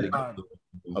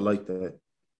 I like that.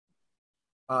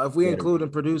 If we include the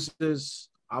producers,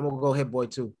 I'm gonna go Hit Boy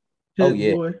too.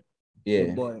 Hit Boy,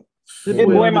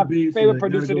 my favorite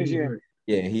producer this year.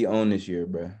 Yeah, he owned this year,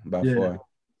 bro, by far.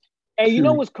 Hey, you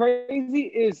know what's crazy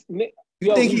is you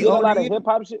think he owned a lot of hip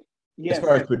hop shit? Yes. As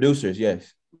far as producers,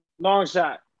 yes. Long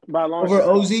shot. By long over shot.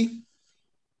 Ozzy?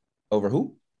 Over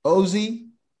who? Ozzy.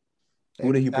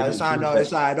 Who did he produce? It's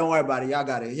all right. Don't worry about it. Y'all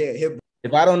got it. Hit.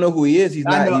 If I don't know who he is, he's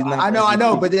not. I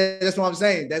know. But that's what I'm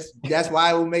saying. That's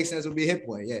why it would make sense to be Hit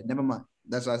Boy. Yeah, never mind.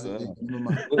 That's why I said never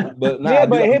mind. But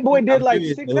Hit Boy did like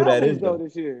 6 albums though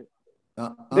this year.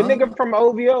 The nigga from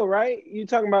OVO, right? You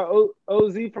talking about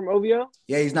OZ from OVO?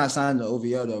 Yeah, he's not signed to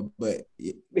OVO though, but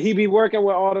he be working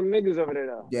with all them niggas over there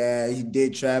though. Yeah, he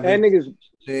did travel. That niggas.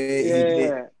 He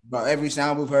did. Bro, every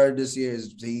sound we've heard this year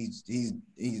is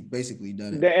he's basically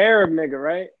done it. The Arab nigga,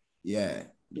 right? Yeah.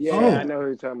 Yeah, I know who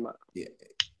you're talking about. Yeah.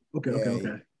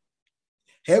 Okay.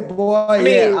 Hit Boy,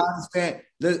 I understand.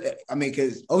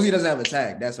 Because OZ doesn't have a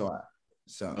tag. That's why.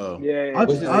 So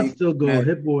I'd still go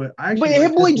Hit Boy. But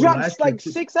Hit Boy dropped like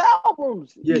 6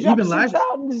 albums. Yeah, even last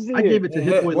year. I gave it to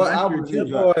Hit Boy last year.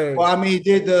 Well, I mean, he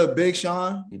did the Big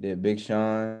Sean. He did Big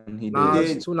Sean. He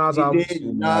did 2 Nas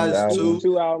albums.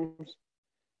 Two albums.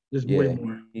 There's way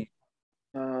more.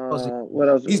 What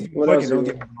else? What else? Don't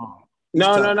get me wrong.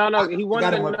 No. He won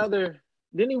another.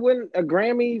 Didn't he win a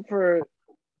Grammy for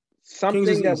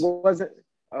something that wasn't?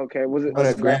 Okay, was it? Won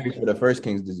a Grammy for the first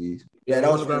King's Disease. Yeah,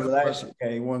 that was the last year.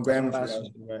 Okay, he won Grammy for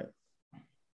that. Right.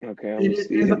 Okay, and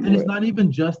it's not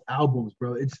even just albums,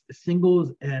 bro. It's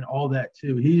singles and all that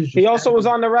too. He also was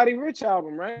on the Roddy Ricch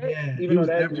album, right? Yeah, even though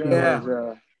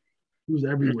that he was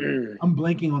everywhere. I'm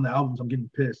blanking on the albums. I'm getting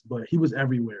pissed, but he was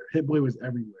everywhere. Hit Boy was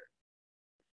everywhere.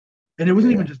 And it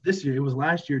wasn't even just this year. It was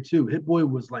last year too. Hit Boy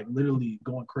was like literally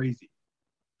going crazy.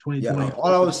 2020. Yeah,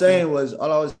 all I was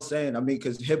saying, I mean,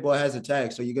 because Hit Boy has a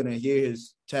tag, so you're gonna hear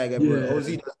his tag everywhere. Yeah. OZ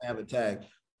doesn't have a tag.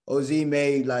 OZ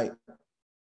made like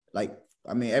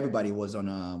I mean, everybody was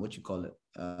on what you call it?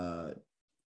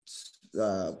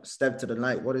 Step to the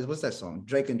Night. What's that song?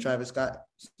 Drake and Travis Scott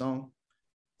song.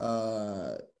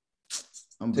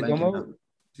 I'm blanking now.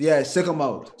 Yeah, Sicko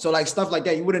Mode. So like stuff like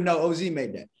that, you wouldn't know OZ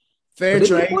made that. Fair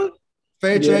Trade.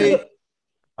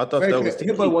 I thought that was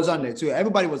Hit Boy was on there too.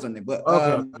 Everybody was on there, but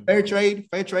Fair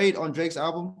Trade on Drake's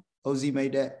album, OZ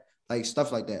made that. Like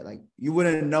stuff like that. Like you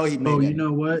wouldn't know he made that. You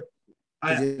know what?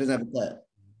 He doesn't have a tag.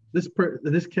 This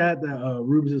cat that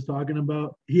Rubens is talking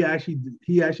about, he actually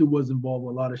was involved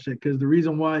with a lot of shit. Because the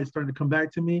reason why it's starting to come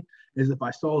back to me is if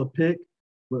I saw a pic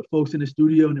with folks in the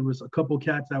studio, and there was a couple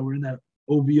cats that were in that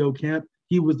OVO camp.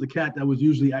 He was the cat that was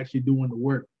usually actually doing the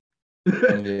work.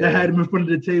 That had him in front of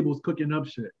the tables cooking up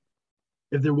shit.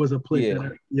 If there was a place.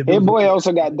 Hit Boy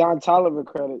also got Don Toliver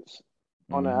credits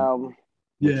on the album.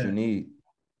 What you need.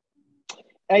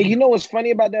 Hey, you know what's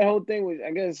funny about that whole thing? Which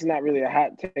I guess it's not really a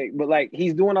hot take, but like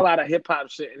he's doing a lot of hip hop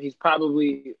shit, and he's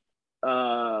probably,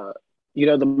 the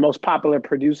most popular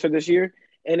producer this year,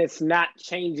 and it's not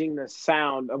changing the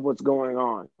sound of what's going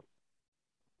on.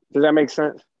 Does that make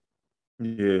sense?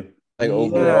 Yeah. Like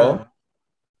overall.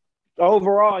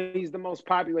 Overall, he's the most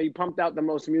popular. He pumped out the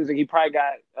most music. He probably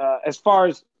got, as far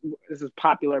as this is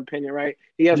popular opinion, right?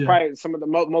 He has probably some of the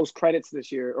most credits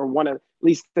this year, or one of at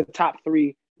least the top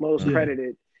 3 most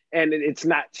credited, and it's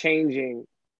not changing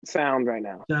sound right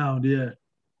now.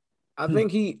 I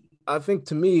think he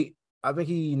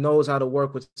knows how to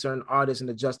work with certain artists and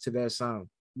adjust to their sound.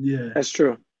 Yeah, that's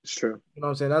true. It's true. You know what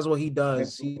I'm saying? That's what he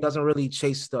does. He doesn't really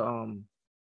chase the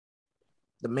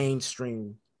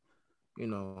mainstream,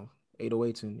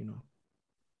 808s and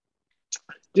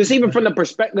Just even from the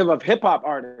perspective of hip hop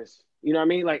artists, you know what I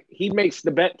mean? Like he makes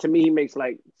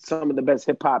like some of the best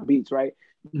hip hop beats, right?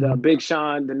 The Big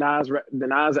Sean, the Nas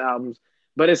albums,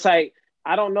 but it's like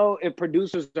I don't know if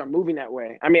producers are moving that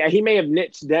way. I mean, he may have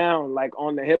niched down like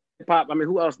on the hip hop. I mean,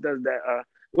 who else does that?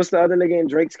 What's the other nigga in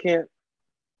Drake's camp?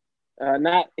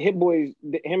 Not Hit Boy.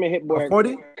 Him and Hit Boy.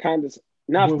 40? Kind of.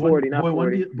 Not 40. Not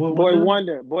 40. Boy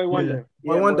Wonder. Boy Wonder.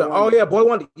 Oh yeah, Boy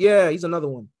Wonder. Yeah, he's another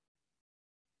one.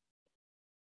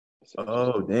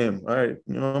 Oh damn! All right,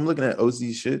 I'm looking at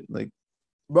OZ shit like.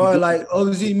 Bro, like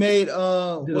OZ made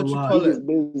what you call it?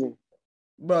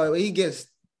 Bro, he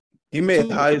made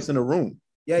highest in the room.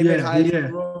 Yeah, he made highest in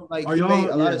the room. Like he made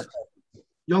a lot of stuff.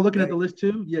 Y'all looking at the list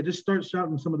too? Yeah, just start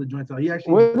shouting some of the joints out. He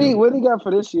actually what he got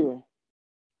for this year?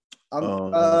 Hold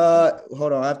on, I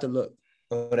have to look.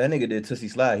 Oh, that nigga did Tootsie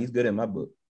Slide. He's good in my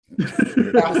book.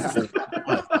 Gosh,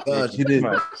 he did.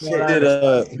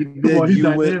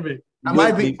 I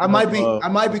might be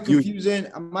confusing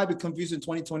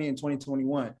 2020 and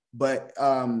 2021, but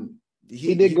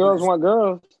he did Girls Want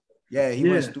Girls. Yeah, he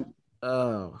went stupid.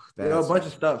 Oh, a bunch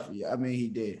of stuff. Yeah, I mean, he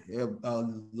did a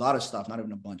lot of stuff, not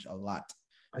even a bunch, a lot.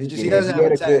 He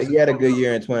had a good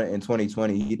year in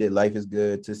 2020. He did Life Is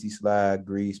Good, Tootsie Slide,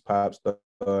 Grease, Pop Star,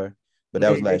 but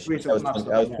that was last year. That was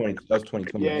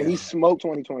 2020. Yeah, he smoked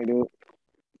 2020, dude.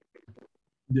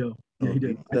 Yeah, he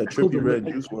did. That Trippie Red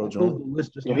Juice WRLD joint.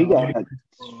 Yeah, he got it.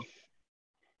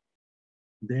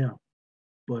 Damn.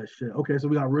 But shit. Okay, so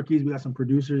we got rookies. We got some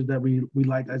producers that we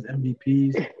liked as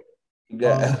MVPs. We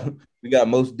got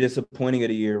most disappointing of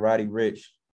the year, Roddy Ricch.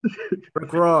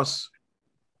 Rick Ross.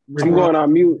 I'm going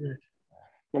on mute.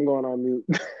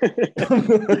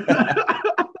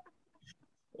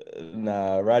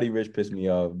 Nah, Roddy Ricch pissed me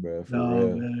off, bro. For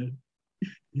real. Man.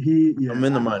 I'm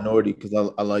in the minority because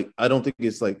I don't think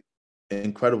it's like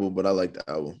incredible, but I like the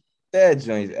album. That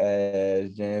joint's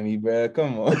ass, Jamie, bro.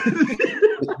 Come on.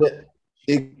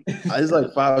 It's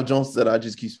like 5 joints that I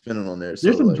just keep spinning on there. So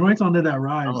there's some joints on there that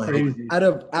ride crazy. Out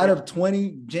of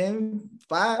 20, Jim,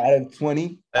 5? Out of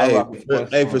 20.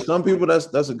 Hey, for some people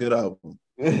that's a good album.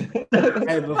 Hey,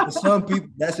 but for some people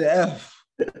that's an F.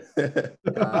 5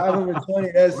 over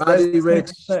 20. That's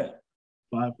Ricch. 5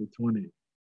 for 20.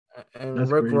 And that's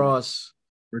Rick crazy. Ross.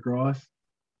 Rick Ross.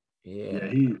 Yeah.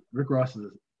 Rick Ross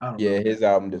is. His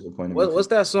album disappointed me. What's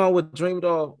that song with Dream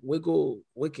Doll? Wiggle.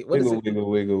 What is it?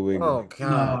 Wiggle. Oh God.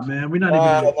 Nah, man, we're not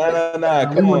even.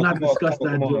 Nah. We will not discuss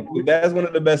that. That's one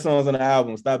of the best songs on the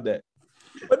album. Stop that.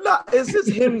 But it's just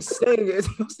him saying it.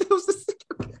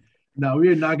 No, we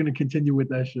are not going to continue with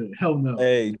that shit. Hell no.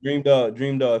 Hey, Dream Doll,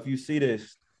 if you see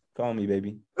this, call me,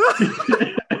 baby.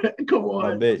 Come on.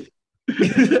 My bitch.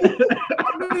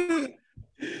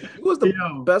 It was the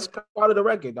best part of the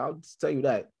record. I'll just tell you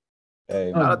that.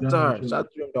 Hey, shout out to her. Shout out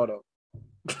to Dream Doll, though.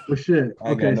 Well, shit. I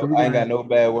ain't got no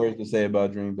bad words to say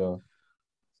about Dream Doll.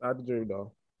 Shout out to Dream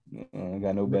Doll. I ain't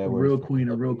got no bad words.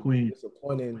 A real queen.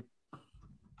 Disappointing.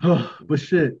 But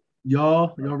shit,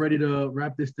 y'all ready to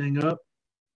wrap this thing up?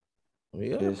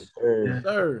 Yes,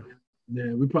 sir.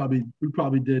 Yeah, we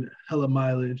probably did hella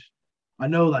mileage. I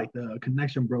know like the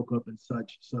connection broke up and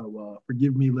such, so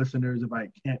forgive me, listeners, if I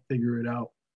can't figure it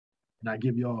out and I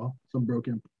give y'all some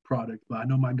broken product. But I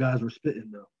know my guys were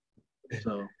spitting though,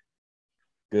 so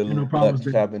good luck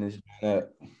chopping this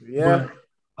up. Yeah, but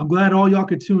I'm glad all y'all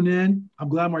could tune in. I'm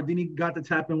glad Mardini got to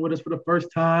tap in with us for the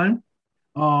first time.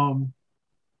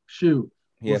 Shoot,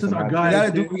 since our guy,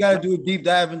 we gotta do a deep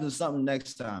dive into something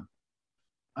next time.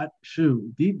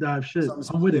 Deep dive shit.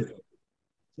 I'm with it.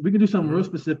 We can do something real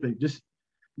specific.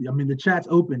 The chat's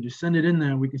open. Just send it in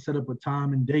there and we can set up a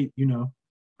time and date,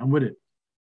 I'm with it.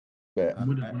 But I'm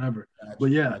with it whenever.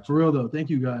 But yeah, for real though, thank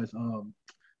you guys.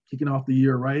 Kicking off the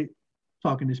year right,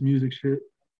 talking this music shit,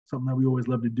 something that we always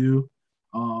love to do.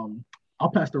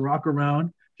 I'll pass the rock around.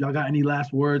 If y'all got any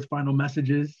last words, final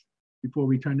messages before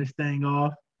we turn this thing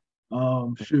off.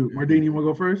 Shoot, Mardini, you want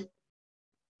to go first?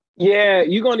 Yeah,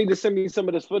 you're gonna need to send me some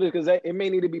of this footage because it may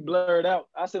need to be blurred out.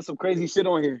 I said some crazy shit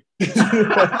on here.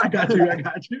 I got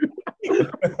you.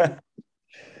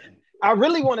 I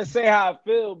really want to say how I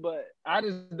feel, but I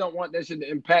just don't want that shit to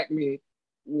impact me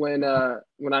when I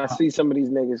see some of these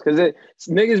niggas, because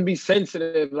niggas be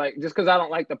sensitive. Like, just because I don't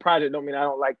like the project don't mean I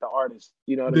don't like the artist.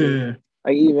 You know what I mean?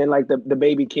 Like, even like the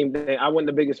Baby Keem thing, I wasn't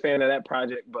the biggest fan of that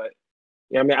project, but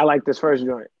you know what I mean, I like this first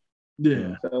joint.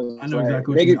 Yeah, so I know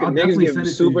exactly what niggas get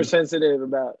super sensitive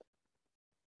about.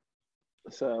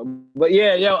 So, but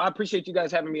yeah, yo, I appreciate you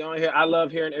guys having me on here. I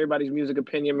love hearing everybody's music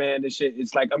opinion, man. This shit,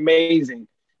 it's like amazing.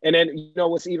 And then, you know,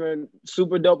 what's even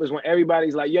super dope is when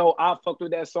everybody's like, yo, I fucked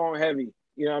with that song heavy.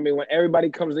 You know what I mean? When everybody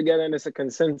comes together and it's a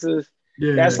consensus,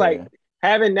 that's like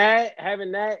having that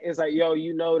is like, yo,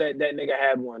 you know that nigga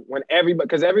had one. When everybody,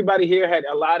 because everybody here had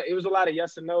a lot of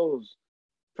yes and no's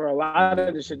for a lot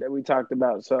of the shit that we talked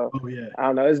about. So I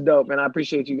don't know, it's dope, and I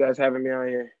appreciate you guys having me on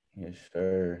here. Yes,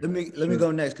 sir. Let me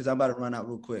go next because I'm about to run out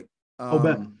real quick.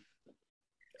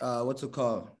 What's it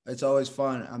called? It's always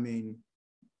fun. I mean,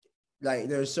 like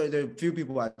there are a few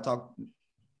people I talk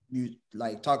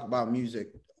about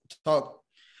music.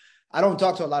 I don't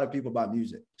talk to a lot of people about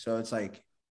music, so it's like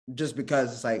just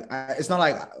because it's like it's not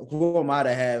like who am I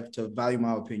to have to value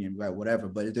my opinion, right? Whatever.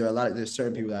 But there's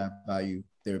certain people that I value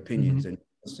their opinions, and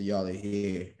so y'all are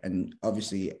here, and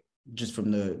obviously just from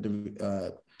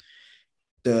the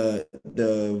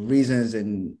reasons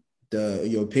and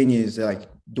your opinions, like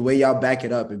the way y'all back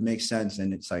it up, it makes sense,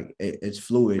 and it's like it's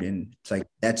fluid, and it's like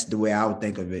that's the way I would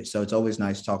think of it. So it's always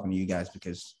nice talking to you guys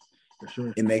because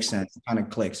it makes sense, it kind of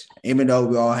clicks. Even though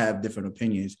we all have different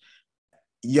opinions,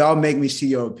 y'all make me see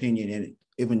your opinion, and it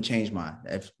even change mine.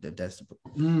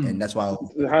 And that's why.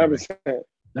 100%.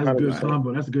 That's a good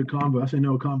combo. That's a good combo. I say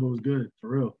no combo was good for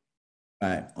real. All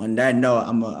right. On that note,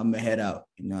 I'm gonna head out.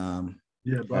 Yeah,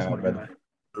 bless my guy.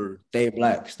 Stay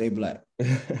black. Stay black.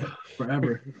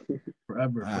 Forever.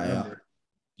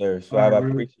 Sir, so I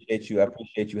appreciate you. I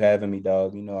appreciate you having me,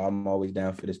 dog. You know, I'm always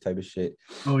down for this type of shit.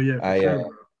 Oh yeah.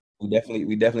 We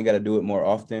definitely got to do it more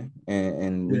often,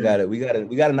 and we gotta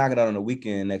knock it out on the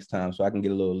weekend next time, so I can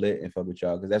get a little lit and fuck with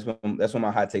y'all, because that's when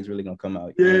my hot takes really gonna come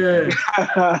out.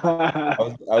 I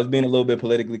was being a little bit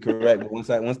politically correct, but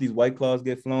once these White Claws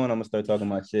get flowing, I'm gonna start talking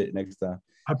my shit next time.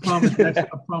 I promise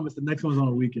the next one's on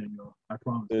a weekend, yo. I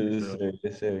promise.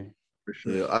 Yes, sir. For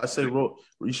sure. Yeah, I say you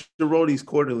should roll these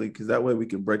quarterly, because that way we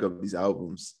can break up these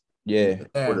albums. Yeah.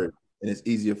 And it's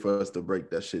easier for us to break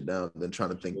that shit down than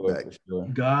trying to think back. Sure.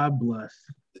 God bless.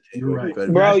 You're right,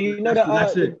 bro. You know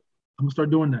that's it. I'm gonna start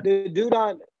doing that.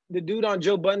 The dude on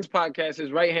Joe Budden's podcast,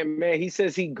 his right hand man, he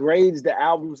says he grades the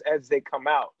albums as they come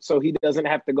out, so he doesn't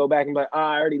have to go back and be like,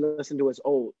 I already listened to it's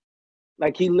old.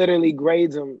 Like, he literally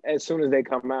grades them as soon as they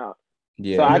come out.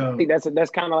 Yeah. So I think that's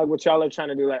kind of like what y'all are trying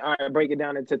to do. Like, all right, break it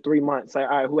down into 3 months. Like,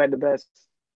 all right, who had the best?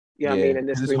 You know what I mean?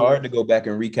 It's hard to go back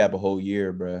and recap a whole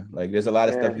year, bro. Like, there's a lot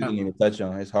of stuff you didn't even touch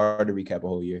on. It's hard to recap a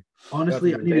whole year.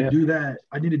 Honestly, I need to do that.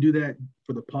 I need to do that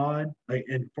for the pod, like,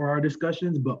 and for our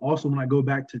discussions. But also, when I go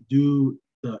back to do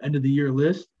the end of the year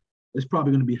list, it's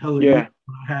probably going to be hella easy when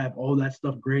I have all that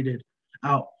stuff graded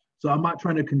out. So I'm not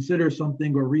trying to consider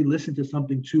something or re-listen to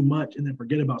something too much and then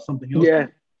forget about something else. Yeah.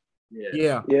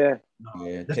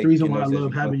 That's the reason why I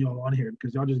love having y'all on here,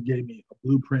 because y'all just gave me a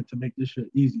blueprint to make this shit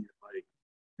easier. Like,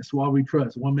 that's why we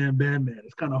trust. One man band, man.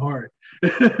 It's kind of hard.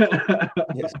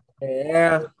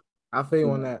 Yeah, I feel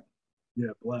you on that.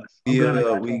 Yeah, bless. We got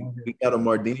a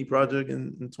Mardini project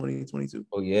in 2022.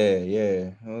 Oh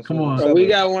yeah. Come on. So we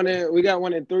got one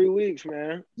in 3 weeks,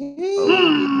 man.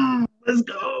 Let's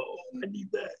go. I need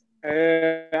that.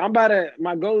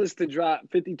 My goal is to drop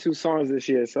 52 songs this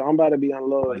year, so I'm about to be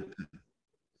unloaded.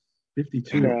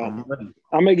 52. I'm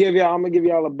gonna give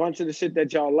y'all a bunch of the shit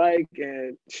that y'all like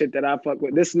and shit that I fuck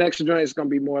with. This next joint is gonna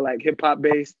be more like hip hop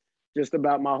based, just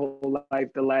about my whole life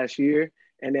the last year,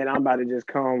 and then I'm about to just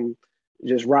come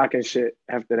just rocking shit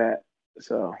after that.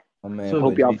 So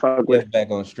hope y'all fuck with. Back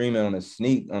on streaming on a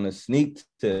sneak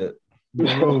to.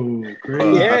 Bro,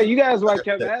 crazy. Yeah, you guys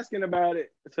kept asking about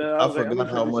it. So I forgot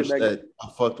how much that I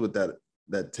fucked with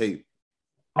that tape.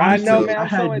 Honestly, I know, man. I'm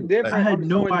so indifferent. I had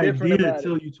no idea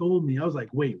until you told me. I was like,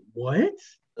 wait, what?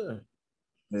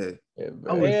 Yeah.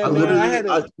 I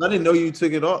didn't know you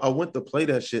took it off. I went to play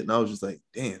that shit, and I was just like,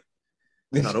 damn.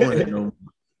 I don't want to know.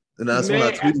 And that's when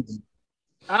I tweeted you.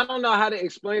 I don't know how to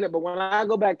explain it, but when I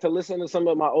go back to listen to some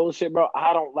of my old shit, bro,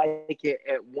 I don't like it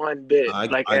at one bit, I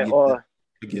at get all. that.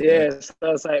 I get Yeah, that. so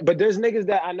it's like, but there's niggas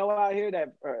that I know out here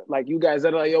that like you guys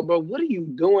that are like, yo, bro, what are you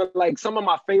doing? Like some of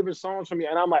my favorite songs from you,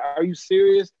 and I'm like, are you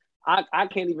serious? I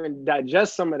can't even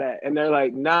digest some of that, and they're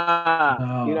like,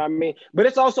 nah, you know what I mean? But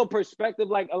it's also perspective.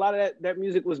 Like a lot of that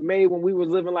music was made when we was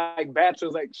living like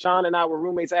bachelors. Like Sean and I were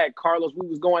roommates. I had Carlos. We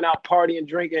was going out partying,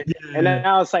 drinking, and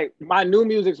now it's like my new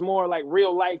music's more like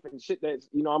real life and shit that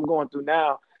I'm going through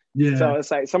now. Yeah. So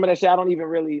it's like some of that shit I don't even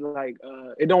really like.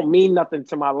 It don't mean nothing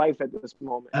to my life at this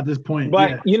moment. At this point,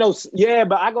 but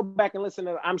but I go back and listen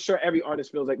to. I'm sure every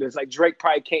artist feels like this. Like Drake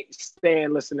probably can't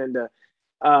stand listening to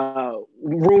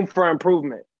Room for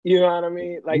Improvement. You know what I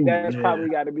mean? Like that's probably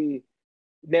got to be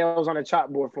nails on a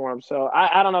chalkboard for him. So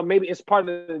I don't know. Maybe it's part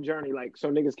of the journey. Like so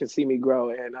niggas can see me grow,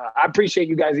 and I appreciate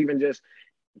you guys even just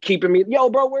keeping me. Yo,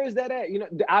 bro, where is that at?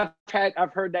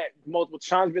 I've heard that multiple.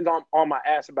 Sean's been on my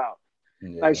ass about.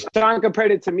 Yeah. Like Sean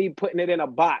compared it to me putting it in a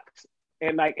box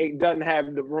and like it doesn't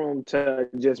have the room to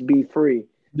just be free.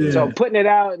 Yeah. So putting it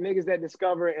out, niggas that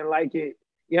discover it and like it,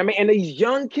 you know what I mean? And these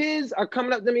young kids are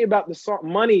coming up to me about the song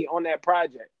Money on that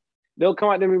project. They'll come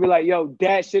up to me and be like, yo,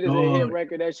 that shit is a hit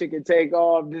record. That shit can take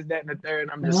off, this, that, and the third.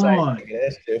 And I'm just like,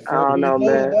 I don't know,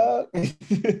 man.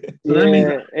 So that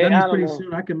means pretty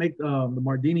soon I can make the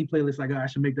Mardini playlist. I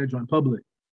should make that joint public.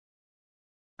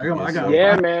 I got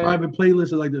private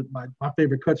playlists of like my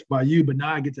favorite cuts by you, but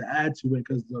now I get to add to it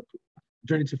because the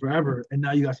Journey to Forever, and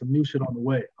now you got some new shit on the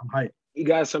way. I'm hyped. You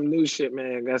got some new shit,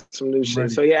 man. Got some new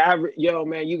shit. So yeah,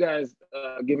 man, you guys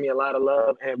give me a lot of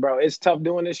love, and bro, it's tough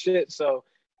doing this shit. So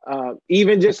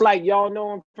even just like y'all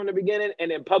know from the beginning,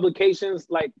 and then publications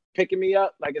like picking me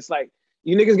up, like it's like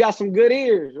you niggas got some good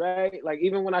ears, right? Like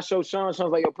even when I show Sean's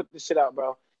like, yo, put this shit out,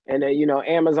 bro, and then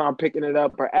Amazon picking it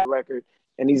up or Apple Record.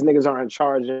 And these niggas aren't in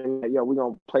charge, and yo, we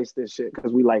gonna place this shit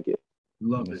because we like it.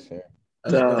 Love it.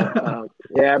 So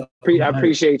I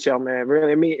appreciate y'all, man.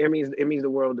 Really, it means the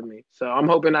world to me. So I'm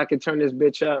hoping I can turn this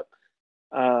bitch up.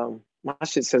 My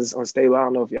shit says it's unstable. I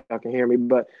don't know if y'all can hear me,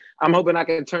 but I'm hoping I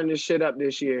can turn this shit up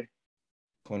this year.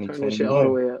 Turn this shit all the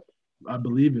way up. I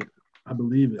believe it.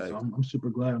 So I'm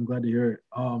super glad. I'm glad to hear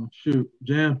it. Shoot,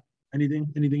 Jam.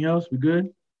 Anything else? We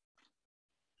good?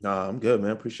 Nah, I'm good,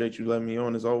 man. Appreciate you letting me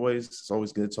on as always. It's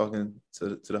always good talking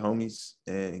to the homies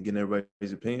and getting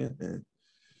everybody's opinion. And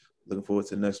looking forward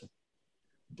to the next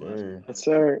one. Yes,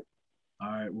 sir.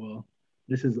 All right. Well,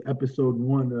 this is episode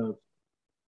 1 of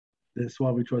the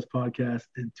Suave We Trust podcast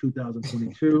in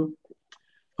 2022.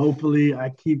 Hopefully, I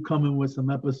keep coming with some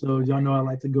episodes. Y'all know I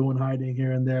like to go in hiding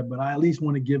here and there, but I at least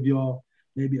want to give y'all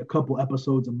maybe a couple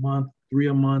episodes a month, 3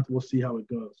 a month. We'll see how it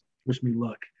goes. Wish me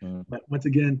luck. But once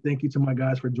again, thank you to my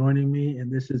guys for joining me.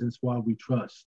 And this is In Suave We Trust.